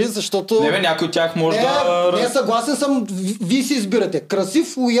другите 3, защото... Не бе, някой от тях може да... Не, съгласен съм. Вие си избирате.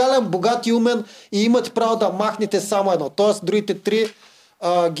 Красив, лоялен, богат и умен и имате право да махнете само едно. Тоест другите 3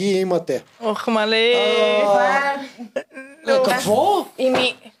 ги имате. Ох, мале! Какво?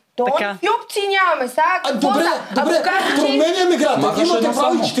 Какви опции нямаме сега? Добре, променяме играта. Имате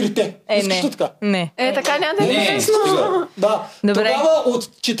право и 4-те. Искаш ли така? Не. Така няма да е интересно. Да. Тогава от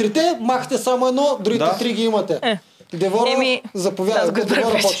 4-те махате само едно, другите 3 ги имате. Девора, заповядай.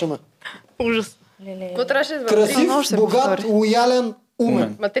 Девора почваме. Ужас. Какво трябваше да красив, богат, лоялен,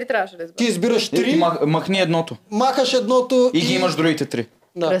 умен. 3 трябваше да избереш. Ти избираш 3. Махни едното. Махаш едното и ги имаш другите 3.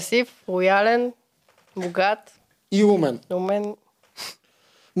 Красив, лоялен, богат и умен.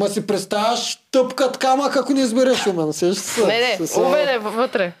 Ма си представяш тъпкат камък, ако не избереш умен. Не, умен е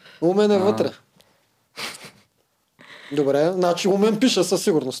вътре. Умен е вътре. Добре, значи умен пиша със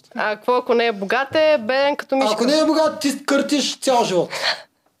сигурност. А какво ако не е богат, е беден като мишка? Ако не е богат, ти къртиш цял живот.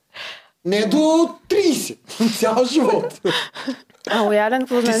 Не до 30. Цял живот. А лоялен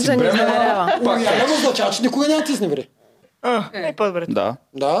какво значи да не изневерява? Лоялен означава, че никога няма ти изневери. По-добре. Да.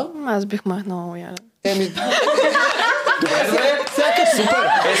 Да? Аз бих махнала лоялен. Добре, супер.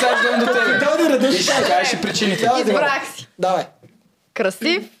 Сега ще дойдем до тебе. Дай да И ще кажеш и причините. Избрах си. Давай.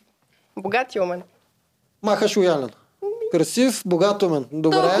 Красив, богат и умен. Махаш лоялен. Красив, богат, умен.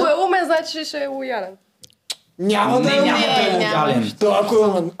 Добре. Ако е умен, значи ще е лоялен. Няма да е лоялен. Ако е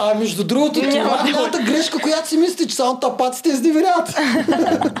умен. А между другото, това е едната грешка, която си мислите, че само тапаците изневеряват.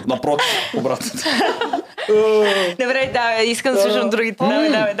 Напротив, обратно. Добре, да, искам да слушам другите.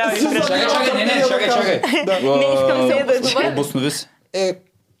 Давай. Чакай. Не искам се да Обоснови се.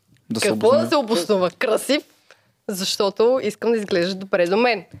 Какво да се обоснува? Красив, защото искам да изглежда добре до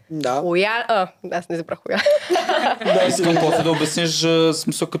мен. Да. Аз не забрах лоялен. Искам после да обясниш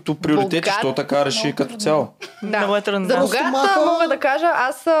смисъл като приоритети, Богат. що така реши като цяло. Много е трудно. За Да. богата мога да кажа,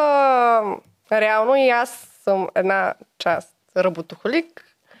 аз реално и аз съм една част работохолик.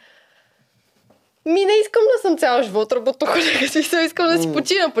 Не искам да съм цял живот работохолик. Искам да си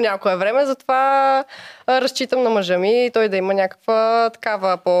почина по някое време, затова разчитам на мъжа ми и той да има някаква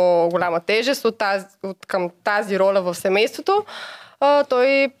такава по-голяма тежест към тази роля в семейството.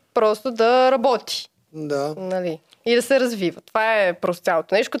 Той просто да работи. Да. Нали? И да се развива. Това е просто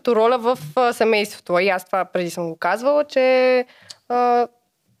цялото нещо, като роля в семейството. И аз това преди съм го казвала, че...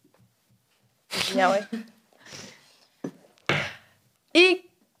 Извинявай. И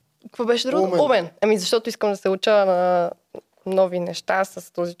какво беше друго? Умен. Защото искам да се уча на нови неща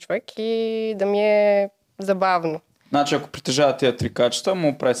с този човек и да ми е забавно. Значи, ако притежава тия три качества,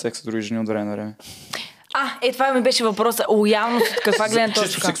 му прави секс с други жени от време на време. Това ми беше въпроса. Лоялност от каква гледна Чисто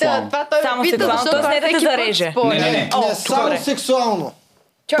точка? сексуално. Това той Само пита, сексуално, защото т.е. не да те всеки път зареже. споря. Не. Не само сексуално.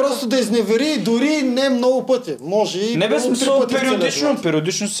 Просто да изневери, дори не много пъти. Може и Не без смисъл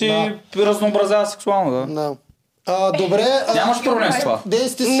периодично си разнообразява сексуално, да. Добре. Нямаш проблем с това.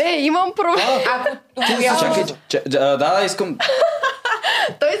 Не, имам проблем. Да, искам...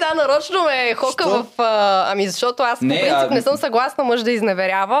 Той сега нарочно ме хока в... защото аз по принцип не съм съгласна мъж да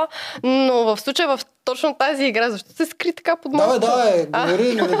изневерява, но в случая в точно тази игра, защо се скри така под масата? Давай,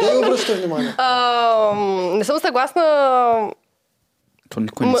 говори, не дай обръщай внимание. Не съм съгласна То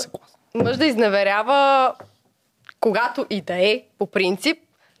никой не е съгласен. мъж да изневерява когато и да е, по принцип,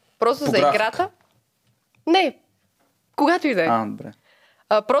 просто за играта. Не, когато и да е. Добре.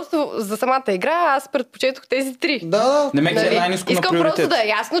 Просто за самата игра аз предпочетох тези три. Да. Не ме е най-ниско на приоритет. Искам просто да е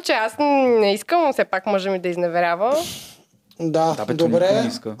ясно, че аз не искам все пак мъжа ми да изневерява. Да, добре.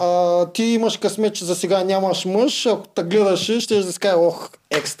 Ти имаш късмет, че за сега нямаш мъж. Ако те гледаш, ще да си кажа,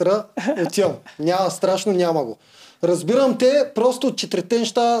 екстра, отивам. Няма страшно, няма го. Разбирам те, просто от четирите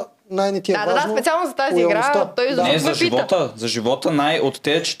неща най-не ти е важно. Да, специално за тази игра. Той не, за живота. За живота от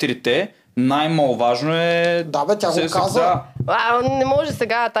тези четирите най-маловажно е... Да, бе, тя го каза. Не може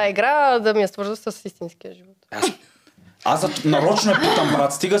сега тази игра да ми е свързана с истинския живот. Аз нарочно питам,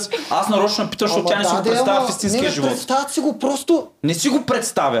 брат, стига си. Аз нарочно питам, защото тя не си го представя в истинския живот. Представят си го просто... Не си го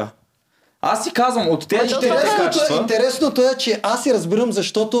представя. Аз си казвам, от тези четирите качества... Интересното е, че аз си разбирам,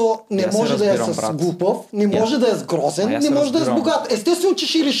 защото не може да е с глупав, не може да е с грозен, не може да е с богат. Естествено, че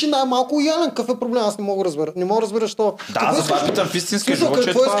ще реши най-малко лоялен. Какъв е проблем? Аз не мога да разбера. Не мога да разбера, що... Да, затова питам в истинския живот, че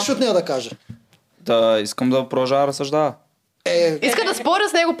какво искаш от нея да каже? Да, искам да продължава да разсъждава. Иска да споря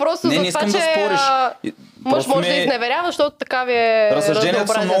с него просто за това, че мъж може да изневерява, защото така ви е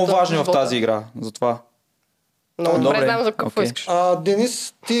разсъжденията са много важни в тази игра. Затова. Много добре знам за какво искаш.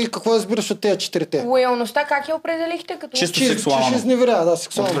 Денис, ти какво избираш от тези четирите? Лоялността как я определихте? Като... Чисто сексуално. Ще изневерява, да,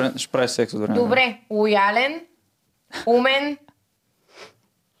 сексуално. Ще прави секс от време. Добре, лоялен, умен.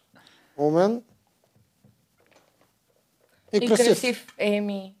 Умен. И красив.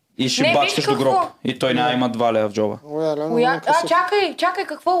 И ще бачкаш до гроб. И той няма има 2 лева в джоба. Чакай,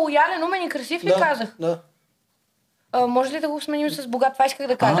 какво? Лоялен, умен и красив ли казах? Да. Може ли да го сменим с богат? Това исках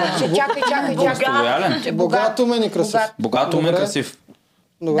да кажа. Чакай. Богат, умен и красив. Богат, умен, красив.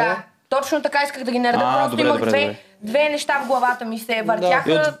 Да, точно така исках да ги нареда. Просто имах две неща в главата ми се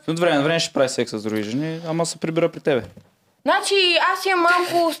въртяха. От време на време ще прави секс с други жени, ама се прибира при тебе. Значи аз имам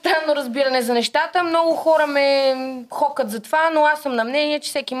малко странно разбиране за нещата. Много хора ме хокат за това, но аз съм на мнение, че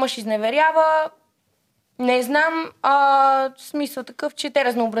всеки мъж изневерява. Не знам, смисъл такъв, че те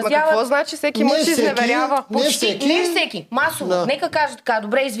разнообразяват. Ма какво значи всеки мъж изневерява? Не всеки. Масово. Да. Нека кажа така,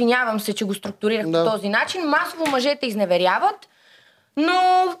 добре, извинявам се, че го структурирах по този начин. Масово мъжете изневеряват,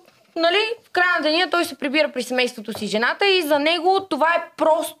 но нали, в края на деня той се прибира при семейството си жената и за него това е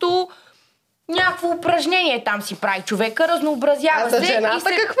просто някакво упражнение там си прави човека, разнообразява А за се жената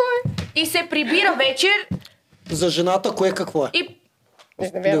какво е? и се прибира вечер За жената кое какво е? и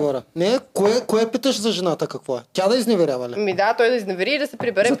Девора. Не, кое питаш за жената какво е? Тя да изневерява ли? Да, той да изневери и да се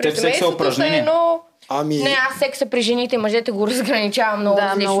прибере За при теб секс е семейството, упражнение. едно... Не, аз секса при жените и мъжете го разграничавам много Да,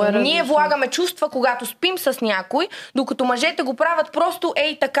 различно. много е Ние различно. влагаме чувства, когато спим с някой, докато мъжете го правят просто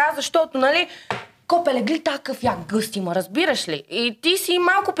ей така, защото, нали, копеле, гли такъв як гъст има, разбираш ли? И ти си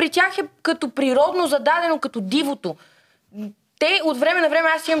малко при тях е като природно зададено, като дивото. Те от време на време,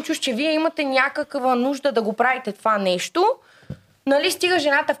 аз имам чувство, че вие имате някаква нужда да го правите това нещо. Нали, стига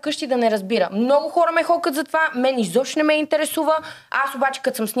жената вкъщи да не разбира. Много хора ме хокат за това, мен изобщо не ме интересува. Аз обаче,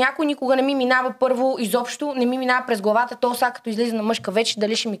 като съм с някой, никога не ми минава първо, изобщо не ми минава през главата, то сега като излиза на мъжка вече,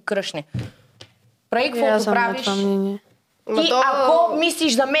 дали ще ми кръшне. Прави каквото правиш. Ти, ако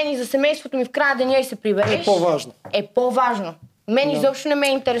мислиш за мен и за семейството ми в края деня и се прибереш, Е по-важно. Е по-важно. Мен изобщо не ме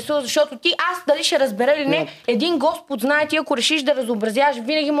интересува, защото ти, аз дали ще разбера или не, един Господ знае, ти ако решиш да разобразяваш,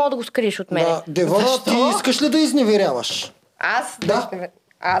 винаги мога да го скриеш от мен. Да, Девора, ти искаш ли да изневеряваш? Аз? Да.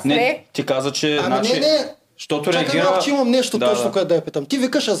 Аз не. Ти каза, че... Ами не. Щото Чакай реагира... малко, че имам нещо точно, което да я питам. Ти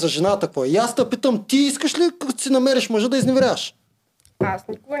викаш за жената какво е? И аз те питам, ти искаш ли, като си намериш мъжа, да изневеряваш? Аз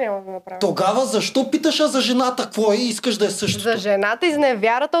никога няма да направя. Тогава защо питаш за жената какво е и искаш да е същото? За жената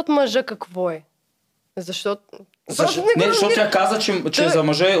изневярата от мъжа какво е? Защото... Не, защото тя каза, че за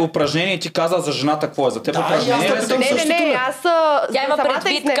мъжа е упражнение и ти каза за жената какво е. За теб упражнение е... Не, аз Тя има самата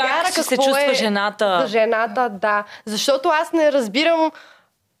предвид изневяра как се какво чувства е жената. За жената, да. Защото аз не разбирам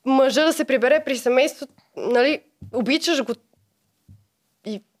мъжа да се прибере при семейството, нали, обичаш го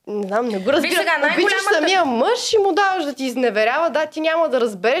и не знам, не го разбирам. Обичаш самия мъж и му даваш да ти изневерява, да, ти няма да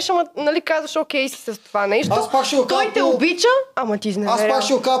разбереш, ама нали казваш окей си с това нещо. Аз пак ще го Той те обича, ама ти изневерява. Аз пак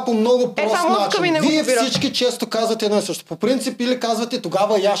ще го кажа по много прост начин. Вие разбира. всички често казвате едно и също. По принцип или казвате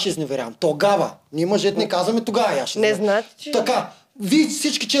тогава я ще изневерявам. Тогава. Ние мъжете не казваме тогава я ще изневерявам. Не значи, че... Така. Вие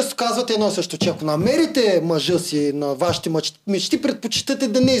всички често казвате едно и също, че ако намерите мъжа си на вашите мечти, предпочитате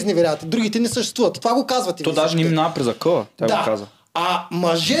да не изневерявате. Другите не съществуват. Това го казвате. То даже не минава през акъла. Тя го каза. А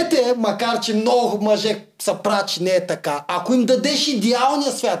мъжете, макар че много мъже са прачи, не е така. Ако им дадеш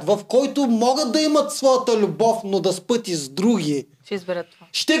идеалния свят, в който могат да имат своята любов, но да спят и с други, ще изберат това.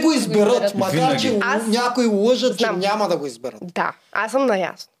 Ще го изберат, макар че някои лъжат, че няма да го изберат. Да, аз съм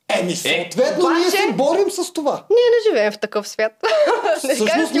наясно. Съответно, ние се борим с това. Ние не живеем в такъв свят.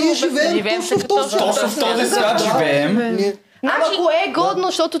 Всъщност ние живеем точно в този свят. Точно в този свят живеем. Ама кое е годно,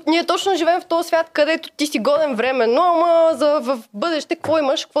 защото ние точно живеем в този свят, където ти си годен временно, ама в бъдеще какво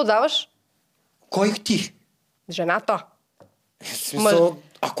имаш, какво даваш? Кой ти? Жената. Смисъл,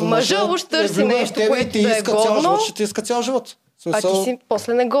 ако мъжа уж търси нещо, което да е годно, ще ти иска цял живот. а ти си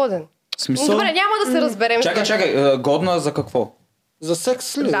после негоден. Добре, няма да се разберем. Чакай, годна за какво? За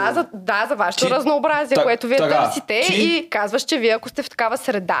секс ли? Да, за вашето разнообразие, което вие търсите и казваш, че вие ако сте в такава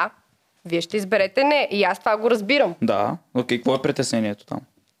среда, вие ще изберете не. И аз това го разбирам. Да. Окей, какво е притеснението там?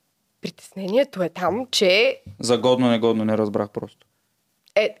 Притеснението е там, че... За годно, негодно, не разбрах просто.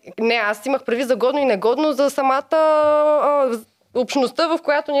 Не, аз имах прави за годно и негодно за самата общността, в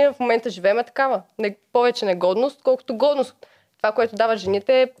която ние в момента живеем е такава. Повече негодност, колкото годност. Това, което дава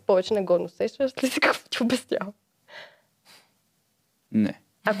жените е повече негодност. Сещаш ли си какво ти обяснявам? Не.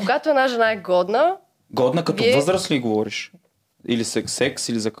 А когато една жена е годна... Годна като възраст ли говориш? Или секс,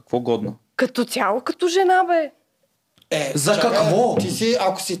 или за какво годна? Като цяло, като жена, бе. За какво? Ти си,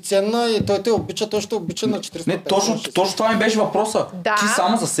 ако си ценна и той те обича, той ще обича на 400. Не, точно това ми беше въпроса. Да. Ти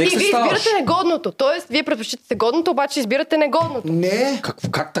само за секс вие ставаш. избирате негодното. Тоест, вие предпочитате годното, обаче избирате негодното. Не.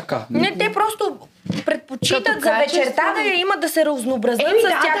 Как така? Не, те просто предпочитат за вечерта да я имат да се разнообразят с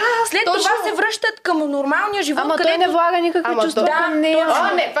тях. След това се връщат към нормалния живот. Ама той не влага никакви чувства към нея.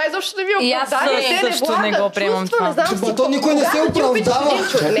 Не, това изобщо не ви оправдава. И аз също не го приемам това. То никой не се оправдава.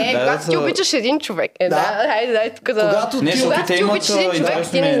 Не, когато ти обичаш един човек. Хайде тук да... Когато ти обичаш един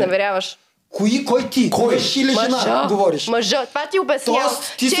човек, ти не изневеряваш. Кой ти? Мъж или жена говориш? Мъжа. Това ти обяснявам.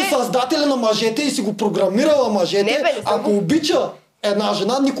 Тоест, ти си създателя на мъжете и си го програмирала мъжете. Ако обича една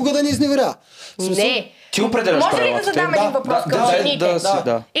жена, никога да не изневеря. Не. Ти определяш правилата. Може ли да задам един въпрос към жените?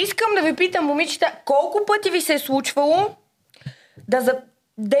 Искам да ви питам, момичета, колко пъти ви се е случвало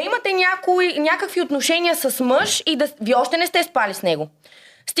да имате някакви отношения с мъж и да ви още не сте спали с него?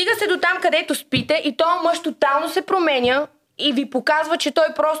 Стига се до там, където спите и този мъж тотално се променя и ви показва, че той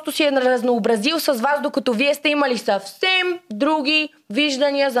просто си е разнообразил с вас, докато вие сте имали съвсем други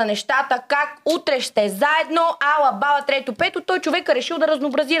виждания за нещата, как утре ще заедно, ала, бала, трето, пето, той човек е решил да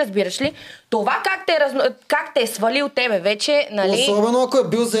разнообрази, разбираш ли? Това как те е свалил тебе вече, нали? Особено ако е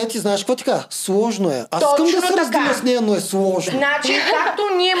бил заед и знаеш какво ти кажа? Сложно е. Аз искам да се разделя с нея, но е сложно. Значи, както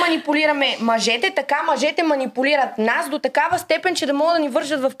ние манипулираме мъжете, така мъжете манипулират нас до такава степен, че да могат да ни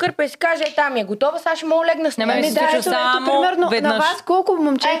вържат в кърпа и си каже, там е готова, сега ще мога легна с нея. Не ме се случва само примерно, веднъж. на вас колко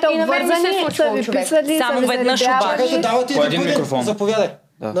момчета и на мен ми се обвързани случва, са ви човек. писали, Само са ви веднъж заребявали? обаче. Чакайте, давайте По един микрофон. Заповядай.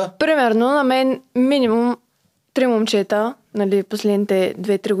 Да. Примерно, на мен минимум 3 момчета, нали, последните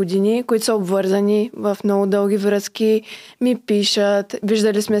 2-3 години, които са обвързани в много дълги връзки, ми пишат,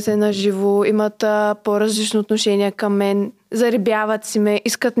 виждали сме се на живо, имат по-различно отношение към мен, заребяват си ме,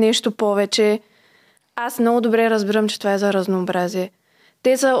 искат нещо повече. Аз много добре разбирам, че това е за разнообразие.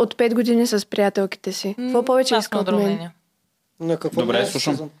 Те са от 5 години с приятелките си. Какво повече Аз искат на от мен? мнение. На какво Добре, мнение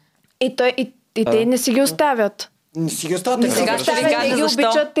слушам. съм? И те не си ги оставят. Не си ги оставят. Не Така, си ги сега ще ви оставят, кажа те ги защо.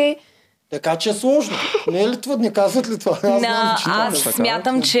 обичат, те... така че е сложно. Не е ли това? Не казват ли това? Аз знам, че Аз това е.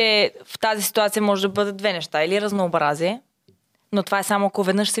 смятам, че в тази ситуация може да бъдат две неща. Или разнообразие, но това е само ако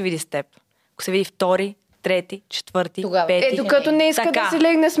веднъж се види с теб. Ако се види втори, трети, четвърти, Тогава. пети. Докато не иска Така. да си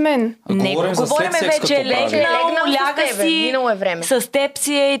легне с мен. Не, Говорим за говорим след секс, вече, като прави. легнал, Легнал с ляга тебе, си, минало е време. с теб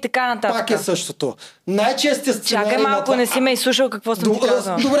си е и така нататък. Пак е същото. Най-честият сценарий Чакай на малко, това... не си ме изслушал какво съм ти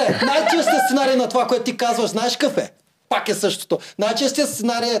казала. Добре, най-честият сценарий на това, което ти казваш, знаеш какъв е? Пак е същото. Най-честият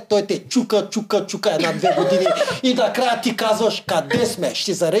сценарий е той те чука 1-2 години и накрая ти казваш къде сме,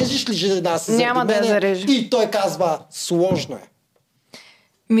 ще зарежеш ли жена си заради Няма да я мене? зарежа. И той казва сложно е.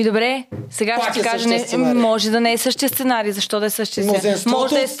 Ми добре, сега Пак ще ти е кажа, същия сценарий. може да не е същия сценарий. Защо да е същия сценарий? Мнозинството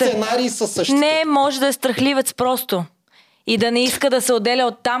Може да е от сценарии са същите. Не, може да е страхливец просто. И да не иска да се отделя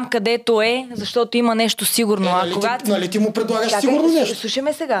от там, където е, защото има нещо сигурно. Нали, нали ти му предлагаш сигурно нещо? Слушай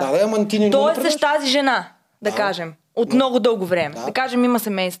ме сега. Да, ама ти не го Той е предлагаш. с тази жена, да кажем, от много дълго време. Да кажем, има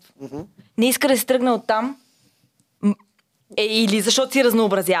семейство. Не иска да се тръгне от там, или защото си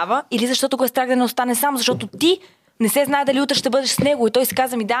разнообразява, или защото го е страх да не остане сам, защото ти не се знае дали утре ще бъдеш с него. И той си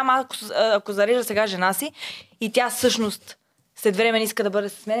каза ми, да, ама ако зарежа сега жена си и тя всъщност след време не иска да бъде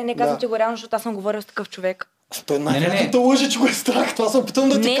с мен, не казвам ти го реално, защото аз съм говорил с такъв човек. Той най-вероятно те лъже, че го е страх. Това се опитвам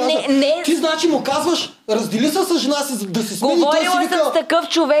да ти кажа. Не. Ти значи му казваш, раздели се с жена си, да се смени. Говорила съм с такъв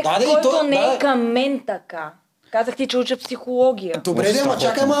човек, Да, който не е към мен така. Казах ти, че уча психология. Добре, ама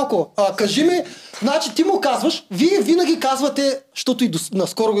чакай малко. Кажи ми, значи ти му казваш, вие винаги казвате, защото и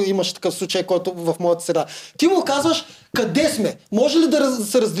наскоро имаш такъв случай, който в моята седа. Ти му казваш, къде сме? Може ли да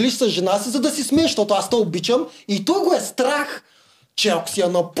се разделиш с жена си, за да си смееш, защото аз те обичам и той го е страх, че ако си я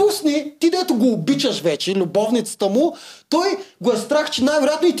напусне, ти дето го обичаш вече, любовницата му, той го е страх, че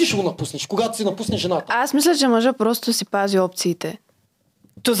най-вероятно и ти ще го напуснеш, когато си напусне жената. Аз мисля, че мъжа просто си пази опциите.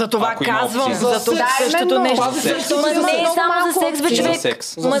 То за това Ако има казвам, опция. за това За същото секс. нещо. За секс. Ма За не е много само за секс, бе, За човек.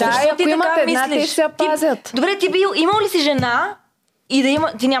 секс. Ма Да, защо ти ако имат така една, мислиш? те ще я пазят. Добре, ти имал ли си жена и да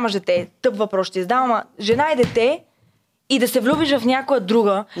има... Ти нямаш дете. Тъп въпрос ще издавам, ама жена и дете и да се влюбиш в някоя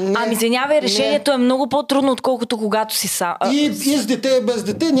друга. Ами извинявай, решението е много по-трудно, отколкото когато си сам. И с дете, без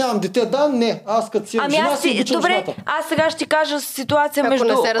дете, нямам дете, да, не. Аз като си Ами жена аз си си... обичам Добре, жената. аз сега ще ти кажа ситуация Ако между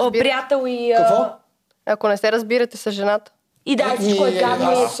не се разбира. приятел и... Какво? Ако не се разбирате с жената. И да, всичко е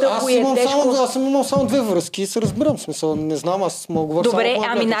гадно, и е тъпо, и е тежко. Аз съм имал само 2 връзки и се разбирам. В смисъл, не знам, аз мога говоря само Добре, от моя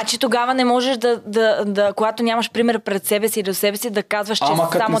ами гледна значи тогава не можеш когато нямаш пример пред себе си или до себе си, да казваш, че Ама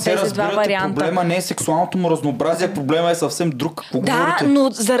като само не се тези два разбирате, варианта. проблема не е сексуалното му разнообразие, проблема е съвсем друг. Какво Да,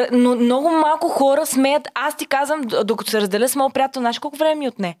 говорите? но много малко хора смеят. Аз ти казвам, докато се разделя с моят приятел, знаеш колко време ми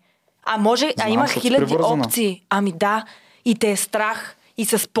отне? Има защото си хиляди привързана. опции. Ами да, и те е страх, и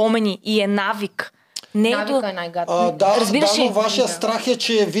са спомени, и е навик. Не е Навика е най-гадно. Разбираш но ли? вашия страх е,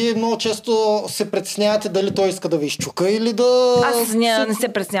 че вие много често се притеснявате дали той иска да ви изчука или да Аз не се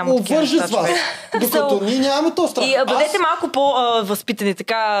притеснявам от такива обвържи с неща, вас. човек. Докато ние нямаме този страх. И бъдете малко по-възпитани,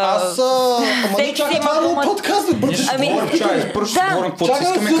 така... Ама не секси чакай, има това е дума. много подкаст, бе, бъдеш. Ами, Чай, първо ще да. говорим каквото си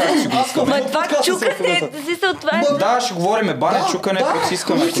искаме, как си го искаме. Ма това чукате, това е... Да, ще говорим бане, Да, чукане, да, каквото си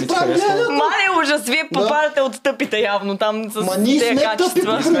искаме, ако ще не ти правим харесва. гледане. Мале ужас, вие попадате от стъпите явно там с Ма ние тези сме тъпи, качества.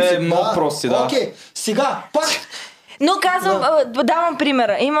 по принцип. Сме много прости, да. Окей, сега, пак. Но казвам, давам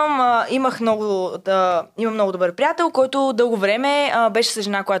примера. Имам много добър приятел, който дълго време беше с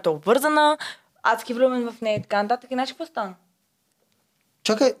жена, която е обвързана, адски влюбен в нея и така нататък. И знаеш какво стана?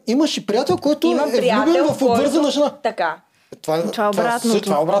 Чакай, имаш и приятел, който Имам е влюбен приятел, в обвързана жена. Така. Това е обратното.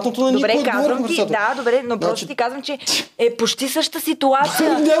 Това е обратното на Добре, никой казвам ти, да, добре, но просто ти казвам, че е почти същата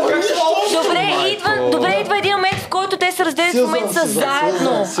ситуация. Добре, идва един момент, в който те се разделят в момента са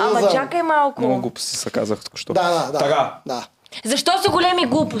заедно. Ама чакай малко. Много глупости се казах току-що. Да. Така. Да. Защо са големи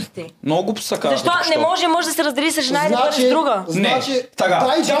глупости? Много глупо се казва. Защо не може да се раздели с жена и да бъде с друга? Значи, така,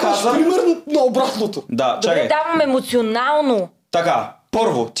 дай даваш пример на обратното. Да, Добре, чакай. давам емоционално. Така,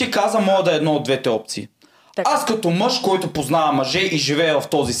 първо, ти каза мога да е едно от двете опции. Така. Аз като мъж, който познава мъже и живее в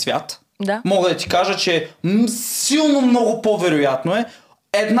този свят, Да. мога да ти кажа, че силно много по-вероятно е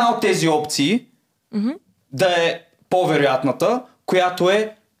една от тези опции да е по-вероятната, която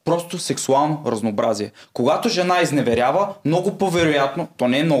е просто сексуално разнообразие. Когато жена изневерява, много по-вероятно, то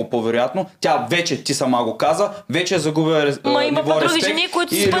не е много по-вероятно, тя вече, ти сама го каза, вече е загубила Ма има ниво по-други респект жени,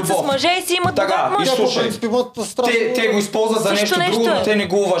 които и си спят с любов. мъже и си имат Така, богат мъж. и По слушай, принцип имат страшно... те го използват за Също нещо друго, нещо но е. те не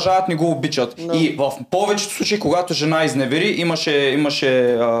го уважават, не го обичат. И в повечето случаи, когато жена изневери, имаше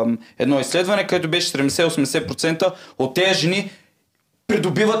едно изследване, където беше 70-80% от тези жени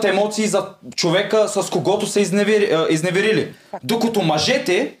придобиват емоции за човека, с когото са изневерили. Докато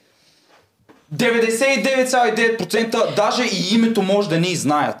мъжете 99,9% даже и името може да не и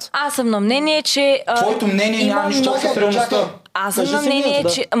знаят. Аз съм на мнение, че... Твоето мнение няма нищо общо с реалността. Аз съм Кажи на си мнение, мнението,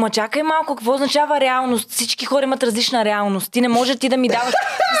 да. че... Ама чакай малко, какво означава реалност? Всички хора имат различна реалност. Ти не може ти да ми даваш...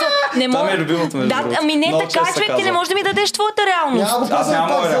 Не Това мога... ми е любимото, между Да, другото. ами не Много така, често се човек, ти не казва. можеш да ми дадеш твоята реалност. Няма го Аз казвам нямам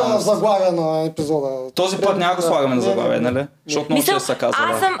пак за реалност. заглавия на епизода. Този път няма го слагаме на заглавие, нали? Защото много Мисъл, често се казва.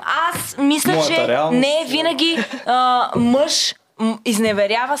 аз мисля, Моята че реалност. не е винаги мъж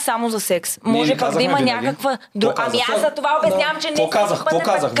изневерява само за секс. Може не пък да казахме има винаги. някаква... Какво Ами казах? аз за това обяснявам, че не Какво казах? всеки път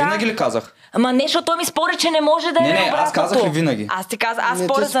Какво е казах? така. Винаги ли казах? Ама не, защото той ми спори, че не може да е Не, обратното. аз казах ли винаги? Аз ти казах, аз Не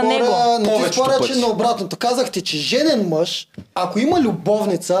споря ти за него. Не ти Повечето споря, пъти. че на обратното. Казахте, че женен мъж, ако има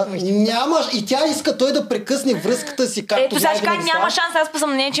любовница, няма и тя иска той да прекъсне връзката си, както Ето сега ще кажа, винаги няма става. шанс, аз па съм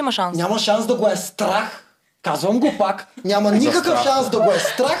мнение, че има шанс. Няма шанс да го е страх. Казвам го пак. Няма никакъв страх. шанс да го е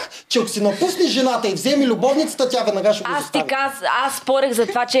страх, че ако си напусне жената и вземе любовницата, тя веднага ще го Аз ти застави. аз спорех за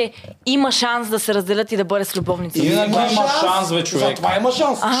това, че има шанс да се разделят и да бъде с любовница. Винаги има шанс, бе, човек. Затова има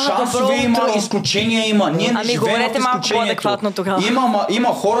шанс. Шансове има, изключения има. Ние не Ами, живеем говорете в малко изключението. по-адекватно тогава. Има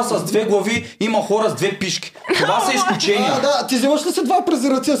хора с две глави, има хора с две пишки. Това са изключения. Да, ти вземаш ли се два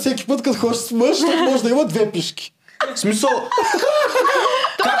презерватива всеки път, като ходиш с мъж, защото може да има две пишки. В смисъл...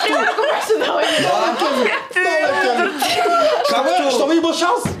 Както... Щом има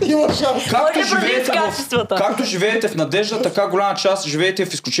шанс, има шанс. Както Може живеете, предвид качествата. както живеете в надежда, така голяма част живеете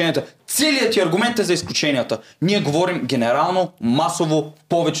в изключенията. Целият ти аргумент е за изключенията. Ние говорим генерално, масово, в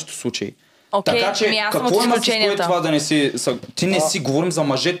повечето случаи. Окей, Така че, ами аз съм какво от има с кое изключенията. това да не си... Ти не си говорим за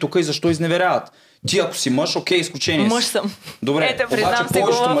мъже тук и защо изневеряват. Ти ако си мъж, окей, изключение си. Мъж съм. Добре, Ето, признам обаче си го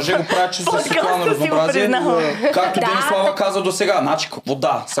повечето в мъже го правят чисто за подкаста сексуално си го разнообразие. признавам. Както Да. Денислава каза до сега. Значи какво да,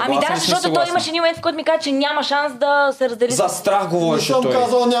 Ами съгласен да, ли си, защото той съгласен? имаше един момент, в който ми каза, че няма шанс да се раздели. За страх Не говореше съм той.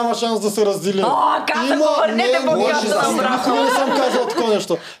 казал, няма шанс да се разделим. каза го, върнете не, говореше за никога обратно. не съм казал такова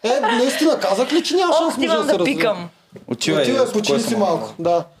нещо. Наистина, казах ли, че няма шанс Отивам може да се да разделим? пикам. Отивай, Отивай, успокой почини се си малко.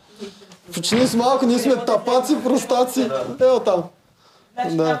 Да. Почини си малко, ние сме тапаци, простаци. Ево там.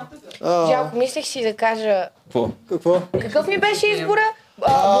 Да. Жалко, мислех си да кажа... Какво? Какъв ми беше избора?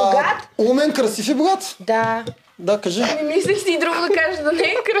 Богат? Умен, красив и богат. Да. Да, кажи. Не мислех си и друго да кажа, да не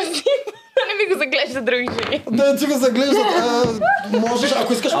е красив. Да не ми го заглежда други жени. Да ти го заглеждат. Можеш,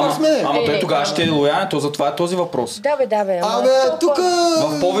 ако искаш пак с мене. Ама той тогава ще е лоялен, то затова е този въпрос. Да бе, ама Абе, тук...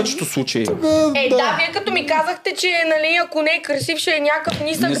 В повечето случаи. Да, вие като ми казахте, че нали, ако не е красив, ще е някакъв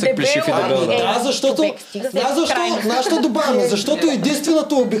нисък, Нисък, дебел. плешив и дебел, да. Да, защото... човек, стига се Да, защо? крайно. Нашата добавяме. Защото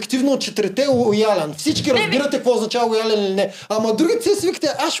единственото обективно от четирите е лоялен. Всички разбирате какво означава лоялен или не. Ама другите си викате,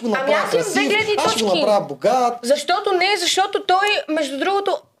 аз ще го направя аз имам две красив, гледни аз ще го точки. направя богат. Защото той, между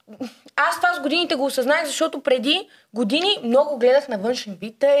другото, аз това с годините го осъзнах, защото преди години много гледах на външен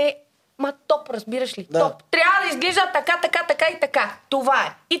вид, топ, разбираш ли? Да. Топ. Трябва да изглежда така и така. Това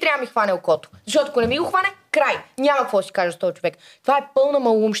е. И трябва да ми хване окото. Защото ако не ми го хване, край. Няма какво да си кажа с този човек. Това е пълна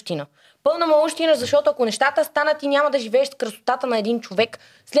малумщина. Пълна малумщина, защото ако нещата станат, ти няма да живееш с красотата на един човек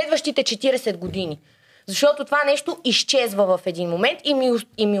следващите 40 години. Защото това нещо изчезва в един момент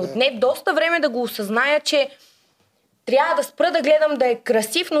и ми отне доста време да го осъзная, че трябва да спра да гледам да е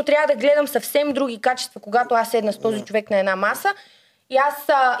красив, но трябва да гледам съвсем други качества, когато аз седна с този човек на една маса и аз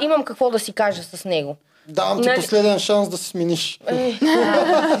имам какво да си кажа с него. Давам ти последен шанс да се смениш.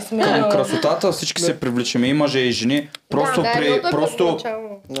 Към красотата всички се привличаме, и мъже, и жени. Просто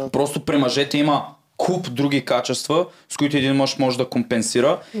при мъжете има куп други качества, с които един мъж може да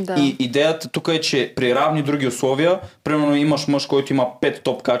компенсира. Да. И идеята тук е, че при равни други условия, примерно имаш мъж, който има 5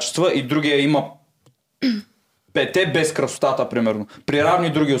 топ качества и другия има 5 без красотата, примерно. При равни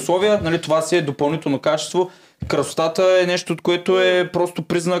други условия, нали, това си е допълнително качество. Красотата е нещо, от което е просто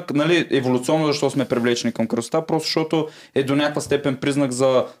признак, нали, еволюционно, защо сме привлечени към красота, просто защото е до някаква степен признак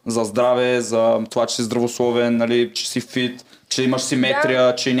за здраве, за това, че си здравословен, нали, че си фит, че имаш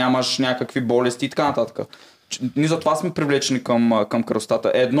симетрия, че нямаш някакви болести и така нататък. Ние затова сме привлечени към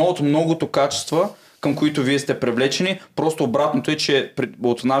красотата. Едно от многото качества, към които вие сте привлечени, просто обратното е, че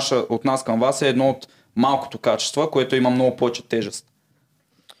от нас към вас е едно от малкото качества, което има много повече тежест.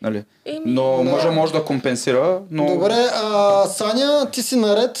 Нали? Но може да компенсира. Но... Добре, Саня, ти си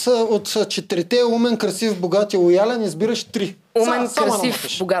наред от четирите: умен, красив, богат и лоялен, избираш 3. Умен,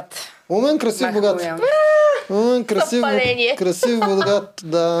 красив, богат. Умен, красив, богат. Умен, красив, богат,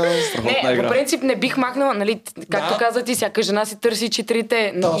 да. Не, по принцип не бих махнала, нали, както каза ти, всяка жена си търси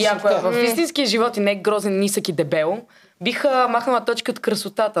четирите, но и ако е в истинския живот и не е грозен, нисък и дебел, бих махнала точка от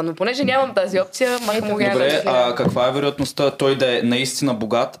красотата, но понеже нямам тази опция, махам огня. Добре, каква е вероятността той да е наистина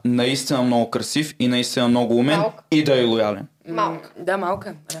богат, наистина много красив и наистина много умен и да е лоялен? Малка. Да,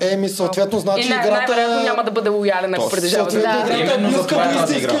 малка. Съответно, значи играта... Най-вероятно няма да бъде лоялен, ако притежава. Именно за това е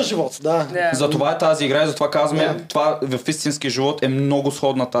тази игра. Живот, да. Затова е тази игра и затова казваме, това в истинския живот е много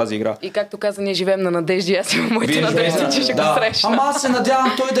сходна тази игра. И както каза, ние живеем на надежди, аз имам моите надежди, че ще го срещна. Ама аз се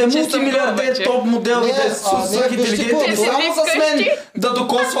надявам той да е мултимилиардер, топ модел и да е свръхинтелигентен, само с мен да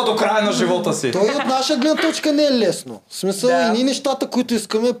докосва до края на живота си. Той от наша гледна точка не е лесно. В смисъл, и ние нещата, които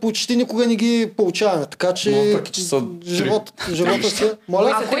искаме, почти никога не ги получаваме. Така че живота си...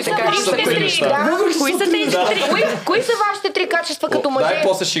 Моля? Кои са тези три? Кои са вашите три качества като мъже? Дай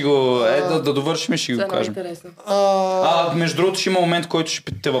после ще го... да довършим и ще го кажем. Между другото ще има момент, който ще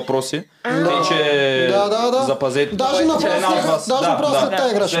питате въпроси. Тъй, че запазете. Даже направо след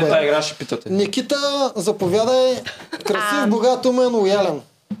тази игра ще след тази игра ще питате. Никита, заповядай. Красив, богат, умен, лоялен.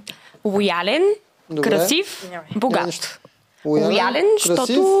 Лоялен, красив, богат. Лоялен,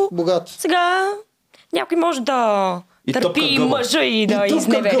 защото богат. Сега някой може да търпи мъжа и да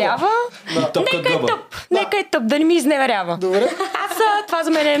изневерява. Нека е тъп, да не ми изневерява. Добре. Това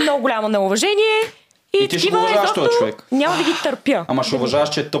за мен е много голямо неуважение. И ти ще го уважаваш този човек. Няма да ги търпя. Ама ще уважаваш,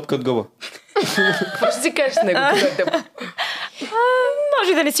 че е тъп като гъба. Какво ще си кажеш с него, като е тъп?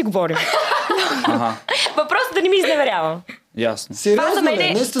 Може да не си говорим. Въпросът да не ми изневерява. Ясно. Това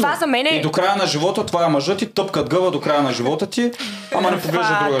за мен е... И до края на живота това е мъжът ти, тъпкат гъба до края на живота ти, ама не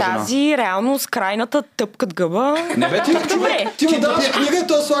поглежда друга жена. Тази реално крайната тъпкат гъба. Не бе, ти му даваш книга и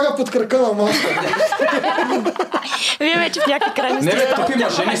той слага под кръка на маска. Вие вече в някакви крайности. Не бе, тъпи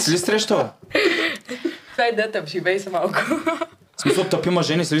мъже не си ли срещала? Това е да тъп, живей се малко. В смисъл, тъпи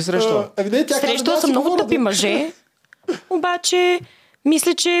мъже не си ли срещала? Срещала съм много тъпи мъже, обаче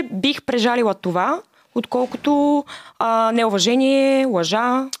мисля, че бих прежалила това, отколкото неуважение,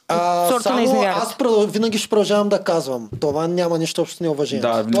 лъжа, сорта на изневярата. Аз винаги ще продължавам да казвам. Това няма нищо общо с неуважение.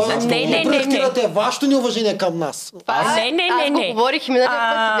 Не. Вашето неуважение към нас. Аз го говорих и миналия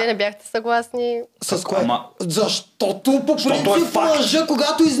път, вие не бяхте съгласни. С кое? Защото по принцип лъжа,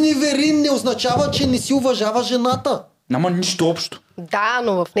 когато изневери, не означава, че не си уважава жената. Няма нищо общо. Да,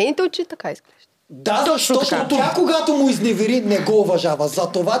 но в нейните очи така изглежда. Да, защото тя, когато му изневери, не го уважава.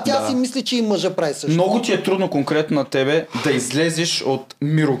 Затова тя си мисли, че и мъжа прави също. Много ти е трудно конкретно на тебе да излезеш от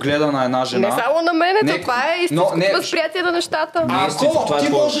мирогледа на една жена. Не само на мене, това е истинското възприятие на нещата. Ако ти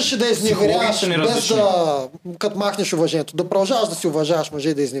можеш да изневеряваш без да... като махнеш уважението, да продължаваш да си уважаваш мъжа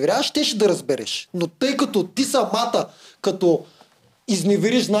и да изневеряваш, ще да разбереш. Но тъй като ти самата, като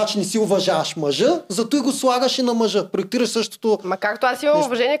изневериш, значи не си уважаваш мъжа, зато и го слагаш и на мъжа. Проектираш същото... Ма както аз имам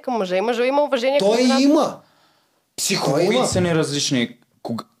уважение към мъжа и мъжа има уважение към жената. Той има. Психологии са ни различни.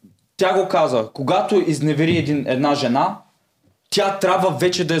 Тя го каза, когато изневери една жена, тя трябва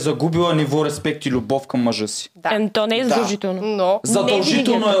вече да е загубила ниво респект и любов към мъжа си. Да. То не е задължително. Но...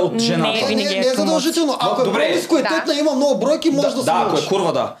 Задължително е от жената. Не е задължително. Ако е промискуитетна, има много бройки, може да се ако е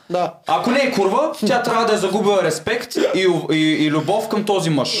курва, да. Ако не е курва, тя трябва да е загубила респект и любов към този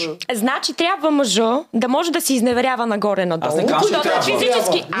мъж. Значи трябва мъжа да може да се изневерява нагоре-надолу. Аз не казвам, че трябва.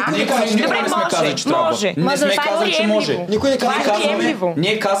 Физически. Никой не сме казали, че трябва. Не сме казали, че може.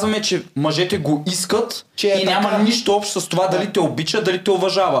 Ние казваме, че мъжете го искат и няма нищо общо с това дали те обича, дали те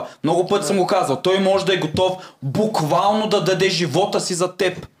уважава. Много пъти съм го казал. Той може да е готов буквално да даде живота си за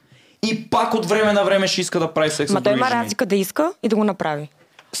теб. И пак от време на време ще иска да прави секс с други жени. Ма той има разлика да иска и да го направи.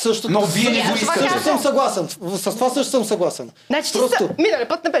 Същото. Но вие не го искате. Съм съгласен. С това също съм съгласен. Значи миналия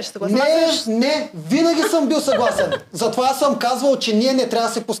път не беше съгласен. Не, винаги съм бил съгласен. Затова съм казвал, че ние не трябва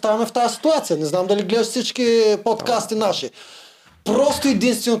да се поставяме в тази ситуация. Не знам дали гледаш всички подкасти наши. Просто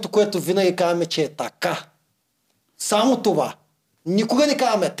единственото, което винаги казваме, че е така. Само това. Никога не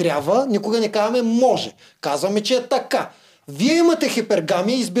казваме трябва, никога не казваме може. Казваме, че е така. Вие имате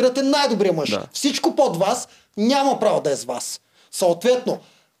хипергамия и избирате най-добрия мъж. Да. Всичко под вас няма право да е с вас. Съответно,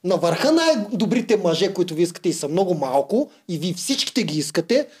 на върха най-добрите мъже, които ви искате и са много малко, и вие всичките ги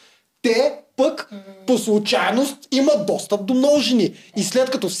искате, те пък по случайност имат достъп до много жени. И след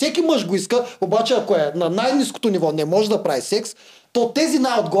като всеки мъж го иска, обаче ако е на най-ниското ниво не може да прави секс, то тези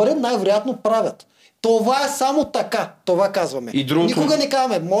най-отгоре най-вероятно правят. Това е само така. Това казваме. Никога не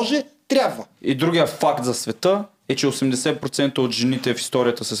казваме може, трябва. И другия факт за света е, че 80% от жените в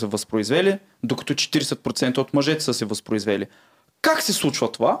историята са се възпроизвели, докато 40% от мъжете са се възпроизвели. Как се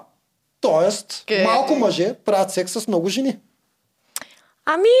случва това? Тоест, малко мъже правят секс с много жени.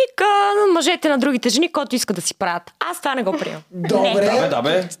 Ами, мъжете на другите жени, който иска да си правят. Аз това не го приемам. Добре. Да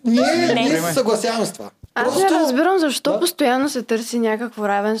бе. Ние се съгласяваме с това. Аз не разбирам защо постоянно се търси някакво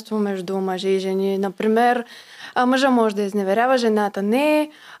равенство между мъже и жени. Например, мъжа може да изневерява, жената не.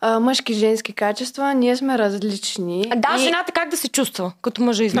 Мъжки и женски качества, ние сме различни. Да, жената как да се чувства, като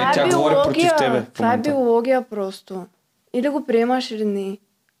мъжа изневерява? Тя говори против тебе. Това е биология просто. Или го приемаш, или не.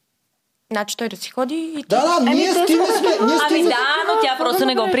 Значи той да си ходи и ти... Да, ние стиме сме. Ами да, но тя просто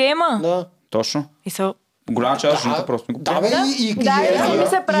не го приема. Да. Точно. И са... Голяма част от жените просто не го приемат. Да,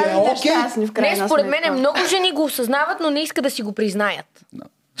 се прави щастни в крайна Не, според сметка. мен много жени го осъзнават, но не искат да си го признаят.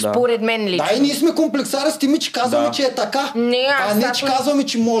 Според мен лично. Да, и ние сме комплексаристи, ми, че казваме, че е така. Не, че казваме,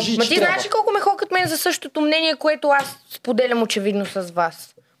 че може и че ти трябва. знаеш ли колко ме хокат мен за същото мнение, което аз споделям очевидно с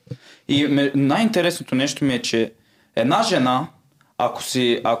вас? И най-интересното нещо ми е, че една жена,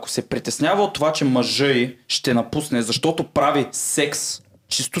 ако се притеснява от това, че мъжа й ще напусне, защото прави секс,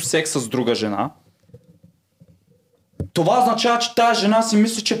 чисто секс с друга жена, това означава, че тази жена си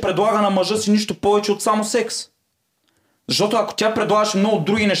мисли, че предлага на мъжа си нищо повече от само секс. Защото ако тя предлагаше много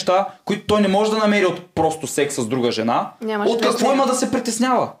други неща, които той не може да намери от просто секс с друга жена, от какво има да се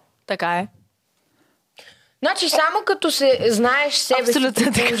притеснява? Така е. Значи само като се знаеш себе си,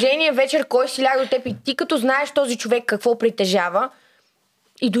 при положение вечер кой си ляга до теб и ти като знаеш този човек какво притежава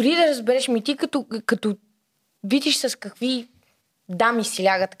и дори да разбереш ти като видиш с какви дами си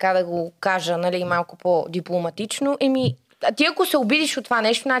ляга, така да го кажа, нали, малко по-дипломатично, а ти ако се обидиш от това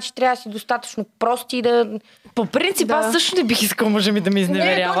нещо, значи трябва да си достатъчно прост и да... По принцип, аз също не бих искал мъжа ми да ми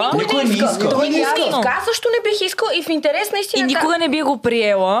изневерява. Никой не иска. Аз също не бих искал и в интерес наистина... И никога не би го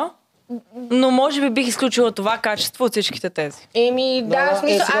приела, но може би бих изключила това качество от всичките тези.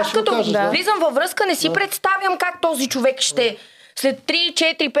 Смисъл, аз като влизам във връзка, не си представям как този човек ще... След 3,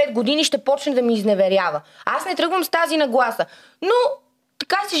 4, 5 години ще почне да ми изневерява. Аз не тръгвам с тази нагласа. Но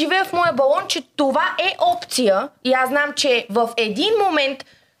така си живея в моя балон, че това е опция и аз знам, че в един момент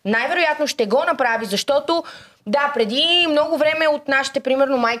най-вероятно ще го направи, защото да, преди много време от нашите,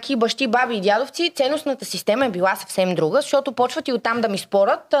 примерно, майки, бащи, баби и дядовци, ценностната система е била съвсем друга, защото почват и оттам да ми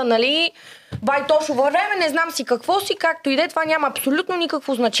спорят, нали, бай точно във време, не знам си какво си, както и да е, това няма абсолютно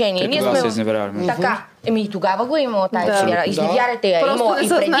никакво значение. Ние сме... се изневерявали. Така. И тогава го е имала тази изневяра. Изневярата я е имала и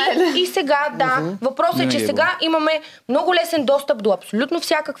преди, и сега, Въпросът е, че сега имаме много лесен достъп до абсолютно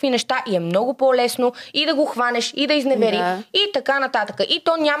всякакви неща и е много по-лесно и да го хванеш, и да изневери, и така нататък. И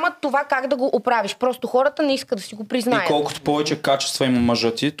то няма това как да го оправиш. Просто хората не искат да си го признаят. И колкото повече качества има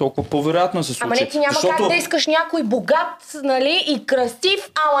мъжът ти, толкова по-вероятно се случи. Ама не, ти няма как да искаш някой богат, нали, и красив,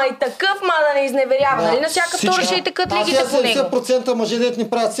 ама и такъв, да не изневерява. Нали, на всяка втора ще и тъкат лигите по него. 70% мъже, дет ни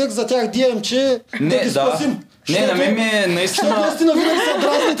правят секс, за тях дием, че спасим. Не, на мен ми е наистина винаги са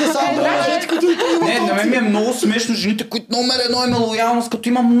дразните само мъжете, които не, на мен ми е много смешно жените, които номер едно има лоялност, като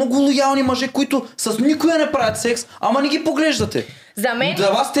има много лоялни мъже, които с никой не правят секс, ама не ги поглеждате. За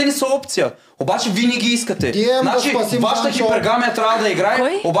вас те не са опция. Обаче винаги искате. Значи, вашата хипергамия трябва да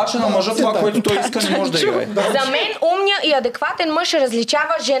играе, обаче на мъжа това, което той иска, не може да играе. За мен умния и адекватен мъж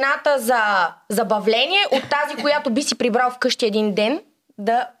различава жената за забавление от тази, която би си прибрал вкъщи един ден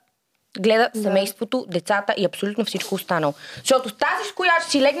да гледа семейството, децата и абсолютно всичко останало. Защото тази, с която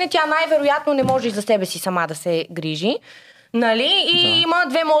си легне, тя най-вероятно не може и за себе си сама да се грижи. Нали? И има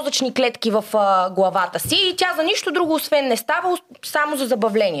 2 мозъчни клетки в главата си и тя за нищо друго освен не става, само за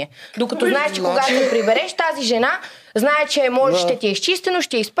забавление. Докато знаеш, че когато се прибереш тази жена, знае, че ще ти е изчистено,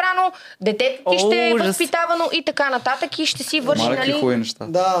 ще е изпрано, детето ти ще е възпитавано и така нататък и ще си върши, нали? Хубави неща.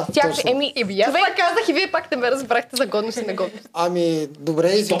 Да, аз това казах и вие пак не ме разбрахте за годност и негодност. Добре,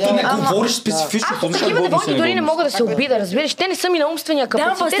 извинявам. Защото не говориш специфично. Аз такива неволни дори не мога да се обида, разбираш. Те не са ми на умствения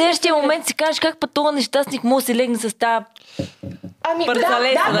капацитет. Да, в следващия момент си кажеш как път този нещастник може да се легне с тази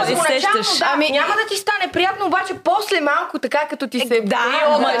няма да ти стане приятно, обаче после малко така, като ти се...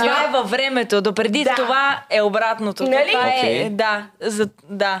 ама това е във времето. Допреди това е обратното. Нали?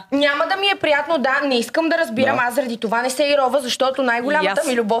 Няма да ми е приятно, не искам да разбирам. Аз заради това не се ирова, защото най-голямата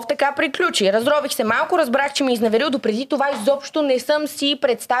ми любов така приключи. Разрових се малко, разбрах, че ми изневерил. Допреди това изобщо не съм си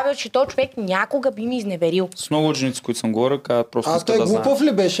представил, че този човек някога би ми изневерил. С много от женици, които съм говорил, казват просто той глупав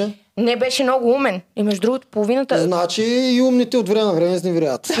ли беше? Не беше много умен. И между другото, половината... Значи и умните от време на време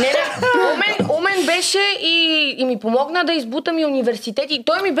изневеряват. Не, умен беше и ми помогна да избутам и университет. И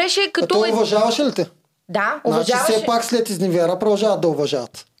той ми беше като... Той уважаваше ли те? Да, Значи уважаваше. все пак след изневяра продължават да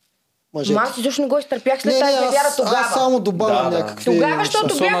уважават. Мъжете. Аз изобщо не го изтърпях след тази изневяра тогава. Аз само добавям Да. някакви... Тогава, неща.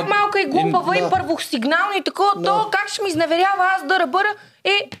 защото бях малка и глупава и първосигнална и такова, то как ще ми изневерява аз да ръбъра?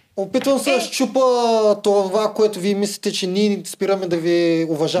 Опитвам се да щупа това, което вие мислите, че ние спираме да ви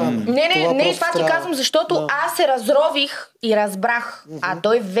уважаваме. Не, това ти казвам, защото аз се разрових и разбрах, а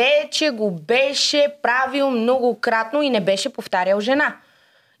той вече го беше правил многократно и не беше повтарял жена.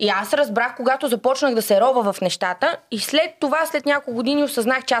 И аз разбрах, когато започнах да се рова в нещата и след това, след няколко години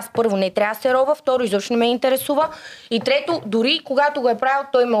осъзнах, че аз първо не трябва да се рова, второ изобщо не ме интересува и трето, дори когато го е правил,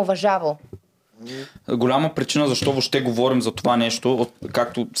 той ме уважавал. Голяма причина защо въобще говорим за това нещо,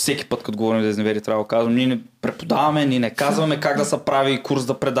 както всеки път, като говорим за изневери, трябва да казвам, ние не преподаваме, ние не казваме как да се прави курс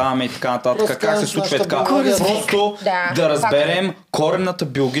да предаваме и така нататък, как се случва и така. Просто да разберем коренната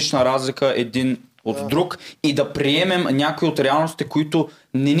биологична разлика един от друг и да приемем някои от реалностите, които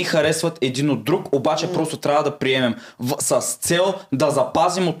не ни харесват един от друг, обаче просто трябва да приемем с цел да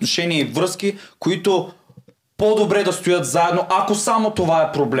запазим отношения и връзки, които по-добре да стоят заедно, ако само това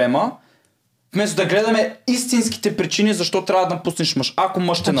е проблема, вместо да гледаме истинските причини защо трябва да напуснеш мъж. Ако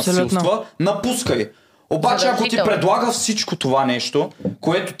мъж те насилства, напускай. Обаче ако ти предлага всичко това нещо,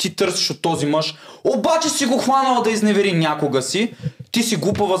 което ти търсиш от този мъж, обаче си го хванала да изневери някога си, ти си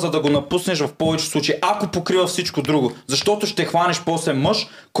глупава, за да го напуснеш в повече случаи, ако покрива всичко друго. Защото ще хванеш после мъж,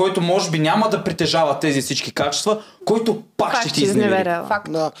 който може би няма да притежава тези всички качества, който пак ще ти изневери.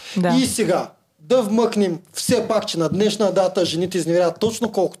 Да. И сега да вмъкнем все пак, че на днешна дата жените изневеряват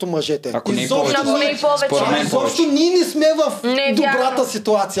точно колкото мъжете. Ако не и повече. Изобщо ние не сме в добрата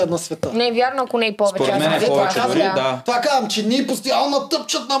ситуация на света. Не е вярно, ако не и повече. Според мен е повече дори, да. Това казвам, че ние постоянно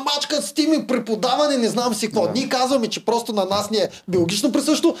натъпчат на мачка с тими преподаване, не знам си какво. Ние казваме, че просто на нас ни е биологично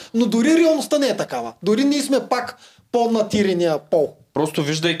присъщо, но дори реалността не е такава. Дори ние сме пак по-натирения пол. Просто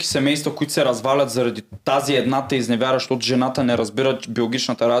виждайки семейства, които се развалят заради тази едната изневяра, защото жената не разбира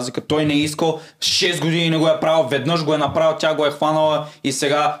биологичната разлика. Той не е искал 6 години, не го е правил, веднъж го е направил, тя го е хванала и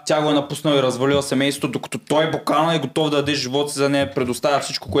сега тя го е напуснала и развалила семейството, докато той е буквално и готов да даде живота си за нея, предоставя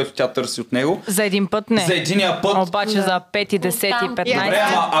всичко, което тя търси от него. За един път не. За единия път. Обаче за 5, 10, 15. Добре,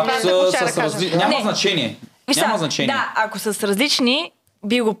 ама ако са с различни... Няма значение. Няма значение. Да, ако са с различни,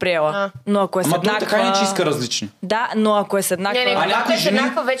 би го приела. Но ако е с еднаква... така не че иска различни. Да, но ако е с еднаква... Не, ако е с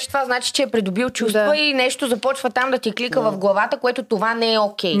еднаква, вече това значи, че е придобил чувства и нещо започва там да ти клика в главата, което това не е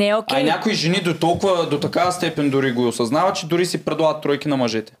окей. Не е окей. А някои жени до такава степен дори го осъзнават, че дори си предлагат тройки на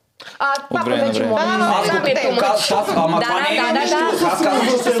мъжете. Това вече може. Ама това не е нещо. Аз казвам,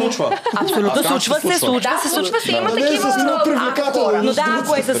 че се случва. Абсолютно, случва се, има такива... Но да,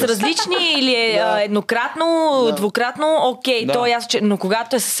 ако е с различни или е еднократно, двукратно, окей, то е ясно, че... Но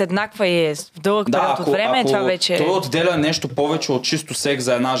когато е с еднаква и е в дълъг период от време, това вече... Той отделя нещо повече от чисто секс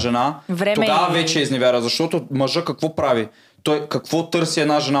за една жена, тогава вече е изневяра, защото мъжа какво прави? Той какво търси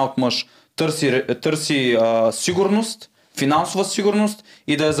една жена от мъж? Търси сигурност, финансова сигурност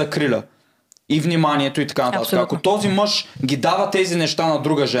и да я закриля. И вниманието и така нататък. Абсолютно. Ако този мъж ги дава тези неща на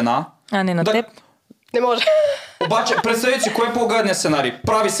друга жена... А не на теб? Не може. Обаче, представете си, кой е по-гадният сценарий?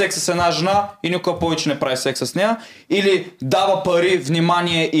 Прави секс с една жена и никога повече не прави секс с нея. Или дава пари,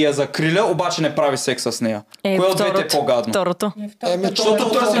 внимание и я закриля, обаче не прави секс с нея. Кое от двете е по-гадно? Второто. Защото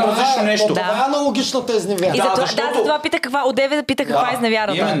търсим различно нещо. Това е аналогичната изневяра. За това питах каква, от 9 питах каква е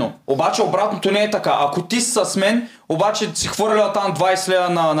изневярата. Именно. Обаче обратното не е така. Ако ти си с мен, обаче си хвърляла там 20 лева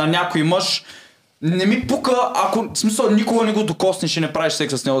на някой мъж, не ми пука, ако в смисъл никога не го докоснеш и не правиш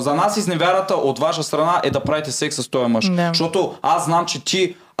секс с него. За нас изневярата от ваша страна е да правите секс с този мъж. Да. Защото аз знам, че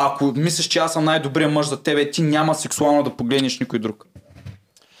ти, ако мислиш, че аз съм най-добрият мъж за тебе, ти няма сексуално да погледнеш никой друг.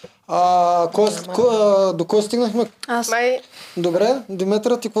 До кой стигнахме? Аз. Добре,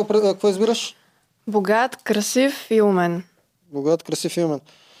 Димитър, ти какво избираш? Богат, красив и умен. Богат, красив и умен.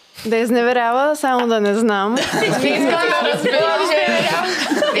 Да изневерява, само да не знам.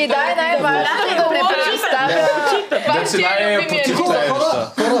 И най-важното да не предоставя...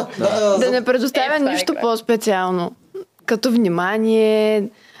 Да не предоставя нищо по-специално. Като внимание,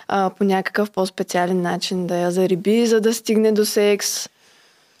 по някакъв по-специален начин да я зариби, за да стигне до секс.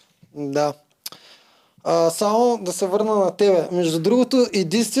 Да. Само да се върна на тебе. Между другото,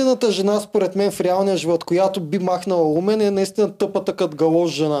 единствената жена, според мен, в реалния живот, която би махнала умен, е наистина тъпата като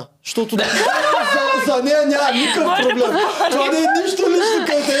галош жена. Защото за нея няма никакъв проблем. Това не е нищо лично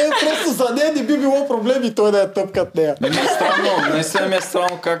към нея, просто за нея не би било проблем и той да е тъп като нея. Не ми е странно, наистина ми е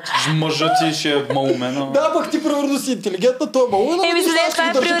странно как мъжът ти ще е малумен. Да, пък ти примерно си интелигентна, той е малумен. Мисля, това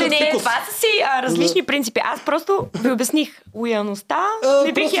е приоритет. Това са си различни принципи. Аз просто ви обясних лоялността.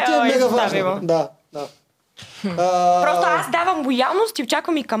 Не бих я изоставила. Да. Просто аз давам лоялност и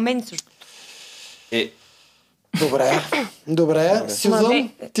очаквам и към мен също. Добре. Сюзан,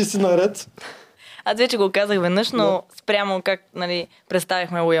 ти си наред. Аз вече го казах веднъж, но спрямо как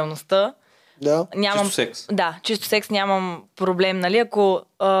представихме лоялността. Да. Чисто секс. Да, чисто секс нямам проблем, нали? Ако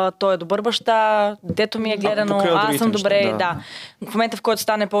той е добър баща, детето ми е гледано, аз съм добре, да. В момента, в който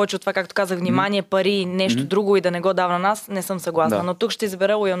стане повече от това, както казах, внимание, пари, нещо друго и да не го дава на нас, не съм съгласна. Да. Но тук ще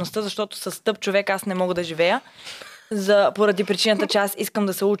избера лоялността, защото с тъп човек аз не мога да живея. Поради причината, че аз искам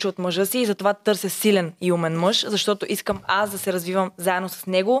да се уча от мъжа си и затова търся силен и умен мъж, защото искам аз да се развивам заедно с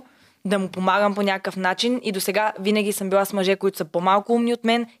него, да му помагам по някакъв начин и досега винаги съм била с мъже, които са по-малко умни от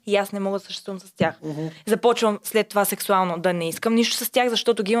мен и аз не мога да съществувам с тях. Започвам след това сексуално да не искам нищо с тях,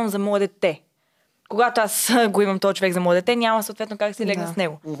 защото ги имам за мое дете. Когато аз го имам този човек за мое дете, няма съответно как си легна с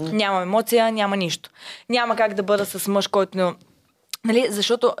него. Няма емоция, няма нищо. Няма как да бъда с мъж, който... Нали,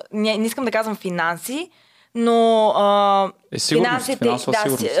 защото не искам да казвам финанси, но финансите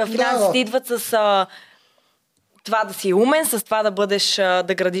идват с... това да си умен, с това да бъдеш,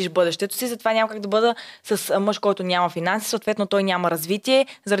 да градиш бъдещето си, затова няма как да бъда с мъж, който няма финанси, съответно той няма развитие,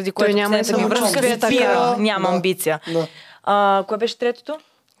 заради което няма амбиция. Кое беше третото?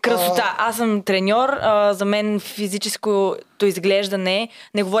 Красота. Аз съм треньор, за мен физическото изглеждане,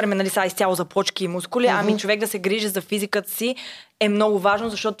 не говорим, нали, сега изцяло за почки и мускули, ами човек да се грижи за физиката си е много важно,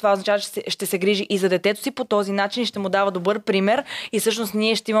 защото това означава, че ще се грижи и за детето си по този начин, ще му дава добър пример и всъщност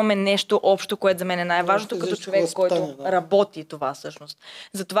ние ще имаме нещо общо, което за мен е най-важното, като човек, който работи това всъщност.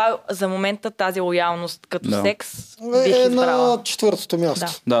 Затова за момента тази лоялност като секс бих избрала. На четвъртото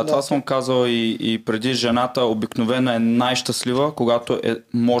място. Да, това съм казал и преди. Жената обикновено е най-щастлива, когато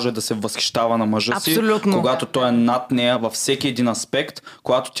може да се възхищава на мъжа си, когато той е над нея във всеки един аспект,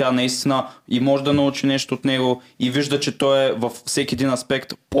 когато тя наистина и може да научи нещо от него и вижда, че той е във всеки един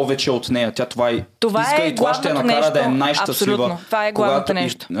аспект повече от нея. Тя това иска и това ще я накара да е най-щастлива. Абсолютно. Това е главното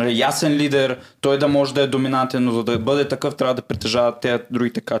нещо. Ясен лидер, той да може да е доминантен, но за да бъде такъв, трябва да притежава тези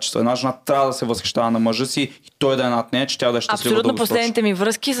другите качества. Една жена трябва да се възхищава на мъжа си и той да е над нея, че тя да е щастлива. Абсолютно, последните ми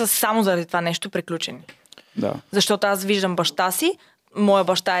връзки са само заради това нещо приключени. Да. Защото аз виждам баща си, моя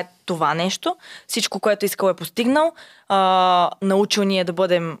баща е това нещо, всичко, което искал е постигнал, научил ни е да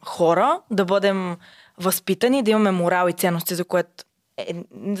бъдем хора, да бъдем възпитани, да имаме морал и ценности, за което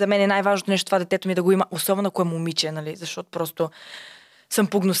за мен е най-важното нещо това детето ми да го има, особено ако е момиче, нали? Защото просто съм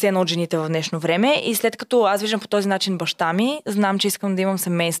погносена от жените в днешно време и след като аз виждам по този начин баща ми, знам, че искам да имам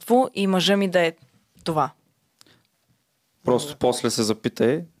семейство и мъжа ми да е това. Просто после се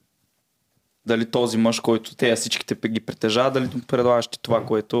запитай дали този мъж, който те всичките ги притежава, дали предлагаш ти това,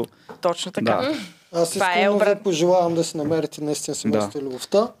 което... Точно така. Да. Аз искам да пожелавам да си намерите наистина семейството и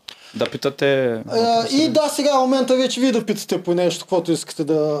любовта. Да питате... И да, сега в момента вече вие да питате по нещо, каквото искате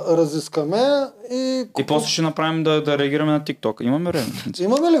да разискаме. И после ще направим да реагираме на TikTok. Имаме време.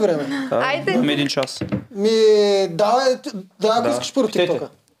 Имаме ли време? Айде. Имаме 1 час. Ако искаш първо TikTok-а.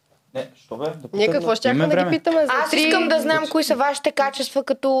 Не, що бе? Ние какво щяхме да ги питаме? Аз искам да знам кои са вашите качества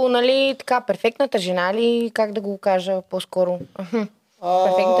като, нали, така, перфектната жена или как да го кажа по-скоро.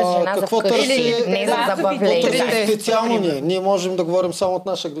 Перфектната жена за вкъщи или не за забавление. Специално ние можем да говорим само от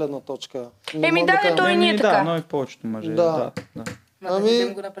наша гледна точка. Той ни е така. Да, но и повечето мъже. Да. Да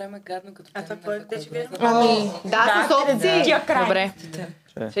го направим гадно, като да, с опции. Добре.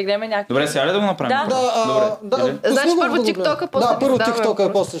 Ще гледаме някакви. Добре, сега ли да го направим? Значи първо TikTok-а, после първо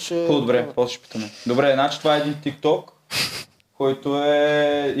TikTok-а, после ще... Добре, после ще питаме. Добре, значи това е един TikTok, който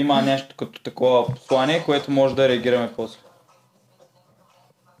има нещо като такова послание, което може да реагираме после.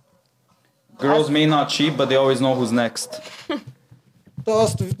 Girls may not cheat, but they always know who's next.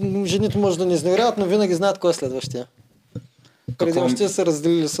 Тоест, жените може да не изневеряват, но винаги знаят кой е следващия. Преди още са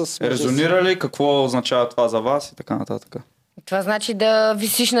разделили с... Резонира ли? Какво означава това за вас и така нататък? Това значи да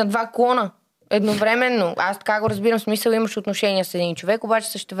висиш на 2 клона едновременно. Аз така го разбирам, смисъл имаш отношения с един човек, обаче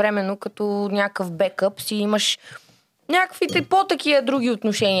същевременно като някакъв бекъп си имаш някакви по-такива други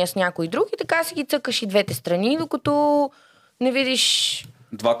отношения с някой друг и така си ги цъкаш и двете страни, докато не видиш...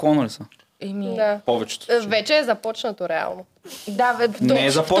 2 клона ли са? Да. Повечето. Вече е започнато реално. Да, не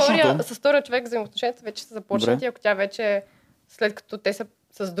е започнато. С втория човек взаимоотношенията вече са започнати, ако тя вече след като те са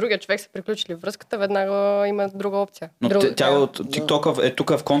с другия човек са приключили връзката, веднага има друга опция. Но тя от TikTok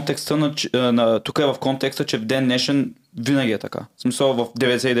тук е в контекста тук е в контекста, че в ден днешен винаги е така. В смисъл в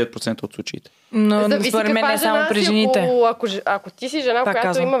 99% от случаите. Но според мен не само при жените. Ако ти си жена,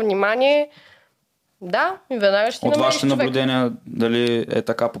 която има внимание, да, и веднага ще от намериш вашите наблюдения, дали е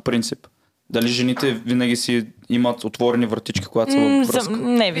така по принцип? Дали жените винаги си имат отворени вратички, когато са в връзка?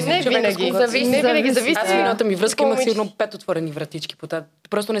 Не винаги. Зависи. Аз в миналата ми връзка имах сигурно 5 отворени вратички.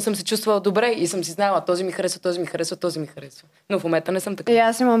 Просто не съм се чувствала добре и съм си знала, този ми харесва, този ми харесва, този ми харесва. Но в момента не съм така. И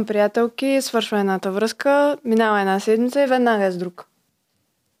аз имам приятелки, свършва едната връзка, минава една седмица и веднага е с друг.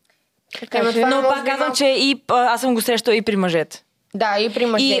 Но пак казвам, че и аз съм го срещала и при мъжете. Да, и при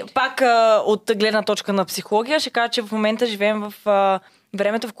мъжете. И пак от гледна точка на психология ще кажа, че в момента живеем в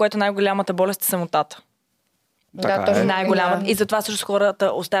времето, в което най-голямата болест е самотата. Да, точно най-голяма. И затова също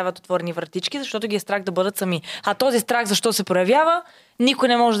хората оставят отворени вратички, защото ги е страх да бъдат сами. А този страх защо се проявява, никой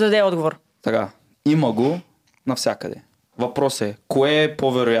не може да даде отговор. Така, има го навсякъде. Въпрос е, кое е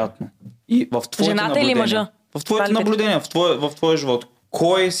по-вероятно? И в твоите жената наблюдения, или мъжа? В твоите наблюдения, в твоя живот,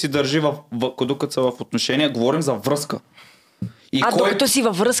 кой си държи докато са в отношения, говорим за връзка. И докато си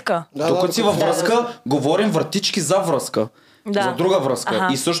във връзка. Докато си във връзка, говорим вратички за връзка. Да. За друга връзка.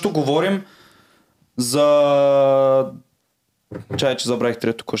 Аха. И също говорим за... Чай, че забравих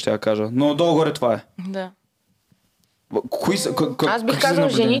трето, ще я кажа. Но долу-горе това е. Да. Кои са... Аз бих казал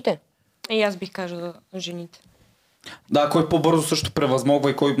жените. И аз бих казала жените. Да, кой по-бързо също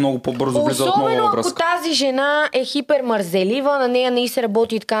превъзмогва и кой много по-бързо влиза отново във Особено връзка. ако тази жена е хипермързелива, на нея не й се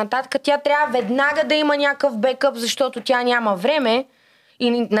работи и така нататък, тя трябва веднага да има някакъв бекъп, защото тя няма време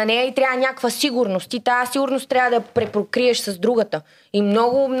и на нея й трябва някаква сигурност. И тази сигурност трябва да препрокриеш с другата. И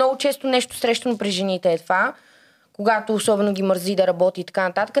много, много често нещо срещано при жените е това, когато особено ги мързи да работи и така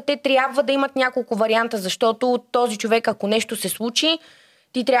нататък. Те трябва да имат няколко варианта, защото този човек, ако нещо се случи,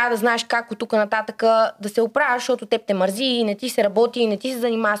 ти трябва да знаеш как от тук нататък да се оправяш, защото теб те мързи и не ти се работи и не ти се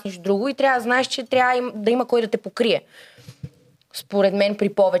занимава с нищо друго и трябва да знаеш, че трябва да има кой да те покрие. Според мен при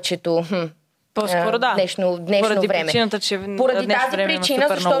повечето По-скоро да. Днешно поради време. Причината, че поради тази причина,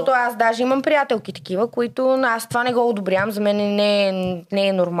 защото аз даже имам приятелки такива, които аз това не го одобрявам, за мен не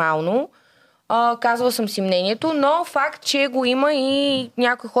е нормално. Казвала съм си мнението, но факт, че го има и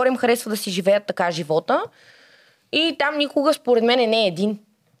някои хора им харесва да си живеят така живота. И там никога, според мен, не е един.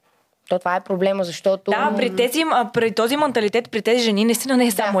 Това е проблема, защото... Да, при този менталитет, при тези жени, наистина не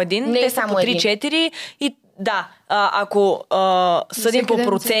е само един. Те са по 3-4 и да, ако съдим по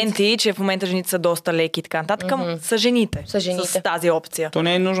проценти, че в момента жените са доста леки и така нататък, са жените. С тази опция. То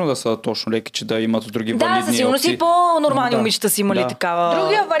не е нужно да са точно леки, че да имат други валидни опции. Да, със сигурност и по-нормални момичета си имали такава...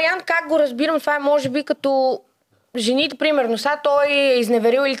 Другия вариант, как го разбирам, това е може би като... Жените, примерно, той е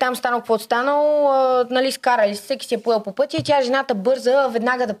изневерил или там станал каквото станал, нали, скарали, всеки си е поел по пътя и тя жената бърза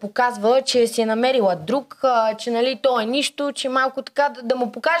веднага да показва, че си е намерила друг, че нали, той е нищо, че малко така да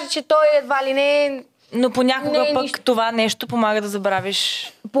му покаже, че той едва ли не е... Но понякога пък нищо. това нещо помага да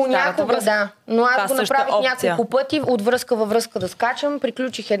забравиш. Понякога да. Но аз го направих опция. няколко пъти, от връзка във връзка да скачам,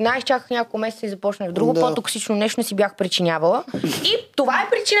 приключих една, изчаках няколко месеца и започнах в друго, по-токсично нещо не си бях причинявала. И това е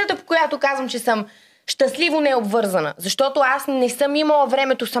причината, по която казвам, че съм щастливо необвързана. Защото аз не съм имала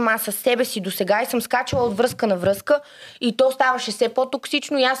времето сама със себе си досега и съм скачала от връзка на връзка и то ставаше все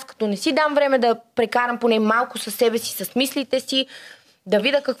по-токсично и аз като не си дам време да прекарам поне малко със себе си, с мислите си, да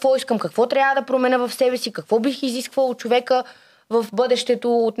видя какво искам, какво трябва да променя в себе си, какво бих изисквала от човека в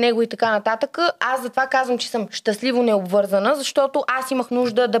бъдещето от него и така нататък. Аз затова казвам, че съм щастливо необвързана, защото аз имах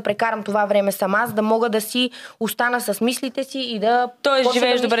нужда да прекарам това време сама, за да мога да си остана с мислите си и да... Тоест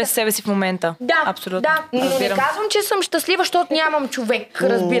живееш добре с себе си в момента. Да, абсолютно. Да, но не казвам, че съм щастлива, защото нямам човек.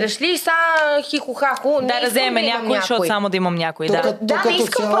 Разбираш ли? Хихо-хахо. Да, вземе някой, защото само да имам някой.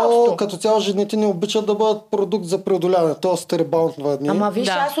 Като цяло жените не обичат да бъдат продукт за преодоляване. Тоест те ребаунтва дни. Ама виж,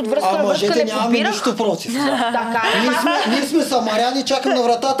 аз от връзка на връзка не подбирах. Нищо против. Ние сме самаряни, чакам на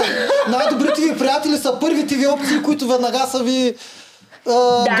вратата. Най-добрите ви приятели са първите ви опции, които веднага са ви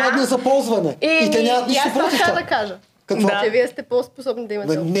годни за ползване. И те нямат нищо против. Аз да кажа. Че вие сте по-способни да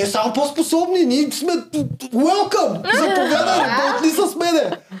имате. Не само по-способни, ние сме welcome! Заповядай, работни с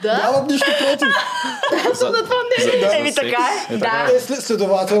мене! Нямат нищо против. Аз съм на това мнение. Така е.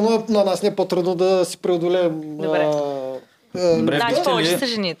 Следователно, на нас не е по-трудно да си преодолеем. Добре, повече са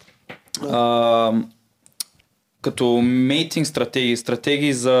жените. Като мейтинг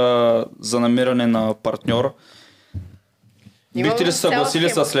стратегии за намиране на партньор, бихте ли се съгласили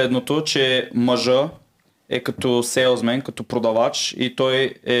с следното, че мъжа е като сейлсмен, като продавач и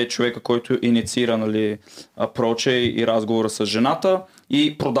той е човека, който инициира, нали, апроча и разговора с жената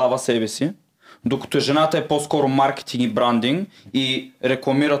и продава себе си, Докато жената е по-скоро маркетинг и брандинг и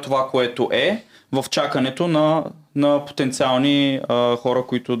рекламира това, което е, в чакането на потенциални хора,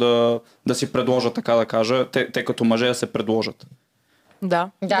 които да си предложат, така да кажа, те като мъже да се предложат. Да,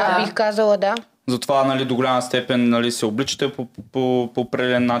 бих казала да. Затова, нали, до голяма степен, нали, се обличате по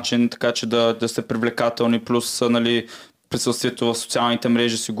определен начин, така че да сте привлекателни, плюс, нали, присъствието в социалните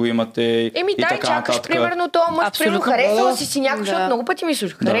мрежи си го имате и така чакаш, нататък. примерно, това мъж, примерно, харесала си някой, защото много пъти ми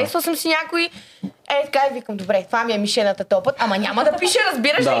слушах. Харесала съм си някой, така и викам, добре, това ми е мишената топът, ама няма да пише,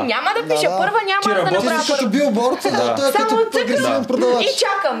 разбираш ли? Няма да пише, първа няма да направя като билборд, само цъкам и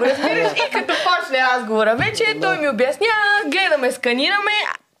чакам, разбираш, и като почне разговора вече, той ми обяснява, гледаме, сканираме,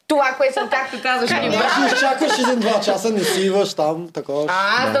 това, което съм, както казваш, ни брат. Ще изчакваш 1-2 часа, не си идваш там, такова.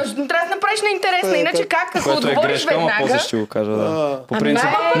 Точно трябва да направиш на интересна, иначе как, ако отговориш грешка, веднага... Което е грешка, ама после ще го кажа, да. По принцип,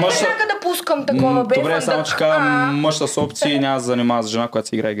 веднага да пускам такова, без добре, само че казвам, мъж с опции няма да се занимава с жена, която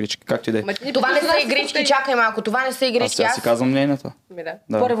си играе игрички, както и да е. Това не са игрички, чакай малко, това не са игрички. Аз си казвам мнението.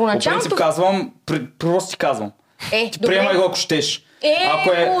 Първоначалното... По принцип казвам, просто ти казвам. Ти приемай го, ако щеш.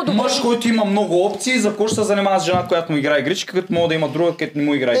 Ако е мъж, който има много опции, за какво ще се занимава с жена, която му играе игрички, като мога да има друга, където не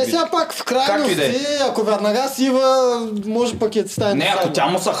му играе игрички. Сега пак в крайности, ако веднага си може пък ти стане. Не, ако тя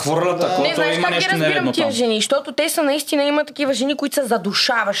му се хвърля такова, то има нещо нередно там. Тия жени, защото те са наистина, има такива жени, които са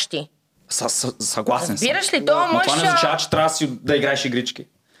задушаващи. Съгласен съм. Разбираш ли, това мъж... Това не означава, че трябва да играеш игрички.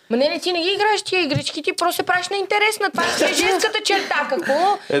 Не, ти не ги играеш тия игрички, ти просто се правиш на интересна. Това е женската черта,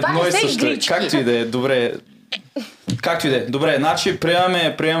 какво? Това не са игрички. Както и да е, добре. Както и да е. Добре, значи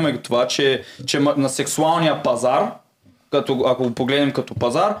приемаме това, че на сексуалния пазар, ако го погледнем като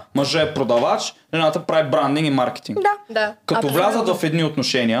пазар, мъжът е продавач, жената прави брандинг и маркетинг. Да. Като влязат в едни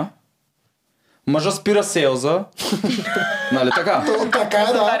отношения, мъжът спира селза, нали така? Така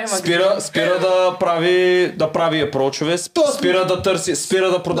е, да. Спира да прави апрочове, спира да търси,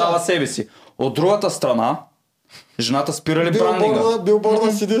 спира да продава себе си. От другата страна, жената спира ли брандинга?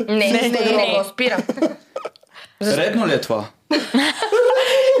 Билборда седи. Не, спира. Редно ли е това?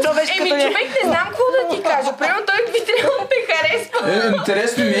 Човек не знам какво да ти кажа. Примерно той би трябвало да те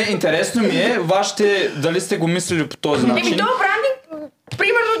харесва. Интересно ми е вашите, дали сте го мислили по този начин. То брандинг,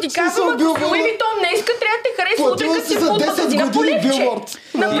 примерно ти казвам, ако си Луи Витон днеска, трябва да те харесва, утре като си в магазина поливче.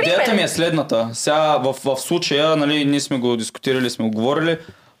 Идеята ми е следната. Сега в случая, нали, ние сме го дискутирали, сме го говорили.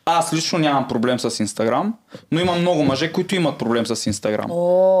 Аз лично нямам проблем с Инстаграм, но има много мъже, които имат проблем с Инстаграм.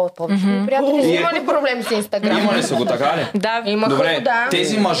 Повече ми приятели са имали проблем с Инстаграм. Имали са го, така ли? Да, имаха добре, го, да.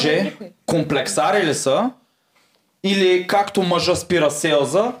 Тези мъже комплексари ли са? Или както мъжа спира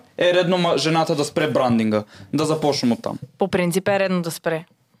селза, е редно жената да спре брандинга? Да започнем от там. По принцип е редно да спре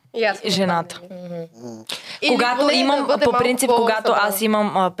жената. Когато имам, по принцип, когато аз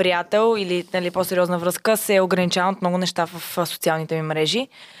имам приятел или, нали, по-сериозна връзка, се ограничавам от много неща в социалните ми мрежи,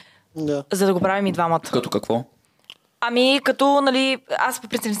 за да го правим и двамата. Като какво? Като, нали, аз по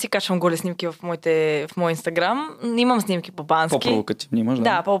принцип не си качвам голи снимки в моя Инстаграм. Имам снимки по-бански. По-провокативни имаш,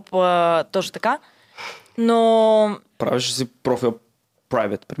 да? Да, точно така. Но... Правиш си профил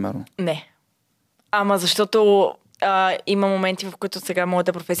private, примерно? Не. Ама защото има моменти, в които сега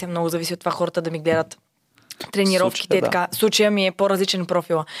моята професия много зависи от това хората да ми гледат тренировките и така. Случая ми е по-различен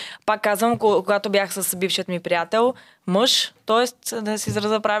профила. Пак казвам, когато бях с бившият ми приятел, мъж, т.е. да се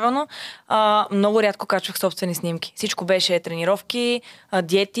изразя правилно, много рядко качвах собствени снимки. Всичко беше тренировки,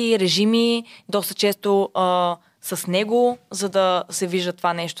 диети, режими, доста често с него, за да се вижда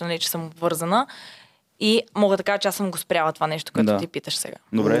това нещо, нали, че съм обвързана. И мога да кажа, че аз съм го спряла това нещо, което ти питаш сега.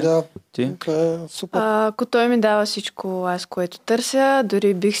 Добре, ти? Супер. Ако той ми дава всичко, аз което търся,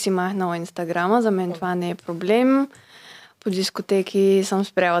 дори бих си махнала Инстаграма, за мен това не е проблем. По дискотеки съм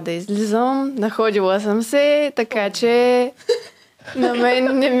спряла да излизам, находила съм се, така че на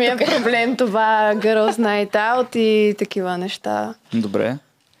мен не ми е проблем това Girls Night Out и такива неща. Добре.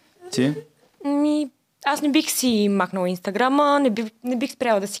 Ти? Аз не бих си махнала Инстаграма, не бих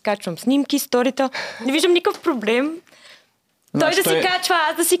спряла да си качвам снимки, сторита. Не виждам никакъв проблем. Той да си качва,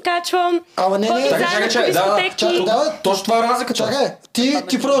 аз да си качвам. Ама не, точно това е разлика. Чакай,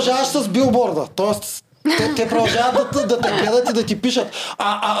 ти продължаваш с билборда. Тоест, те продължават да те гледат и да ти пишат.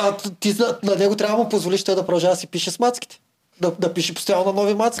 Ти на него трябва да му позволиш той да продължава да си пише с мацките. Да пише постоянно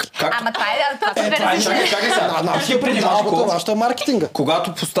нови мацки. Ама това е... Чакай сега. Това е маркетинга.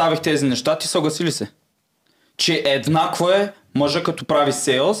 Когато поставих тези неща, ти съгласи ли се? Че еднакво е мъжа като прави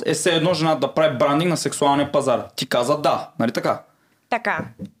сейлс, е все едно жена да прави брандинг на сексуалния пазар. Ти каза да, нали така? Така.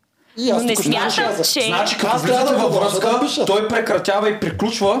 Но не смятам, че... Значи като влизате във връзка, той прекратява и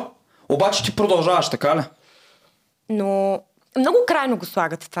приключва, обаче ти продължаваш, така ли? Но Много крайно го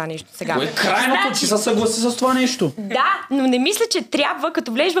слагате това нещо сега. Кое е крайното, че се съгласи с това нещо? Да, но не мисля, че трябва,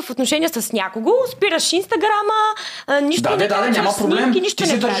 като влезеш в отношения с някого, спираш Инстаграма, нищо не Да, няма проблем. Снимки, нищо Ти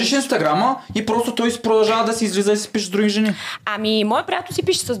си не държиш правиш. Инстаграма и просто той си продължава да си излиза и си пише с други жени. Ами, моят приятел си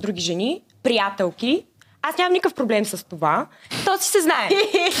пише с други жени, приятелки. Аз нямам никакъв проблем с това. То си се знае.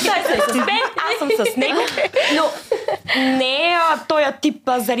 Той е с мен, аз съм с него. Но не този тип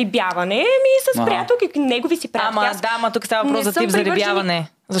зарибяване, ми с приятелки, негови си приятелки. Ама тук става въпрос за тип зарибяване.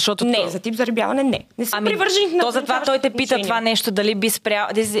 Защото не, за тип зарибяване не съм привърженик на то затова той те пита това нещо, дали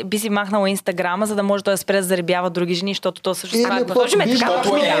би си махнала Инстаграма, за да може той да спре да зарибява други жени, защото то също прави.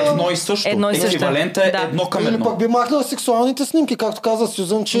 Защото е едно и също. Еквивалента е едно към едно. Или пък би махнала сексуалните снимки, както каза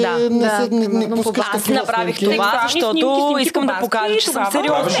Сюзан, че не пускаш такива снимки. Аз направих това, защото искам да покажа, че съм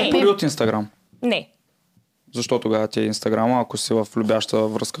сериозна. Правиш ли пари от Инстаграм? Не. Защо тогава ти е Инстаграма, ако си в любяща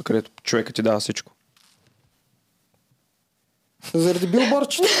връзка, където човека ти дава всичко? Заради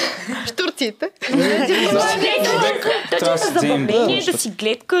билборчето. Штурците. Това за забавление, да си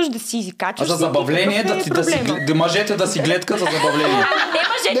гледкаш, да си качваш. За забавление, да мъжете да си гледкат за забавление. Не,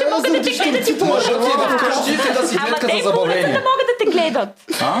 мъжете могат да те гледат. Мъжете вкъщи да си гледат за забавление. Те могат да те гледат.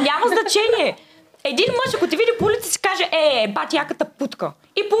 Няма значение. Един мъж, ако те види по улица, си каже, бати яката путка.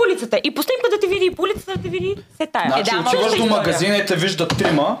 И по улицата. И по снимка да те види, и по улицата да те види, се тая. Значи отиваш до магазина и те виждат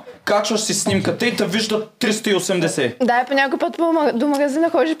 3, качваш си снимката и те виждат 380. Да, по някой път до магазина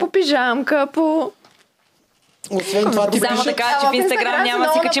ходиш по пижамка, по... Освен това ти само да кажа, че в Инстаграм няма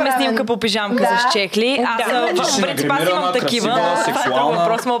да си качим снимка по пижамка с чехли. Аз в принцип аз имам такива. Това е друг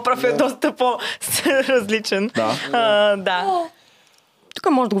въпрос, моят профил е доста по-различен. Да.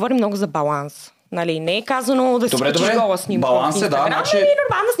 Тук може да говорим много за баланс. Нали, не е казано да си качиш гола снимка. Баланс е, да. Значи...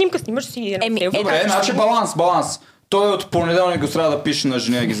 нормална снимка снимаш си. Добре, значи баланс. Той от понеделник до сряда да пише на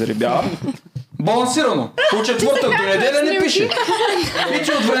жени да ги зарибява. Балансирано. По четвъртък до неделя не пише. И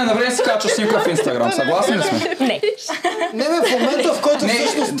че от време на време си качва снимка в Инстаграм. Съгласни ли сме? Не. Не, в момента, в който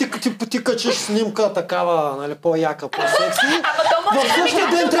всъщност ти качиш снимка такава, нали, по-яка, по-секси, в същия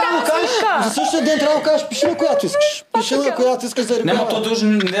ден трябва да кажеш, пиши на която искаш. Пиши на която искаш за ребята. Нема, то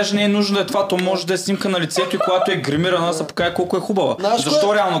даже не е нужно да е това, то може да е снимка на лицето и когато е гримирана, да се покаже колко е хубава.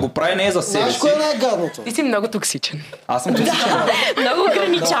 Защо реално го прави? Не е за себе си. Знаеш кое е най-гадното? Ти си много токсичен. Аз съм токсичен. Много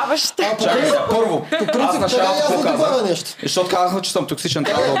ограничаващ. Чакай сега, първо, аз началото какво казах? Защото казах, че съм токсичен,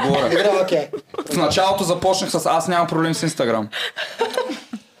 трябва да отговоря. В началото започнах с аз нямам проблем с Инстаграм.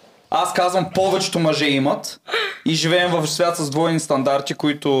 Аз казвам, повечето мъже имат и живеем в свят с двойни стандарти,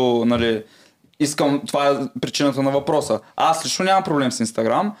 които, нали, искам, това е причината на въпроса. Аз лично нямам проблем с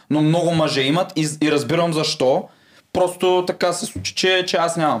Инстаграм, но много мъже имат и разбирам защо. Просто така се случи, че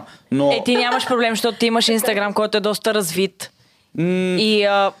аз нямам. Но... ти нямаш проблем, защото ти имаш Инстаграм, който е доста развит. И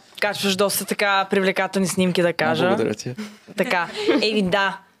качваш доста така привлекателни снимки, да кажа. Благодаря ти. Така.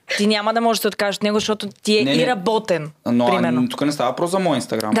 Да. Ти няма да можеш да откажеш от него, защото ти е и работен. Но тук не става въпрос за мой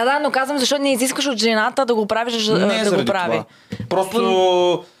Инстаграм. Да, но казвам, защото не изискаш от жената да го правиш, да го прави. Това.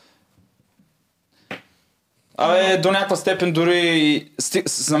 Просто... до някаква степен дори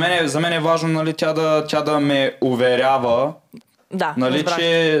за мен е важно, нали, тя да ме уверява, да, нали,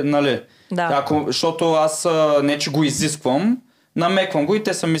 че, нали, да. Защото аз не че го изисквам, намеквам го и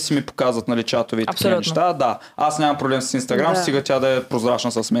те сами си ми показват, нали, чатове и такива неща. Да, аз нямам проблем с Инстаграм, стига тя да е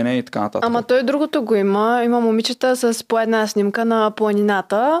прозрачна с мене и така нататък. Ама той другото го има. Има момичета с по една снимка на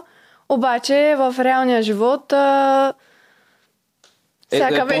планината, обаче в реалния живот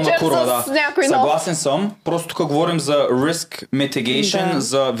всяка вечер с някой нов. Съгласен съм, просто тук говорим за risk mitigation,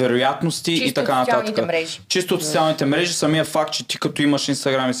 за вероятности и така нататък. Чисто от социалните мрежи, самия факт, че ти като имаш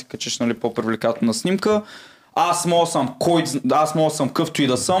Инстаграм и си качиш, нали, по-привлекателна снимка, аз мога съм къвто и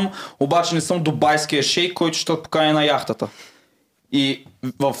да съм, обаче не съм дубайския шейк, който ще покани на яхтата. И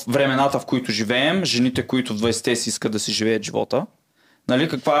в времената, в които живеем, жените, които в 20-те си искат да си живеят живота, нали,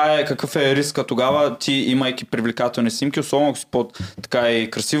 какъв е риска тогава ти, имайки привлекателни снимки, особено ако си така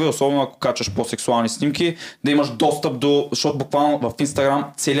и красива, особено ако качаш по-сексуални снимки, да имаш достъп до, защото буквално в Инстаграм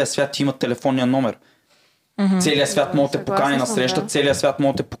целият свят има телефонния номер. Целият свят може да те покани на среща, целият свят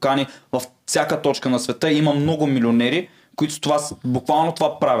може да те покани в всяка точка на света. Има много милионери, които буквално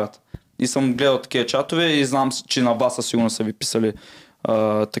това правят. И съм гледал такива чатове и знам, че на вас сигурно са ви писали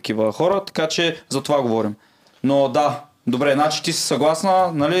такива хора, така че за това говорим. Но да, добре, значи ти си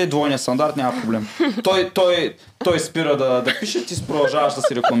съгласна, нали, двойния стандарт, няма проблем. Той спира да пише, ти продължаваш да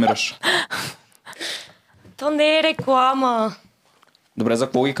си рекламираш. То не е реклама. Добре, за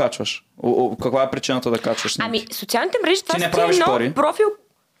какво ги качваш? Каква е причината да качваш снимки? Ами, социалните мрежи, това си едно профил,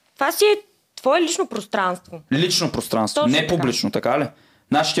 това си е твое лично пространство. Лично пространство, не публично, така ли?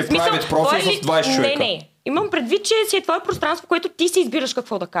 Нашите private профил с 20 човека. Не. Имам предвид, че си е твое пространство, което ти си избираш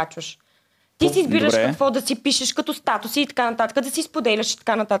какво да качваш. Ти си избираш какво да си пишеш като статуси и така нататък, да си споделяш и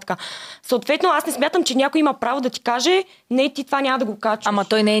така нататък. Съответно, аз не смятам, че някой има право да ти каже, не, ти това няма да го качваш. Ама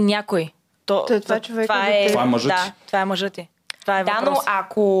той не е някой. Това човек Това е мъжът. Да, това е мъжът ти. Това е въпрос. Да, но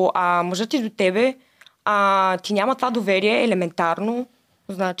ако мъжът ти до тебе, ти няма това доверие елементарно,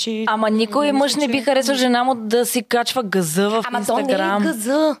 значи... Ама никой мъж не би харесал жена му да си качва газа в Инстаграм. Ама то не е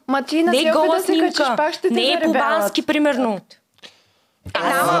газа. Ма ти на не е гола да се качиш, пак ще не е по-бански, примерно.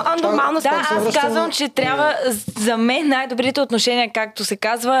 Нормална аз казвам, че трябва, за мен най-добрите отношения, както се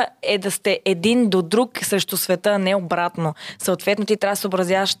казва, е да сте един до друг срещу света, не обратно. Съответно, ти трябва да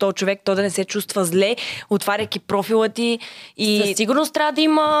съобразяваш този човек, той да не се чувства зле, отваряйки профила ти. И... Със сигурност трябва да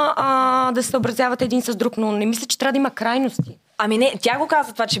има да се съобразявате един с друг, но не мисля, че трябва да има крайности. Ами не, тя го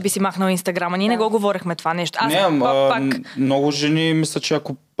каза това, че би си махнал Инстаграма. Ние не го говорихме това нещо. Аз пак... Много жени мисля, че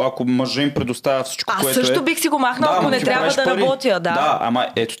ако мъжа им предоставя всичко, което е... Аз също бих си го махнал, ако не трябва да работя. Да, ама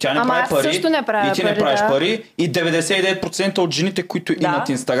ето тя не прави пари. Също не правя и ти пари, не правиш пари. И 99% от жените, които имат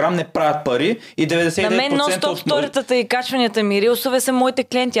Инстаграм, не правят пари. И 99% на мен нон-стоп сторитата и качванията ми рилсове са моите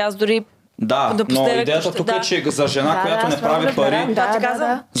клиенти. Аз дори... Да, но идеята тук е, че за жена, която не прави пари...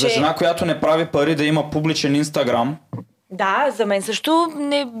 За жена, която не прави пари, да има публичен Инстаграм. Да, за мен също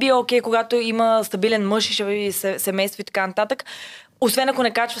не би окей, когато има стабилен мъж и ще би семейство и така нататък. Освен ако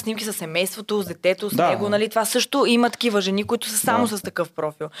не качва снимки с семейството, с детето, с него, нали? Това също има такива жени, които са само с такъв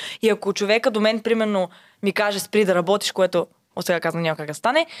профил. И ако човека до мен, примерно, ми каже спри да работиш, което, сега казвам, няма как да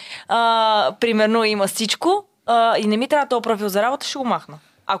стане, примерно има всичко и не ми трябва този профил за работа, ще го махна.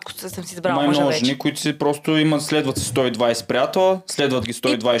 Ако съм си избрала мъжа вече. Жени, които си просто следват си 120 приятела, следват ги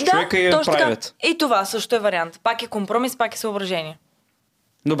 120 човека и правят. И това също е вариант. Пак е компромис, пак е съображение.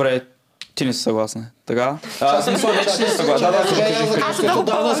 Добре, ти не си съгласна. Така? Аз не си съгласна. Аз съм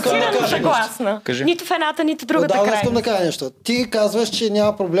съгласна. Нито в едната, нито в другата крайност. Искам да кажа нещо. Ти казваш, че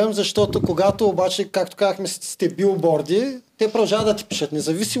няма проблем, защото когато обаче, както казахме, сте билборди, те продължават да ти пишат,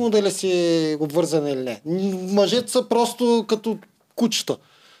 независимо дали си обвързан или не. Мъжете са просто като кучета.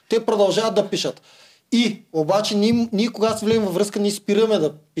 Те продължават да пишат. И обаче ние когато се влезем във връзка, ние спираме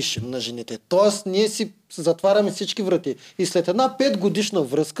да пишем на жените. Тоест ние си затваряме всички врати. И след една 5 годишна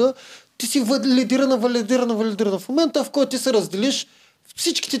връзка ти си валидирана. В момента, в който ти се разделиш,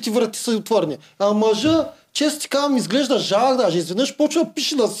 всичките ти врати са отворени. А мъжа, често ти казвам, изглежда жалък даже. Изведнъж почва да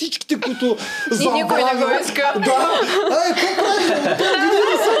пише на всичките, които забравя. И никой не го иска. Да. Какво правиш?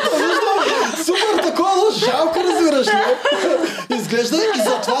 Супер такова, жалко разбираш. Изглежда и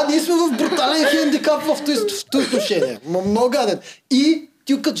затова ние сме в брутален хендикап в този отношение. Много гаден. И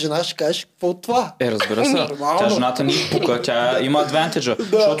ти като жена ще кажеш, какво от това? Разбира се. Тя жената ни пука, тя има адвантеджа.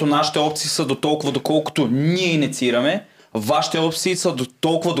 Защото нашите опции са до толкова, доколкото ние инициираме, вашите опции са до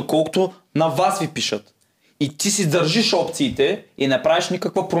толкова, доколкото на вас ви пишат. И ти си държиш опциите и не правиш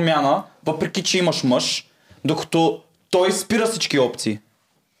никаква промяна, въпреки че имаш мъж, докато той спира всички опции.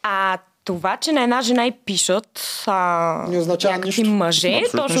 Това, че на една жена и пишат не означава нищо. Мъже,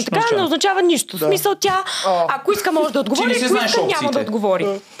 точно така, не означава нищо. В смисъл тя, ако иска може да отговори, ако иска няма да отговори.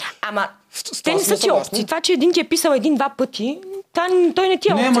 Ама те не са ти опции. Това, че един ти е писал 1-2 пъти, той не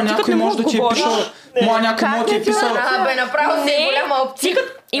ти е опция. Не, някой може да ти е писал. Някой може да ти е писал. Направо си голяма опция.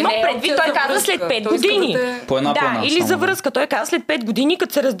 Има предвид, той каза след 5 години. Да, или за връзка. Той каза след 5 години,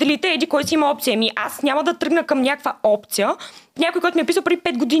 като се разделите, еди кой си има опция. Аз няма да тръгна към някаква опция. Някой, който ми е писал преди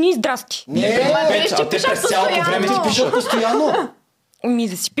 5 години и здрасти. Те през цялото време ти пишат постоянно.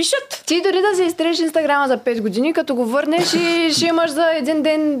 Да си пишат. Ти дори да си изтреш Инстаграма за 5 години, като го върнеш и ще имаш за един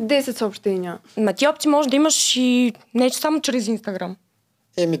ден 10 съобщения. Ти опции може да имаш и не само чрез Инстаграм.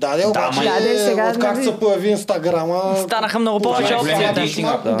 Обаче, откакто се появи Инстаграма... Станаха много повече опции. Най-големият дейтинг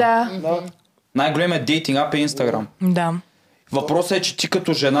ап, най-големият дейтинг ап е Инстаграм. Да. Въпросът е, че ти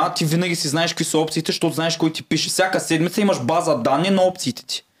като жена, ти винаги си знаеш какви са опциите, защото знаеш кой ти пише. Всяка седмица имаш база данни на опциите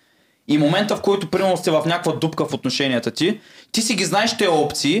ти. И момента, в който примерно сте в някаква дупка в отношенията ти, ти си ги знаеш тези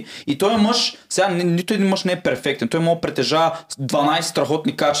опции и той мъж, сега нито един мъж не е перфектен, той може да притежава 12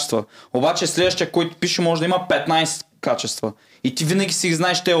 страхотни качества. Обаче следващия, който пише, може да има 15 качества. И ти винаги си ги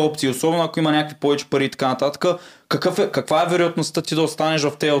знаеш тези опции, особено ако има някакви повече пари и така нататък. Каква е вероятността ти да останеш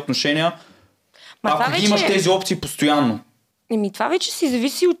в тези отношения, ако ги имаш тези опции постоянно? Това вече си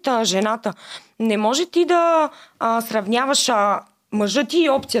зависи от жената. Не може ти да сравняваш мъжът ти и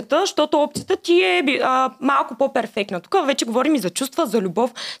опцията, защото опцията ти е малко по-перфектна. Тук вече говорим и за чувства, за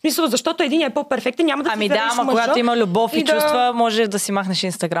любов. В смисъл, защото един е по-перфектен, няма да си когато има любов и чувства, може да си махнеш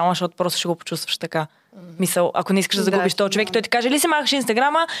Инстаграма, защото просто ще го почувстваш така. Мисъл, ако не искаш да загубиш този човек, той ти каже, или си махаш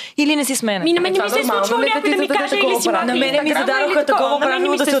Инстаграма, или не си с мен. На мен не ми се е случвало някой да ми каже, или си махаш На мене ми зададоха такова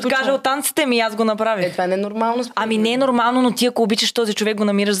правило да се откажа от танците ми, аз го направих. Това не е нормално. Ами не е нормално, но ти ако обичаш този човек, го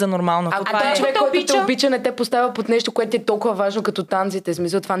намираш за нормално. А човек, който те обича, не те поставя под нещо, което е толкова важно като танците.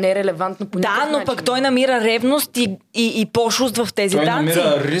 Смисъл, това не е релевантно по никакъв начин. Да, но пък той намира ревност и пошлост в тези танци. Той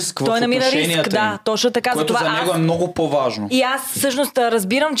намира риск в отношенията им. Да, точно така. Което за него е много по-важно. И аз всъщност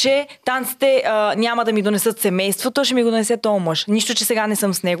разбирам, че танците няма да ми донесат семейство, то ще ми го донесе този мъж. Нищо, че сега не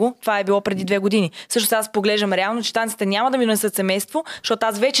съм с него. Това е било преди 2 години. Също аз поглеждам реално, че танците няма да ми донесат семейство, защото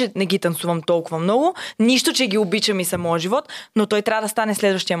аз вече не ги танцувам толкова много. Нищо, че ги обичам и съм моят живот, но той трябва да стане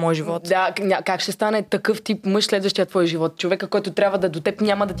следващия мой живот. Да, как ще стане такъв тип мъж следващия твой живот? Човека, който трябва да до теб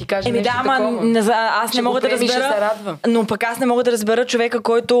няма да ти каже нещо такова. Аз не мога да разбера. Но пък аз не мога да разбера човека,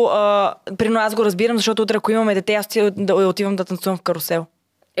 който примерно аз го разбирам, защото утре, ако имаме дете, аз отивам да танцувам в карусел.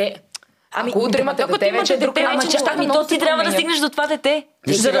 Ако утре имате дете, вече е друг начин. То ти трябва да стигнеш до това дете,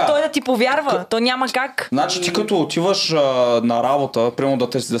 за да той да ти повярва. То няма как. Значи ти като отиваш на работа, примерно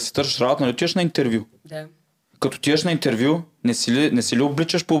да си търсиш работа, нали отиваш на интервю. Да. Като отиваш на интервю, не си ли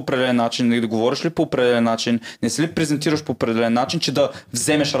обличаш по определен начин, не да говориш ли по определен начин, не си ли презентираш по определен начин, че да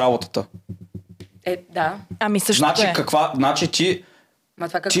вземеш работата? Да. Ами също Значи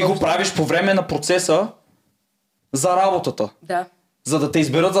ти го правиш по време на процеса за работата. Да. За да те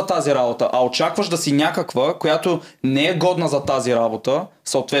изберат за тази работа. А очакваш да си някаква, която не е годна за тази работа,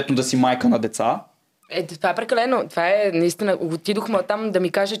 съответно да си майка на деца. Това е прекалено. Това е наистина. Отидохме там да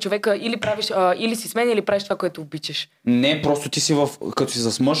ми каже човека или си с мен, или правиш това, което обичаш. Не, просто ти си като си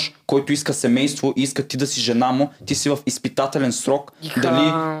с мъж, който иска семейство и иска ти да си жена му, ти си в изпитателен срок.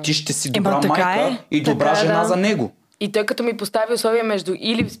 Дали ти ще си добра майка и добра жена за него. И той като ми постави условия между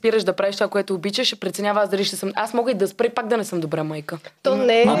или спираш да правиш това, което обичаш, ще преценява аз дали ще съм. Аз мога и да спре пак да не съм добра майка.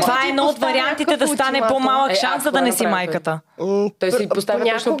 Но това е едно от вариантите да стане по-малък шанс, да не си майката. Той си поставя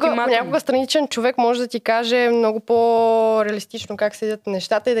точно ултиматум. Понякога страничен човек може да ти каже много по-реалистично как седят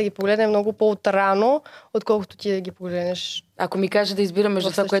нещата и да ги погледне много по-отрано, отколкото ти да ги погледнеш. Ако ми каже да избирам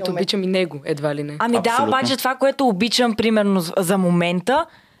между това, което обичам и него, едва ли не. Да, обаче това, което обичам, примерно за момента,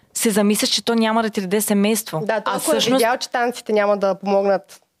 се замисляш, че то няма да ти даде семейство. Да, толкова е видял, че танците няма да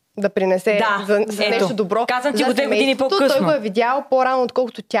помогнат да принесе за нещо добро. Казвам ти го 2 години по-късно. Той го е видял по-рано,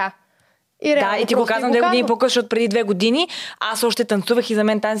 отколкото тя. И ти го казвам 2 години по-късно от преди 2 години. Аз още танцувах и за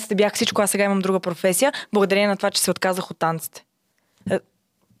мен танците бях всичко. Аз сега имам друга професия, благодарение на това, че се отказах от танците.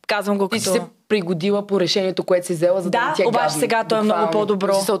 Казвам го като... И си се пригодила по решението, което си взела, за да не ти е гадно. Обаче сега то е много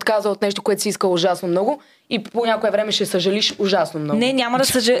по-добро. Си се отказа от нещо, което си искала ужасно много и по някое време ще съжалиш ужасно много. Не, няма да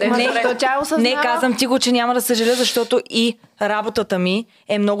съжаля. Не, казвам ти го, че няма да съжаля, защото и работата ми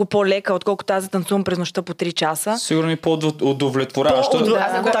е много по-лека, отколкото аз да танцувам през нощта по 3 часа. Сигурно и по-удовлетворяваща.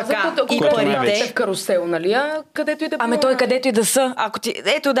 И парите. В карусел, нали? Където и да било. Той където и да са.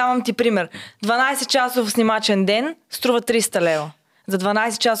 Ето давам ти пример. 12 часов снимачен ден струва 300 лева. За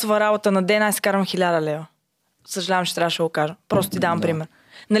 12 часова работа на ден аз карам 1000 лева. Съжалявам, че трябваше да го кажа. Просто ти давам пример.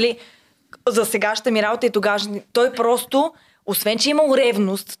 Нали, за сегашната ми работа и тогава той просто, освен че имал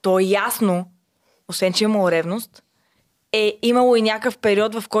ревност, то е ясно, освен че имал ревност, е имало и някакъв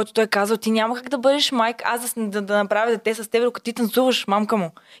период, в който той е казал, ти няма как да бъдеш майка, аз да направя дете с теб, докато ти танцуваш, мамка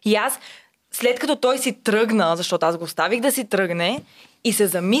му. И аз, след като той си тръгна, защото аз го оставих да си тръгне и се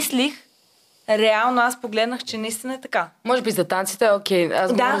замислих, реално аз погледнах, че наистина е така. Може би за танците, окей.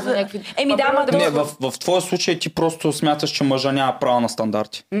 Аз говоря за някакви... В твоя случай ти просто смяташ, че мъжа няма право на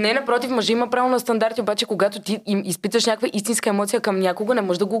стандарти. Не, напротив, мъжа има право на стандарти, обаче когато ти изпиташ някаква истинска емоция към някого, не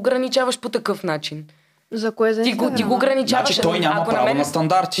можеш да го ограничаваш по такъв начин. За кое за ти го ограничаваш. Значи той няма право на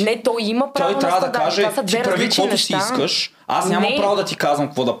стандарти. Не, той има право на стандарти. Той трябва да каже, ти прави каквото си искаш. Аз нямам право да ти казвам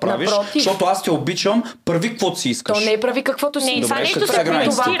какво да правиш, защото аз те обичам, прави каквото си искаш. То не е прави каквото си искаш.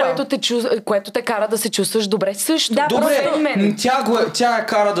 Което те кара да се чувстваш добре също. Добре, тя я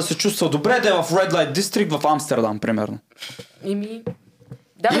кара да се чувства добре, да е в Red Light District в Амстердам, примерно.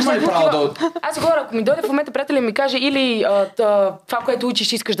 Да, има ли право да... Аз говоря, ако ми дойде в момента приятел ми каже или това, което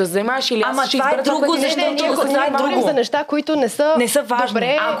учиш, искаш да занимаваш, или аз ще избера това, което говорим за неща, които не са важни.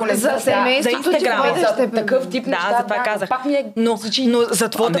 Добре, ако не за семейството, за Инстаграм, за такъв тип неща. За това казах. Но за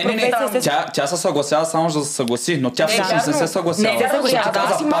твоята професия... Тя се съгласява само за да се съгласи, но тя всъщност не се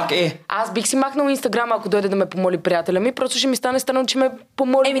съгласява. Аз бих си махнал Инстаграма, ако дойде да ме помоли приятеля ми, просто ще ми стане странно, че ме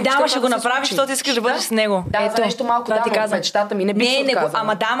помоли. Ще го направиш, защото искаш да бъдеш с него. Да, за нещо малко да, мечтата ми не бих се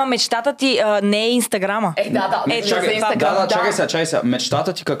отказала. Ама мечтата ти не е Инстаграма. Чакай сега.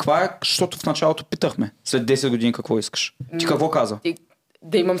 Мечтата ти каква е, защото в началото питахме. След 10 години какво искаш? Ти какво каза?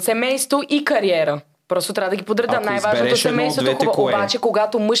 Да имам семейство и кариера. Просто трябва да ги подреда. Най-важното семейството. Обаче,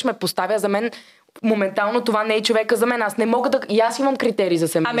 когато мъж ме поставя, за мен моментално това не е човека за мен. Аз не мога да... И аз имам критерии за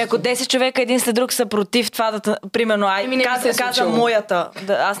семейство. Ами ако 10 човека един след друг са против това примерно, казвам моята.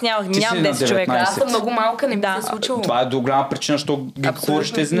 Аз нямам 10 човека. Аз съм много малка, не ми се е случило. Това е до голяма причина, защо ги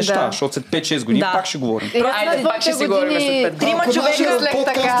говориш тези неща. Защото след 5-6 години пак ще говорим. Айде, пак ще си говорим след 5 години. Ако нашия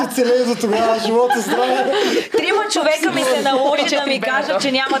подкаст ти целее за тогава, живот и здраве. 3 човека ми се наложи да ми кажат,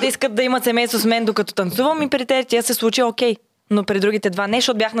 че няма да искат да имат семейство с мен докато танцувам и при тя се случи окей. Но при другите 2 не,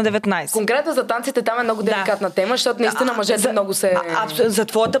 защото бях на 19. Конкретно за танците там е много деликатна тема, защото наистина мъжете много се... За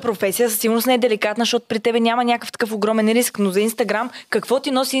твоята професия със сигурност не е деликатна, защото при тебе няма някакъв такъв огромен риск, но за Инстаграм, какво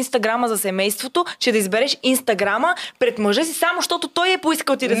ти носи Инстаграма за семейството, че да избереш Инстаграма пред мъжа си, само защото той е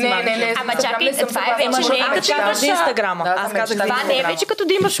поискал ти да си мамиш? Не, ама чакай, това е вече не е като за Инстаграма. Аз казах за това не е вече като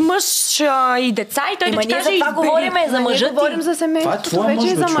да имаш мъж и деца и той да ти каже избери. Това говорим за мъжа ти. Говорим за семейството, вече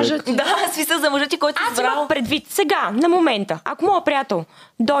е за мъжа ти. Да, смисъл за мъжа ти, който аз имах предвид сега, на момента. Ако моят приятел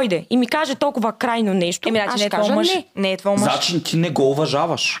дойде и ми каже толкова крайно нещо, аз ще кажа не. Не е твой мъж. Значи ти не го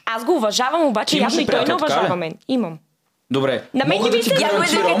уважаваш. Аз го уважавам, обаче явно и той не уважава мен. Имам. Добре, на мен мога да ти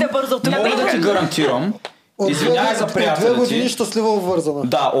гарантирам, извинявай за приятеля ти. 2 години щастливо обвързана.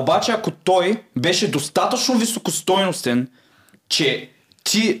 Да, обаче ако той беше достатъчно високостойностен, че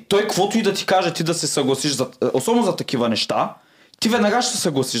той каквото и да ти каже, ти да се съгласиш, особено за такива неща, ти веднага ще се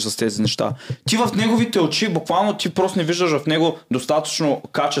съгласиш с тези неща. Ти в неговите очи, буквално ти просто не виждаш в него достатъчно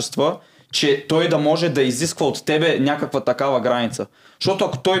качества, че той да може да изисква от тебе някаква такава граница. Защото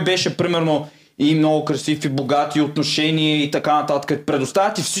ако той беше, примерно, и много красив, и богат, и отношения, и така нататък,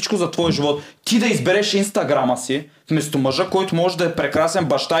 предоставя ти всичко за твой живот, ти да избереш Инстаграма си, вместо мъжа, който може да е прекрасен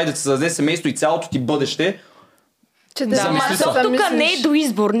баща и да ти създаде семейство и цялото ти бъдеще, тук не е до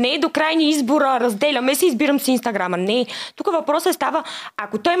избор, не е до крайни избора, разделяме се, избирам си Инстаграма. Не. Тук въпросът става,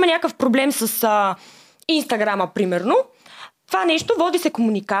 ако той има някакъв проблем с Инстаграма, примерно, това нещо води се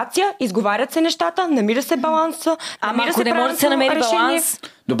комуникация, изговарят се нещата, намира се баланса, намира се може да се намери баланс.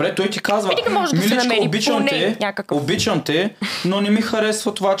 Добре, той ти казва, миличка, обичам те, но не ми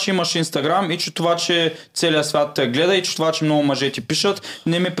харесва това, че имаш Инстаграм и че това, че целият свят те гледа и че това, че много мъже ти пишат,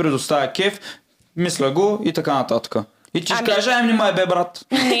 не ми предоставя кеф. Мисля го и така нататък. И ти ще кажеш, внимай бе, брат.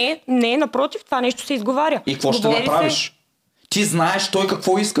 Не, напротив, това нещо се изговаря. И какво ще направиш? Ти знаеш той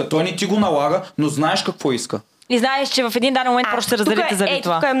какво иска. Той не ти го налага, но знаеш какво иска. И знаеш, че в един даден момент просто ще разделите заради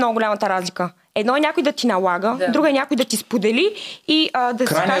това. Тук е много голямата разлика. Едно е някой да ти налага, друго е някой да ти сподели и да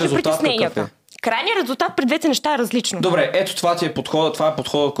си каже притесненията. Крайният резултат пред двете неща е различно. Добре, ето това ти е подходът. Това е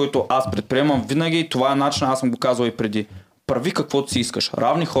подходът, който аз предприемам винаги. Това е начин, аз съм го казвал и преди. Прави каквото си искаш.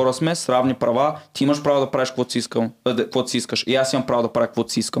 Равни хора сме, с равни права. Ти имаш право да правиш каквото си искаш. И аз имам право да правя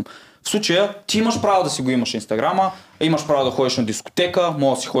каквото си искам. В случая, ти имаш право да си го имаш Инстаграма, имаш право да ходиш на дискотека,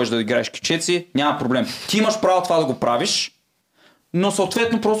 може да си ходиш да играеш кичеци, няма проблем. Ти имаш право това да го правиш, но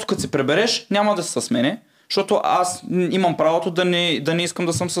съответно просто като се пребереш, няма да се с мене, защото аз имам правото да не искам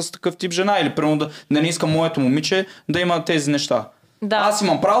да съм с такъв тип жена или примерно да не искам моето момиче да има тези неща. Да. Аз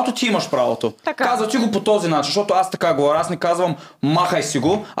имам правото, ти имаш правото. Казва ти го по този начин, защото аз така говоря. Аз не казвам махай си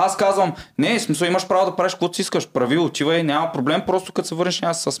го, аз казвам не, в смисъл имаш право да правиш каквото си искаш. Прави, отивай, няма проблем, просто като се върнеш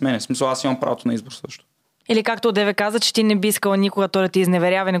няма с мене. В смисъл аз имам правото на избор също. Или както Деве каза, че ти не би искала никога той да ти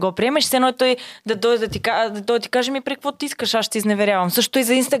изневерява и не го приемеш, все едно е той да дойде да ти каже ми при какво ти искаш, аз ще ти изневерявам. Също и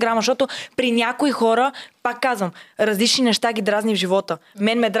за Инстаграма, защото при някои хора, пак казвам, различни неща ги дразни в живота.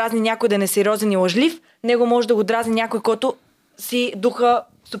 Мен ме дразни някой да е несериозен и лъжлив, него може да го дразни някой, който си духа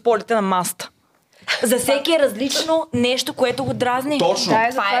сополите на маста. За всеки е различно нещо, което го дразни. Точно.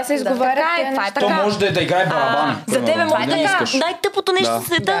 Да, за това се изговаря. Това е така. То може да играе барабани. За тебе може да искаш. най-тъпото нещо в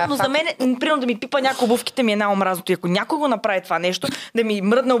света, но за мен, примерно да ми пипа някои обувките ми е най-омразното. И ако някой го направи това нещо, да ми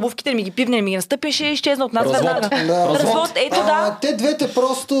мръдна обувките, да ми ги пипне, да ми ги настъпи, ще изчезна от нас веднага. Развод. Ето да. Те двете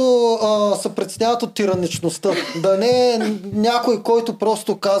просто се представят от тираничността. Да не е някой, който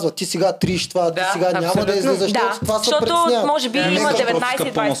просто казва, ти сега триш това, ти сега няма да излизаш. Защото може би има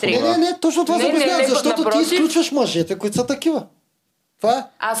 19-23. Не, точно това се притесняват, защото ти изключваш мъжете, които са такива. Това е.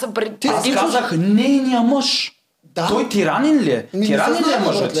 Аз казах нейния мъж. Да. Той тиранин ли е? Тиранин ли е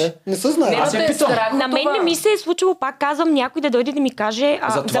мъжът? Не се знае. Аз я питам. На мен не ми се е случило, пак казвам, някой да дойде да ми каже,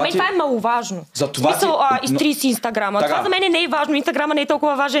 за мен това е маловажно. Смисъл, изтри си Инстаграма. Това за мен не е важно. Инстаграма не е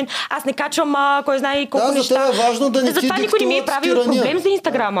толкова важен. Аз не качвам кой знае колко неща. Да, за това е важно да не ти затова никой не ми е правил проблем за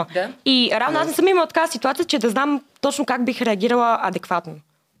Инстаграма. И равно аз не съм имала такава ситуация, че да знам точно как бих реагирала адекватно.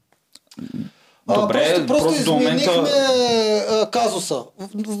 Добре, просто изменихме казуса.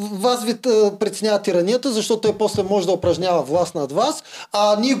 Вас ви преценява тиранията, защото той после може да упражнява власт над вас,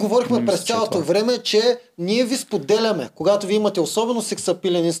 а ние говорихме през цялото време, че ние ви споделяме. Когато ви имате особено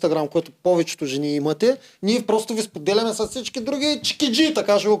сексапилен Инстаграм, който повечето жени имате, ние просто ви споделяме с всички други чикиджи,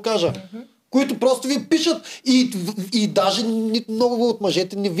 така ще го кажа. които просто ви пишат и даже много от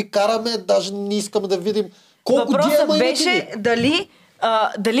мъжете не ви караме, даже не искаме да видим колко въпросът беше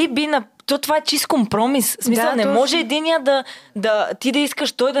дали би това е чист компромис. В смисъл, не може единия ти да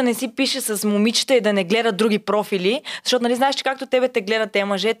искаш той да не си пише с момичета и да не гледа други профили, защото, нали, знаеш, че както тебе те гледат те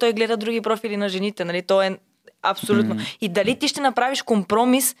мъже, той гледа други профили на жените, нали, то е абсолютно. И дали ти ще направиш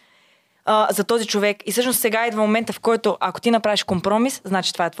компромис за този човек. И всъщност сега идва момента, в който ако ти направиш компромис,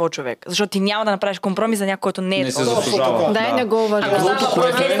 значи това е твой човек. Защото ти няма да направиш компромис за някой, който не е твой. Не се заслужава. Да, и не го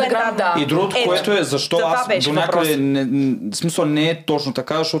уважава. И другото, което е, защо аз до някъде, в смисъл не е точно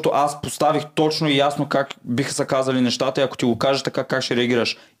така, защото аз поставих точно и ясно как биха се казали нещата и ако ти го кажеш така, как ще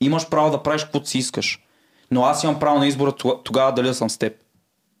реагираш. Имаш право да правиш каквото си искаш. Но аз имам право на избора тогава дали съм с теб.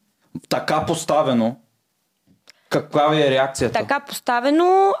 Така поставено, каква е реакцията? Така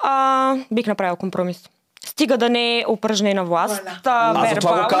поставено, бих направил компромис. Стига да не е упражнена власт,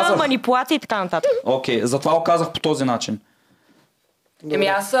 вербална, манипулация и така нататък. Окей, затова го казах по този начин.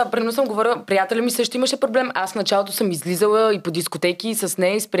 Аз предно съм говорила, приятеля ми също имаше проблем. Аз в началото съм излизала и по дискотеки с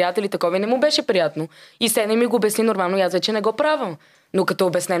нея, и с приятели, такова не му беше приятно. И Сене ми го обясни нормално и аз вече не го правя. Но като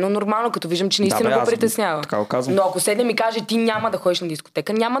обяснено нормално, като виждам, че наистина го притеснява. Но ако Сене ми каже, ти няма да ходиш на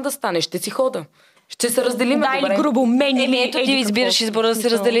дискотека, няма да стане, ще си хода. Ще се разделим. Да, или грубо мен. Ето ти избираш избора да се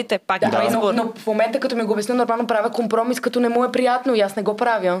разделите. Пак има избор. Но в момента, като ми го обясня, нормално правя компромис, като не му е приятно и аз не го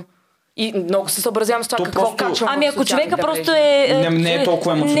правя. И много се съобразявам с това какво качвам. Ами ако човека просто е... Не е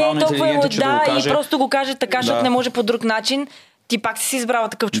толкова емоционално интелигентен, че да го каже. И просто го каже така, защото не може по друг начин. Ти пак си избрала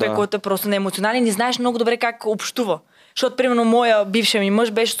такъв човек, който е просто неемоционален и знаеш много добре как общува. Защото, примерно, моя бившия ми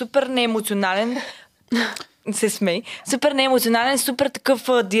мъж беше супер неемоционален. Се смей. Супер неемоционален, супер такъв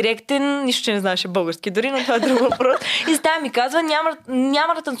директен, нищо, че не знаеше български дори, но това е друг въпрос. И стая ми казва,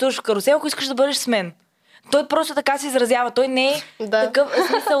 няма да танцуваш в карусел, ако искаш да бъдеш с мен. Той просто така се изразява. Той не е такъв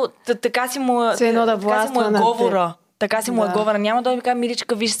смисъл, така си му е говора. Така си му е говора. Няма да ми кажа,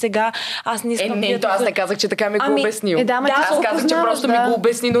 миличка, виж сега, аз не искам... аз не казах, че така ми го обяснил. Аз казах, че просто ми го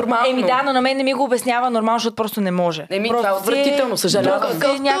обясни нормално. Но на мен не ми го обяснява нормално, защото просто не може. Това е отвратително, съжалявам.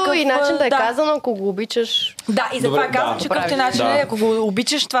 И начин да е казано, ако го обичаш... Да, и затова казвам, че какъвто начин е, ако го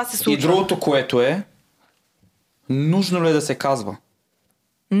обичаш, това се случва. И другото, което е, нужно ли е да се казва?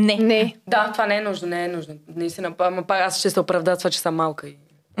 Не. Да, това не е нужно, не е нужно. Наистина, аз ще се оправдая това, че съм малка и...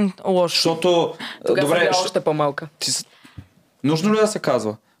 Лошо. Защото... Добре, още по-малка. Нужно ли да се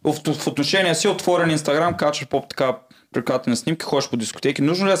казва? В отношение си отворен Инстаграм, качваш по-така прикатени снимки, ходиш по дискотеки.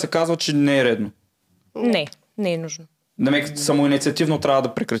 Нужно ли да се казва, че не е редно? Не е нужно. Самоинициативно трябва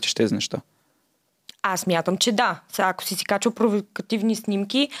да прекратиш тези неща. Аз мятам, че да. Сега, ако си качвал провокативни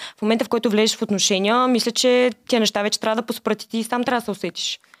снимки, в момента, в който влезеш в отношения, мисля, че тия неща вече трябва да поспрати и сам трябва да се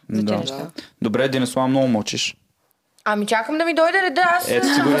усетиш за тия неща. Добре, Денислава, много мълчиш. Ами чакам да ми дойде реда, аз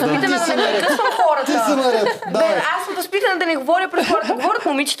съм възпитана да не прекъсвам хората. Ти си наред, аз съм възпитана да не говоря пред хората. Говорят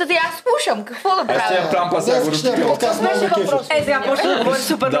момичетата и аз слушам. Какво да правя? Аз плямпа сега го разпитвам. Сега почва да говори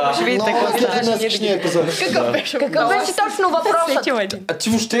супер много, ще видите какъв беше точно въпросът. Ти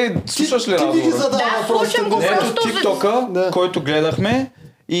въобще слушаш ли разговора? Ти ги задава въпроса. Слушам го просто. Тиктока, който гледахме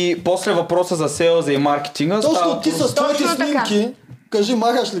и после въпроса за селза и маркетинга. Точно ти с твоите снимки, кажи,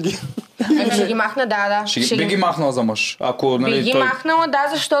 махаш ли ги? Ще ги махна, да. Би ги махнала за мъж. Би ги махнала, да,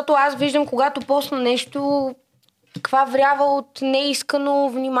 защото аз виждам, когато посна нещо, каква врява от неискано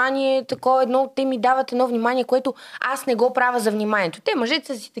внимание, такова едно, те ми дават едно внимание, което аз не го правя за вниманието. Те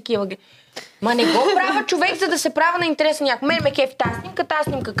мъжете са си такива. Ма не го правя човек, за да се правя на интереса някой. Мен ме кефи тази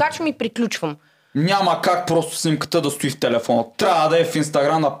снимка качвам и приключвам. Няма как просто снимката да стои в телефона. Трябва да е в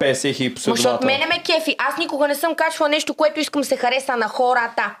Инстаграм на 50 000 последователи. Защото мене ме кефи. Аз никога не съм качвала нещо, което искам се хареса на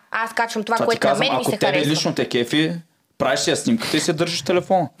хората. Аз качвам това, което на мен ми се харесва. Ако тебе лично те кефи, правиш си я снимката и се държиш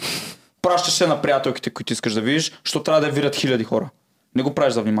телефона. Пращаш се на приятелките, които искаш да видиш, защото трябва да я видят хиляди хора. Не го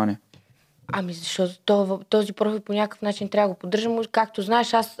правиш за внимание. Ами защото този профил по някакъв начин трябва да го поддържам. Както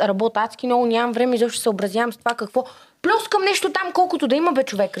знаеш, аз работя адски много, нямам време, изобщо се съобразявам с това какво. Плюскам нещо там, колкото да има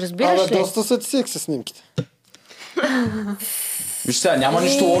човек, разбираш ли? Доста са ти секси снимките. Виж сега, няма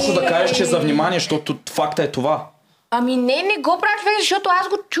нищо лошо да кажеш, че е за внимание, защото факта е това. Ами не го правя човек, защото аз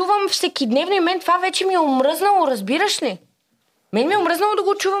го чувам всекидневно и мен това вече ми е омръзнало, разбираш ли? Мен ми е омръзнало да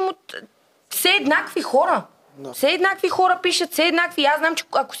го чувам от все еднакви хора. Все еднакви хора пишат, все еднакви. Аз знам, че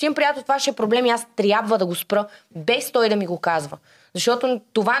ако си имам приятел, това ще е проблем и аз трябва да го спра, без той да ми го казва. Защото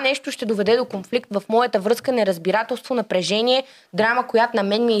това нещо ще доведе до конфликт в моята връзка, неразбирателство, напрежение, драма, която на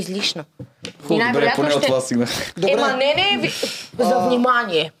мен ми е излишна. Добре, поне от това сигнал. Не, за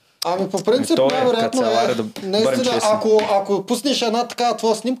внимание. Ами по принцип, най-вероятно наистина, ако пуснеш една такава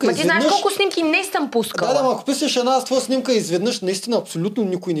твоя снимка изведнъж... Ти знаеш колко снимки не съм пускала. Да, ако пуснеш една твоя снимка изведнъж, наистина абсолютно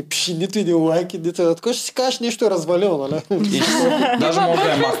никой не пише, нито един лайк, нито така ще си кажеш нещо е развалило, нали? Даже може да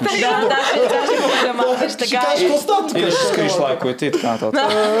я махнеш. Даже може да я махнеш така. Ще кажеш, какво става тук? Или ще скриш лайковете и така нататък.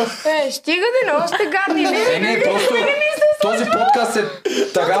 Стига да не, още гадни. Не, просто този подкаст е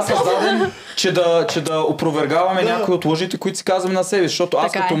така създаден, че да опровергаваме някои от лъжите, които си казваме на себе, защото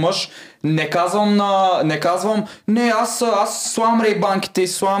аз като мъж не казвам, аз славам рейбанките и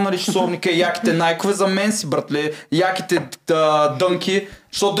славам часовника и яките найкове за мен си, братле, яките дънки,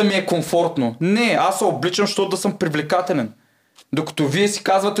 защото да ми е комфортно. Не, аз се обличам, защото да съм привлекателен. Докато вие си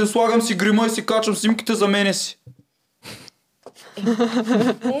казвате, слагам си грима и си качвам снимките за мене си.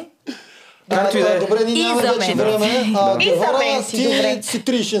 Както и да е. Добре, ние нямаме вече време. Девора, ти си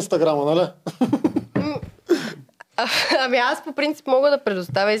триш Инстаграма, нали? Ами аз по принцип мога да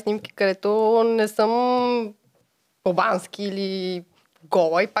предоставя снимки, където не съм побански или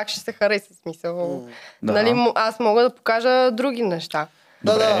гола и пак ще се хареса, смисъл. Нали, аз мога да покажа други неща.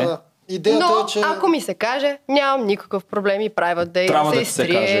 Да. Идеята но е, че... ако ми се каже, нямам никакъв проблем и private day. Трябва да се се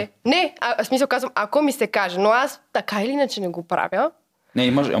каже. Не, смисъл казвам, ако ми се каже, но аз така или иначе не го правя. Не,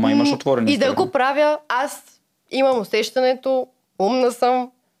 имаш отворени. И да го правя, аз имам усещането, умна съм,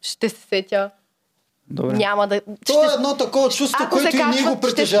 ще се сетя. Добре. Няма да... То е едно такова чувство, което и ние го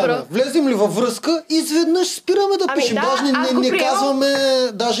притежаваме. Влезем ли във връзка, изведнъж спираме да пишем. Даже не казваме,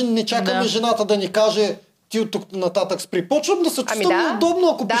 даже не чакаме жената да ни каже ти от тук нататък спри. Почвам да се чувствам удобно,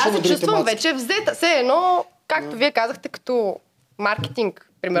 ако пишем другите Да, се чувствам вече взета. Все едно, както вие казахте, като маркетинг,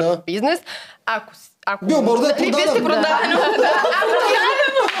 примерно бизнес, ако билборда е продадено.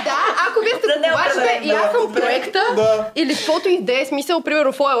 Ако вие сте обаче и аз съм проекта или каквото идея, смисъл,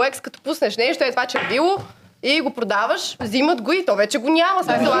 примерно в OLX, като пуснеш нещо, е това червило и го продаваш, взимат го и то вече го няма.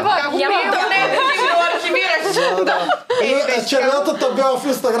 Смисъл, аз така го приема. Червената табела в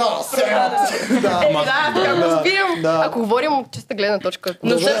Инстаграма. Така го спирам. Ако говорим от чиста гледна точка.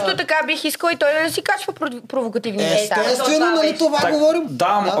 Но също така бих искала и той да си качва провокативни неща. Естествено, нали това говорим?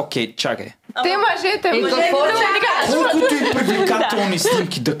 Да, окей, чакай. Те мъжете. Колкото и привлекателни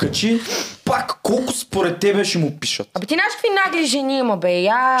снимки да качи, пак колко според тебе ще му пишат? Абе ти знаеш какви нагли жени има, бе?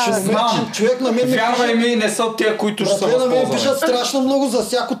 Човек на мен ми вярвай ми, не са тия, които ще са възползвани. на мен пишат страшно много за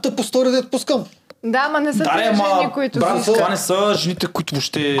всяко тъпо стори, дето пускам. Да, ама не са тези жени, които брат, това не са жените, които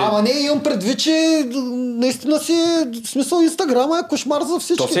въобще... Ама не, имам предвид, че наистина си смисъл Инстаграма е кошмар за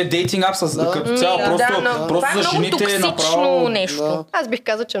всички. То си е дейтинг ап като цяло, просто за жените е направо... нещо. Аз бих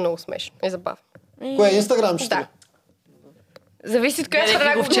казал, че е много смешно и забавно. Кое е Инстаграм, ще Да. Зависи от коя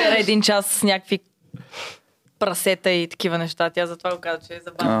страна го вчера един час с някакви прасета и такива неща. Тя затова го каза, че е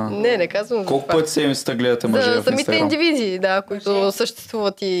забавно. Не казвам. Колко пъти седмицата гледате мъже в Инстаграм? За самите индивиди, които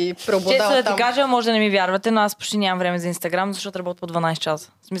съществуват и преобладават там. Често да ти кажа, може да не ми вярвате, но аз почти нямам време за Инстаграм, защото работя по 12 часа.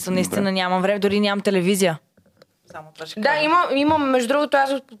 В смисъл, наистина нямам време, дори нямам телевизия. Да, имам, между другото,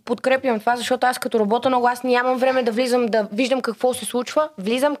 аз подкрепям това, защото аз като работя много, аз нямам време да влизам, да виждам какво се случва.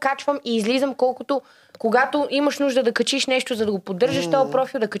 Влизам, качвам и излизам когато имаш нужда да качиш нещо, за да го поддържаш този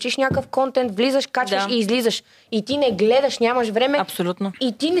профил, да качиш някакъв контент, влизаш, качваш и излизаш. И ти не гледаш, нямаш време. Абсолютно.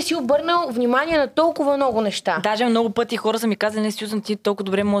 И ти не си обърнал внимание на толкова много неща. Даже много пъти хора са ми казали, не Сюзан, ти толкова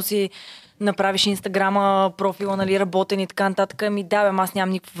добре може да си направиш Инстаграма, профила, нали, работен и така нататък. Аз нямам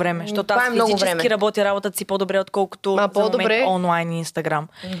никакво време. Защото аз физически работя работата си по-добре, отколкото за момент онлайн и Инстаграм.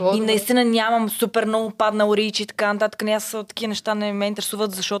 И наистина нямам супер много паднал рич и така нататък. Аз такива неща не ме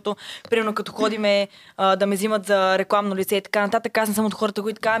интересуват, защото примерно като ходиме да ме взимат за рекламно лице и така нататък, аз не съм от хората,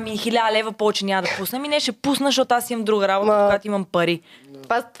 които така, 1000 лева повече няма да пусна. Не ще пусна, защото аз имам друга работа, когато имам пари.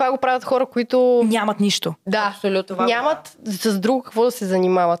 Това го правят хора, които нямат нищо. Да, абсолютно. Нямат с друго какво да се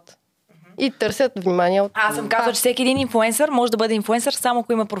занимават. И търсят внимание от... Аз съм казала, че всеки един инфлуенсър може да бъде инфлуенсър само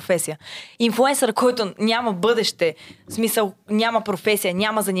ако има професия. Инфлуенсър, който няма бъдеще, в смисъл няма професия,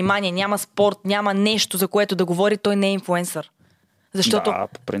 няма занимание, няма спорт, няма нещо, за което да говори, той не е инфлуенсър. Защото,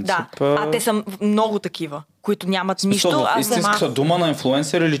 по принцип, те са много такива, които нямат нищо. Истинската дума на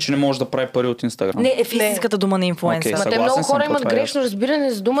инфлуенсър или че не може да прави пари от Инстаграм? Не, е физическата дума на инфлуенсър. Те много хора имат грешно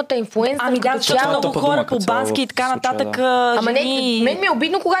разбиране за думата инфлуенсър. Ами да, защото много хора по бански и така нататък. Ама мен ми е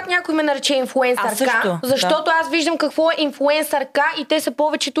обидно, когато някой ме нарече инфлуенсърка, защото аз виждам какво е инфлуенсърка и те са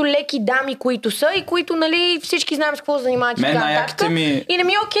повечето леки дами, които са и които, нали, всички знаем с какво се занимават и така нататък. И не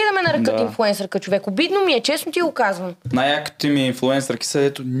ми е окей да ме нарекат инфлуенсърка, човек. Обидно ми е, честно ти го казвам. Най-яките ми инфлуенсърки са,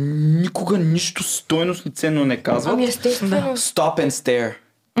 ето никога нищо стойностно ценно не казват. Ами естествено. Stop and stare.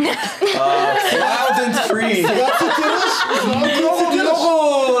 Wild and free. Сега цитираш?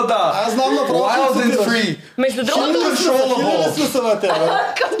 Много, да. Аз знам направо, Wild and free. Между другото, Хилили са на тебе.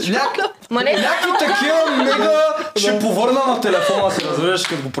 Някакви такива мега ще повърна на телефона си, разбираш,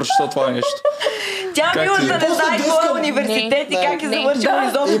 като го прочета това нещо. Тя била да не знае какво е университет и как е завършила И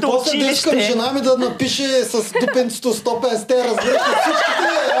изобщо после да искам училище. жена ми да напише с дупенцето 150, разбираш всичките.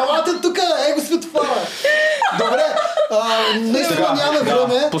 Елате тук, его светофара. Добре, наистина нямаме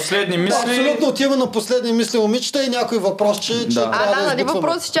време. Последни мисли. Абсолютно отиваме на последни мисли, момичета и някой въпросче, че трябва да нали избутваме.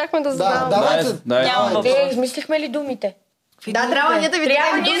 въпроси чакахме да задаваме. Давайте. измислихме ли думите? Да, трябва ние да ви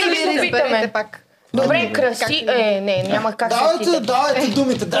дадем ние да думи ви и да запитаме. изберете пак. Добре, не, няма как да Давайте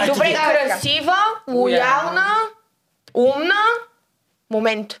думите, дайте Добре, ги. красива, лоялна, умна,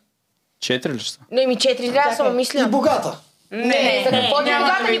 момент. 4 ли ще са? Не, 4 трябва да съм И мисля. богата. Не, за какво не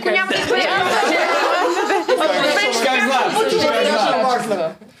богата, никой няма да избере. Как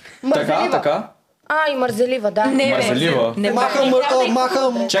знаеш? Така? И мързелива, да. Мързелива.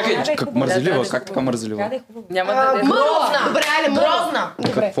 Махам. Чакай, мързелива? Как така мързелива? Няма да е. Грозна. Добре, айде, Грозна.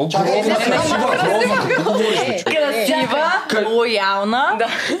 Какво грозна? Какво говориш, бе, човек? Красива, лоялна.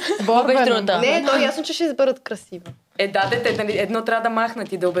 Борбена. Не, то е ясно, че ще изберат красива. Да, едно трябва да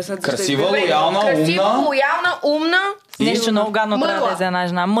махнат и да обяснат. Красива, лоялна, Красива, умна. лоялна, умна. Нещо много гадно трябва да е за една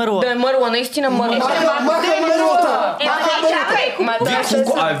жена. Мърла. Да е мърла, наистина мърла. Махам мърлата.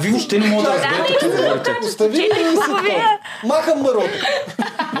 Вие още не мога да разберете какво говорите. Остави ли си Махам мърлата.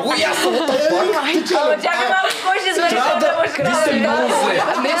 Много ясно. Чакай малко, кой ще звери Трябва да... Вие сте много зле.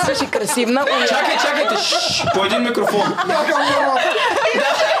 Не свърши красивна. Чакайте. По един микрофон. Махам мърлата.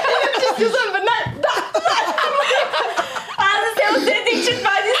 Аз не се усетих, че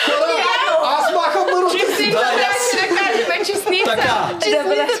това не се Аз махам мърлата. Да, аз. Така.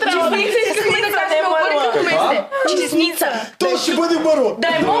 Честница. Той ще бъде мърла. Да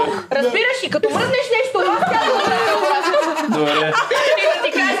е мок, разбираш ли, като мръднеш нещо, тя да Добре. и да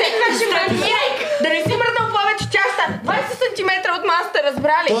ти каже, как ще мръдни. Да не си мръднал повече часа. 20 см от масата,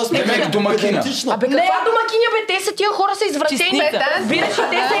 разбрали? Демек домакина. Абе, каква домакиня, бе? Те са тия хора са извратени. Разбираш ли,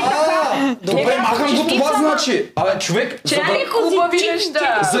 те са и така. Добре, махам го това, значи. Абе, човек, Хубави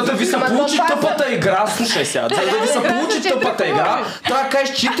неща. за да ви се получи тъпата игра, слушай сега, за да ви се получи тъпата игра, трябва да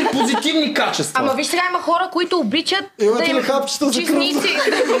кажеш 4 позитивни качества. Ама виж сега, има хора, които обичат Имате ли хапчета за честници.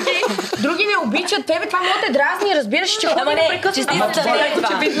 Други не обичат. Тебе това може да те дразни, разбираш, че хора не прекъсват.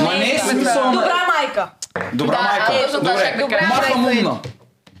 Ма не е смисъл на... Добра майка. Добра майка. Добре, махам умна.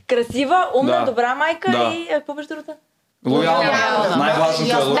 Красива, умна, Да. добра майка Да. и какво беше другата? Лоялна. Най-важното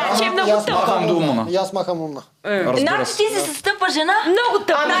е Да, че е лоялна. много тъпа. Махам до умна. И аз махам умна. Разбира Значи се. ти си с тъпа жена? Много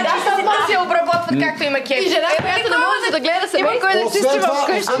тъпа. Ама да, се обработват както има кеф. И жена, която не може да гледа семейство и да чисти Освен това,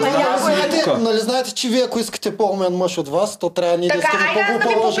 вкъщи. нали знаете, че вие ако искате по-умен мъж от вас, то трябва ние да Така, искаме айде аз да ви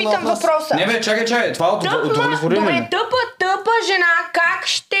по-глупава жена от попитам нас. въпроса. Не бе, чакай, това удовлетвори ли? Добре, тъпа жена, как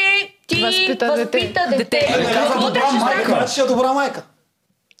ще ти Възпита дете? Каза добра майка. Значи ще е добра майка.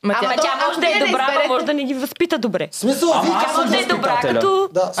 Ама тя може да е добра, ама може да не ги възпита добре. В смисъл, вие Аз съм Може да е добра, възпитателя. като...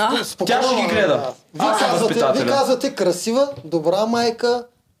 Да, спокойно. Тя ще ги гледа. Аз съм Вие възпитателя. казвате красива, добра майка,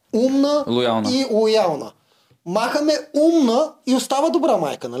 умна Лоялна. и лоялна. Махаме умна и остава добра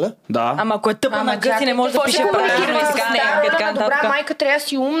майка, нали? Да. Ама ако е тъпа на гъси, не може да пише правилно и така, така Добра нататък. майка трябва да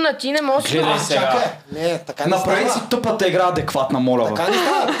си умна, ти не можеш. Гледай сега. Чакай, не, така не Направи става. си тъпата игра адекватна, моля ви. Така не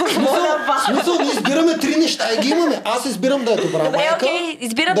става. В смисъл, ние избираме 3 неща и ги имаме. Аз избирам да е добра Добре, майка. окей,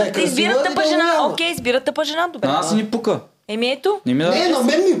 да е красива избират и тъпа да е жена. лоялна. Окей, избират тъпа жена, добре. На нас ни пука. Еми ето. Не ми Не, да... на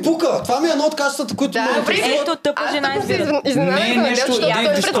мен ми пука. Това ми е едно от качествата, които ме интересуват. Ето тъпа жена избират. Не, нещо,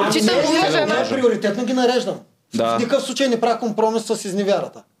 Не, приоритетно ги нареждам. Да. В никакъв случай не правя компромис с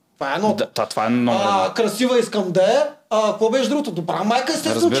изневярата. Това е едното. Това е номер едно. Красива искам да е. Какво беше другото? Добра майка,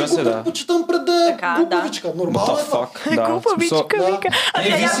 естествено, Разбира че се, го да. предпочитам пред да е Така, глупавичка. Нормално е това. Глупавичка, вика.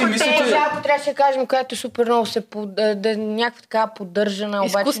 Вие си мислите... Ако трябва да се кажем, която супер много се да някаква така поддържана,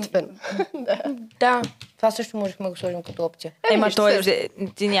 обаче... Изкуствен. Да, това също можехме да го сложим като опция. Ема той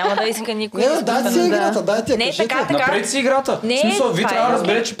ти няма да иска никой. Не, дайте си играта, дайте я, Не, кажете. така. Направете си играта. Не, В смисъл, вие това трябва да е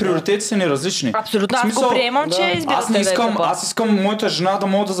разберете, окей. че приоритетите са ни различни. Абсолютно, В аз смисъл, го приемам, че да. избират Аз не искам, тъпа. аз искам моята жена да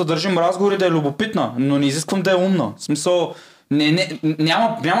мога да задържим разговори, да е любопитна, но не изисквам да е умна. В смисъл,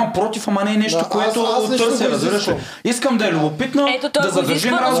 няма против, ама не е нещо, Да, което аз лично търся, го разбираш ли? изисквам. Искам да е любопитна, Ето той да го задържим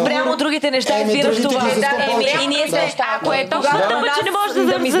изисква, но спрямо разговор. другите неща Еми, избираш другите това. ги изисквам повече. И ние Да. се неща. Ако е точно Да. тъпа, че не може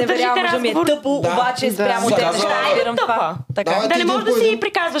да ми задържите изневерявам, ми е разговор. тъпо, Да. обаче спрямо Да. те Казва, неща избирам тъпа. това. Така. Давайте Да не един можеш по да си един.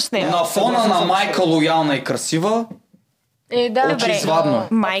 приказваш с нея. На фона на майка лоялна и красива, Да, добре. очеизвадно е.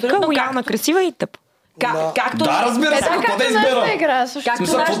 Майка, Абсолютно лоялна, красива и тъп. Както Да, разбира се, какво да избера?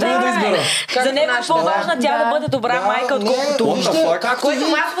 Смисъл, какво да избера? За нея е по-важна тя да бъде добра майка, отколкото... Което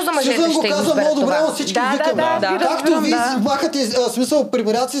масово за мъжете Сюзан го ще го каза избере много добре, това. но всички викаме. Както вие махате смисъл,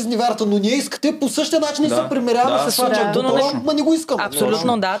 примеряте се с ниварата, но ние искате по същия начин да се примеряваме с това, че ма не го искаме.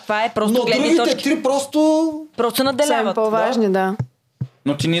 Абсолютно, да. Това е просто гледни точки. Но другите три просто наделяват. Са по-важни, да.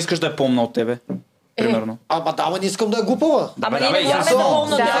 Но ти не искаш да е по-умна от тебе. Примерно. Ама не искам да е глупава. Ама ние не говорим за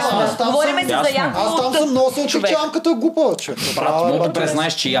по-умно дяло. Говориме се за яко. Аз там съм много се отчекчавам като е глупава, че. Брат, много добре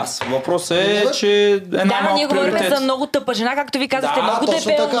знаеш, че и аз. Въпросът е, че е най-малко ние говорим приоритет. за много тъпа жена, както ви казахте, много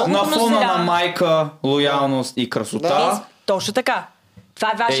точно дебело, така. много На фона на майка, лоялност и красота. Точно така.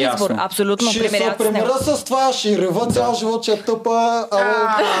 Това е ваш избор. Абсолютно. Ще се примера с това, ще рева цял живот, че е тъпа.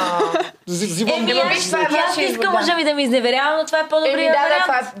 Аз не искам мъжа ми да ми изневерява, но това е по-добрия вариант.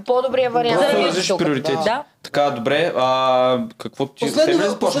 Това е по-добрия вариант. Просто различни приоритети. Така, добре. Какво ти...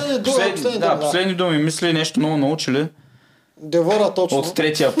 Последни думи. Мисли нещо много научили. Девора, точно. От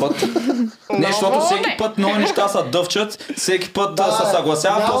третия път. Не, защото всеки път много неща се дъвчат, всеки път се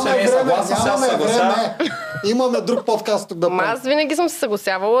съгласява, после не е съгласен, сега се съгласява. Имаме друг подкаст тук да правим. Аз винаги съм се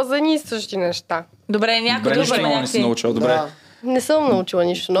съгласявала за едни и същи неща. Добре, някой нищо много не си научил, добре. Не съм научила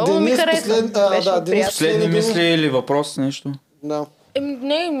нищо ново, ми харесва. Последни мисли или въпрос, нещо? Да.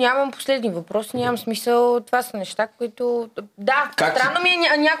 Не, нямам последни въпроси, нямам смисъл. Това са неща, които... Да, странно ми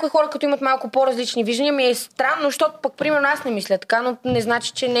е някои хора, като имат малко по-различни виждания, ми е странно, защото пък, примерно, аз не мисля така, но не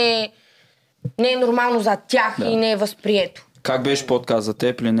значи, че не е нормално за тях и не е възприето. Как беше подкаст за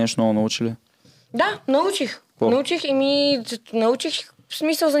теб или нещо много научили? Да, научих. Научих в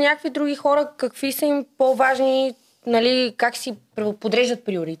смисъл за някакви други хора, какви са им по-важни, нали, как си подреждат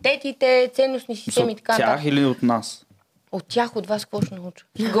приоритетите, ценностни системи и така. От тях или от нас? От тях, от вас, какво ще науча?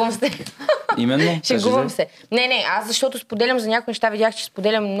 Шегувам се. Именно? Шегувам се. Не, аз защото споделям за някои неща, видях, че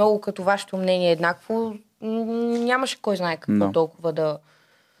споделям много като вашето мнение еднакво. Нямаше кой знае какво толкова да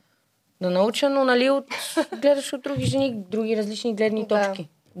науча, но нали гледаш от други жени, други различни гледни точки.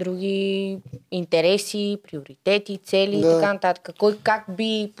 Други интереси, приоритети, цели и така нататък. Кой как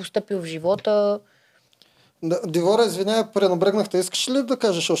би постъпил в живота. Дивора, извиняй, пренабрегнахте. Искаш ли да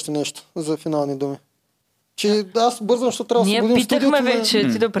кажеш още нещо за финални думи? Че аз бързам, защото трябва да се будим в студиото. Ние питахме вече,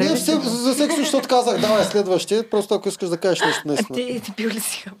 ти да преведеш. За всеки случай, защото казах, давай следващия, просто ако искаш да кажеш нещо наистина. Ти бил ли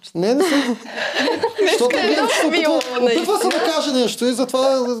си? Не съм. Защото опитва се да каже нещо и затова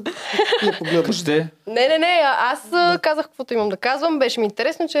я погледнеш. Не, аз казах каквото имам да казвам. Беше ми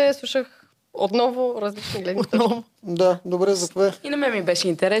интересно, че слушах отново различни гледни точки. Да, добре, заповядай. И на мен ми беше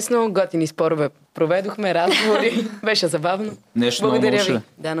интересно, готини спорове проведохме, разговори, беше забавно. Нещо благодаря ви. Ли?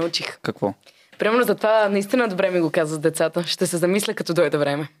 Да, научих. Какво? Примерно за това наистина добре ми го каза с децата. Ще се замисля като дойде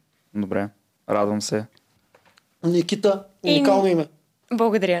време. Добре, радвам се. Никита, уникално име.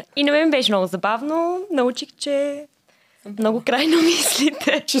 Благодаря. И на мен беше много забавно. Научих, че много крайно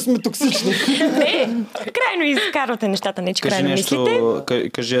мислите. Че сме токсични. Не, крайно изкарвате нещата, не че крайно мислите.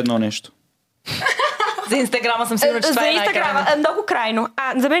 Кажи едно нещо. За Инстаграма съм сигурна, че това е Инстаграма, много крайно.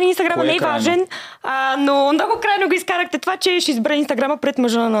 За мен Инстаграма не е важен, но много крайно го изкарахте това, че ще избере Инстаграма пред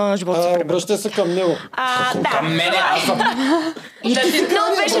мъжа на живота си. Обръщай се към него. Към мене, аз съм...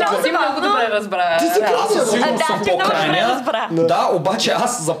 Беше много много добре разбра. Аз със сигурност съм по-крайния. Да, обаче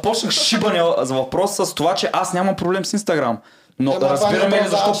аз започнах шибане за въпрос с това, че аз нямам проблем с Инстаграм. Но разбираме ли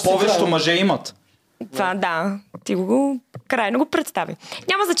защо повечето мъже имат? Това да, ти го крайно го представи.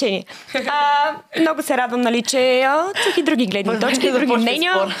 Няма значение. Много се радвам, нали, че чух и други гледни точки, други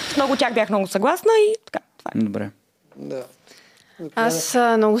мнения. С много тях бях много съгласна и така. Това е. Добре. Да. Аз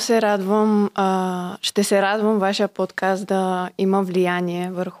много се радвам, ще се радвам вашия подкаст да има влияние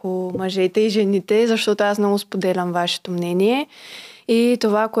върху мъжете и жените, защото аз много споделям вашето мнение. И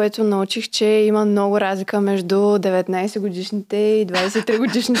това, което научих, че има много разлика между 19 годишните и 23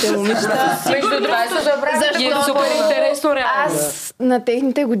 годишните момичета. Супер интересно, реално. Аз на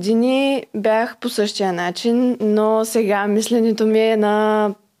техните години бях по същия начин, но сега мисленето ми е на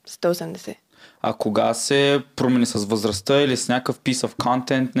 180. А кога се промени с възрастта или с някакъв piece of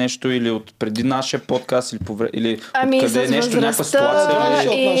content нещо или от преди нашия подкаст или от къде нещо, някаква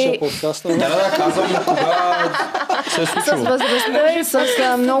ситуация? От нашия подкаст. Да, казвам кога се е случило. С възрастта и с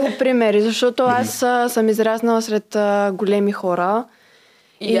много примери, защото аз съм израснала сред големи хора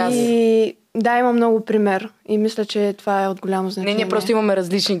и Да, има много пример и мисля, че това е от голямо значение. Ние просто имаме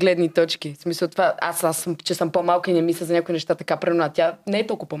различни гледни точки. В смисъл това, че съм по-малка и не мисля за някои неща така, примерно, тя не е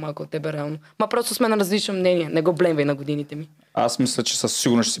толкова по-малка от тебе реално. Ма просто сме на различно мнение. Не го блемвай на годините ми. Аз мисля, че със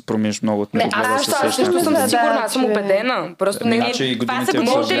сигурност ще си промениш много от Не, аз също съм сигурна, аз съм убедена. Просто не е. Това са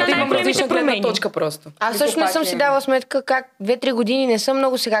годините на най-големите промени. Аз също не съм си дала сметка как 2-3 години не са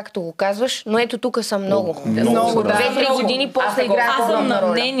много сега, като го казваш, но ето тук са много. Много, да. 2-3 години после играят Аз съм огромна на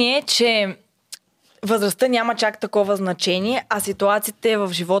роля. мнение, че възрастта няма чак такова значение, а ситуациите в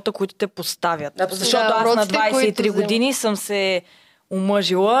живота, които те поставят. Защото аз на уроците, 23 които години съм се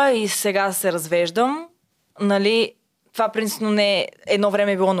омъжила и сега се развеждам. Нали, това принципно не е, едно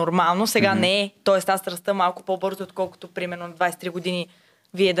време е било нормално, сега не е. Тоест аз растам малко по-бързо, отколкото примерно на 23 години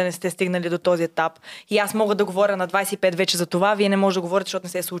вие да не сте стигнали до този етап. И аз мога да говоря на 25 вече за това, вие не може да говорите, защото не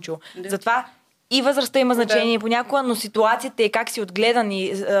се е случило. Затова и възрастта има значение понякога, но ситуацията е как си отгледан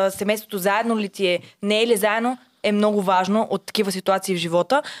и семейството заедно ли ти е, не е ли заедно, е много важно от такива ситуации в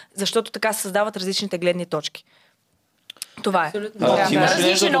живота, защото така се създават различните гледни точки. Това е. Ти имаш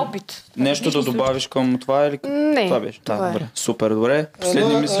Различен опит. Нещо да добавиш към това или? Не. Това беше. Това е. Добре. Супер, добре.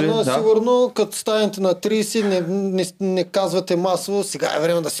 Последни мисли? Едно, Да. сигурно, като станете на 30, не казвате масово, сега е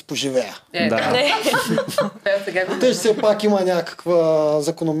време да си поживея. Да. Те все пак има някаква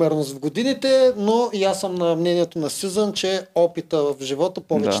закономерност в годините, но и аз съм на мнението на Сюзан, че опита в живота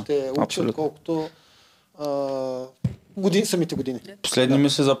повече Да, те учи, абсолютно. отколкото самите години. Последни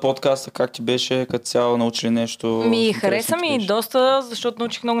мисли за подкаста, как ти беше, като цяло научили нещо? Хареса ми доста, защото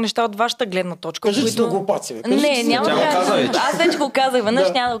научих много неща от вашата гледна точка. Кажи, че сме глупаци, бе. Кажи, че Не, сме няма Тя го каза вече. Аз вече го казах веднъж,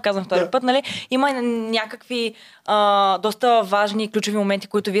 Да. няма да го казвам втори Да. път, нали? Има някакви доста важни ключови моменти,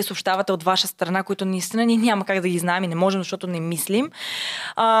 които вие съобщавате от ваша страна, които наистина ние няма как да ги знаем и не можем, защото не мислим.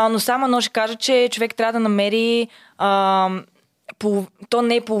 Но само едно ще кажа, че човек трябва да намери то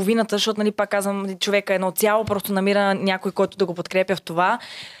не е половината, защото, нали, пак казвам, човека е едно цяло, просто намира някой, който да го подкрепя в това,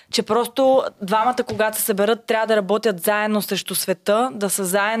 че просто двамата, когато се съберат, трябва да работят заедно срещу света, да са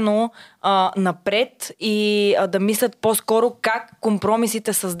заедно напред и да мислят по-скоро как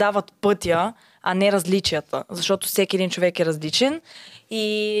компромисите създават пътя, а не различията, защото всеки един човек е различен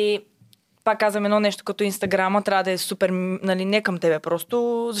и пак казвам едно нещо като Инстаграма, трябва да е супер, нали, не към тебе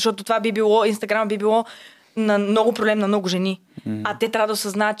просто, защото това би било, Инстаграма би било на много проблем на много жени. А те трябва да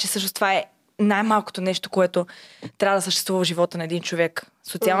осъзнаят, че всъщност това е най-малкото нещо, което трябва да съществува в живота на един човек.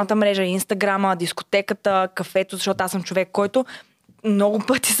 Социалната мрежа, Инстаграма, дискотеката, кафето, защото аз съм човек, който много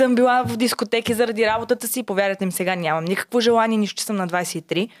пъти съм била в дискотеки заради работата си. Повярвайте ми, сега нямам никакво желание, нищо, че съм на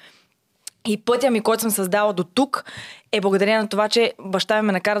 23. И пътя ми, който съм създала до тук, е благодарение на това, че баща ми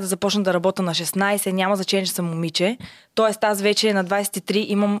ме накара да започна да работя на 16, няма значение, че съм момиче. Тоест аз вече на 23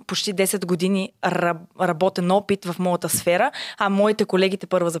 имам почти 10 години работен опит в моята сфера, а моите колегите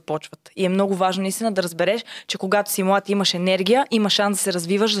първо започват. И е много важно наистина да разбереш, че когато си млад имаш енергия, има шанс да се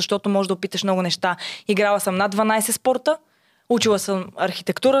развиваш, защото можеш да опиташ много неща. Играла съм над 12 спорта, учила съм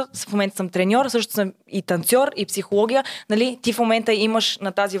архитектура, в момента съм треньор, също съм и танцор, и психология. Нали? Ти в момента имаш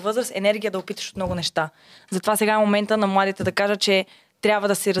на тази възраст енергия да опиташ от много неща. Затова сега е момента на младите да кажа, че трябва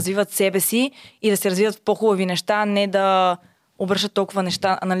да се развиват себе си и да се развиват в по-хубави неща, не да обръщат толкова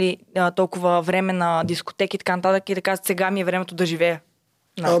неща, нали, толкова време на дискотеки и така нататък и да кажат, сега ми е времето да живея.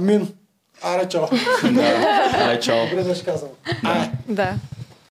 Амин. Аре, чао. Ай, чао. Добре, да ще казвам. Да.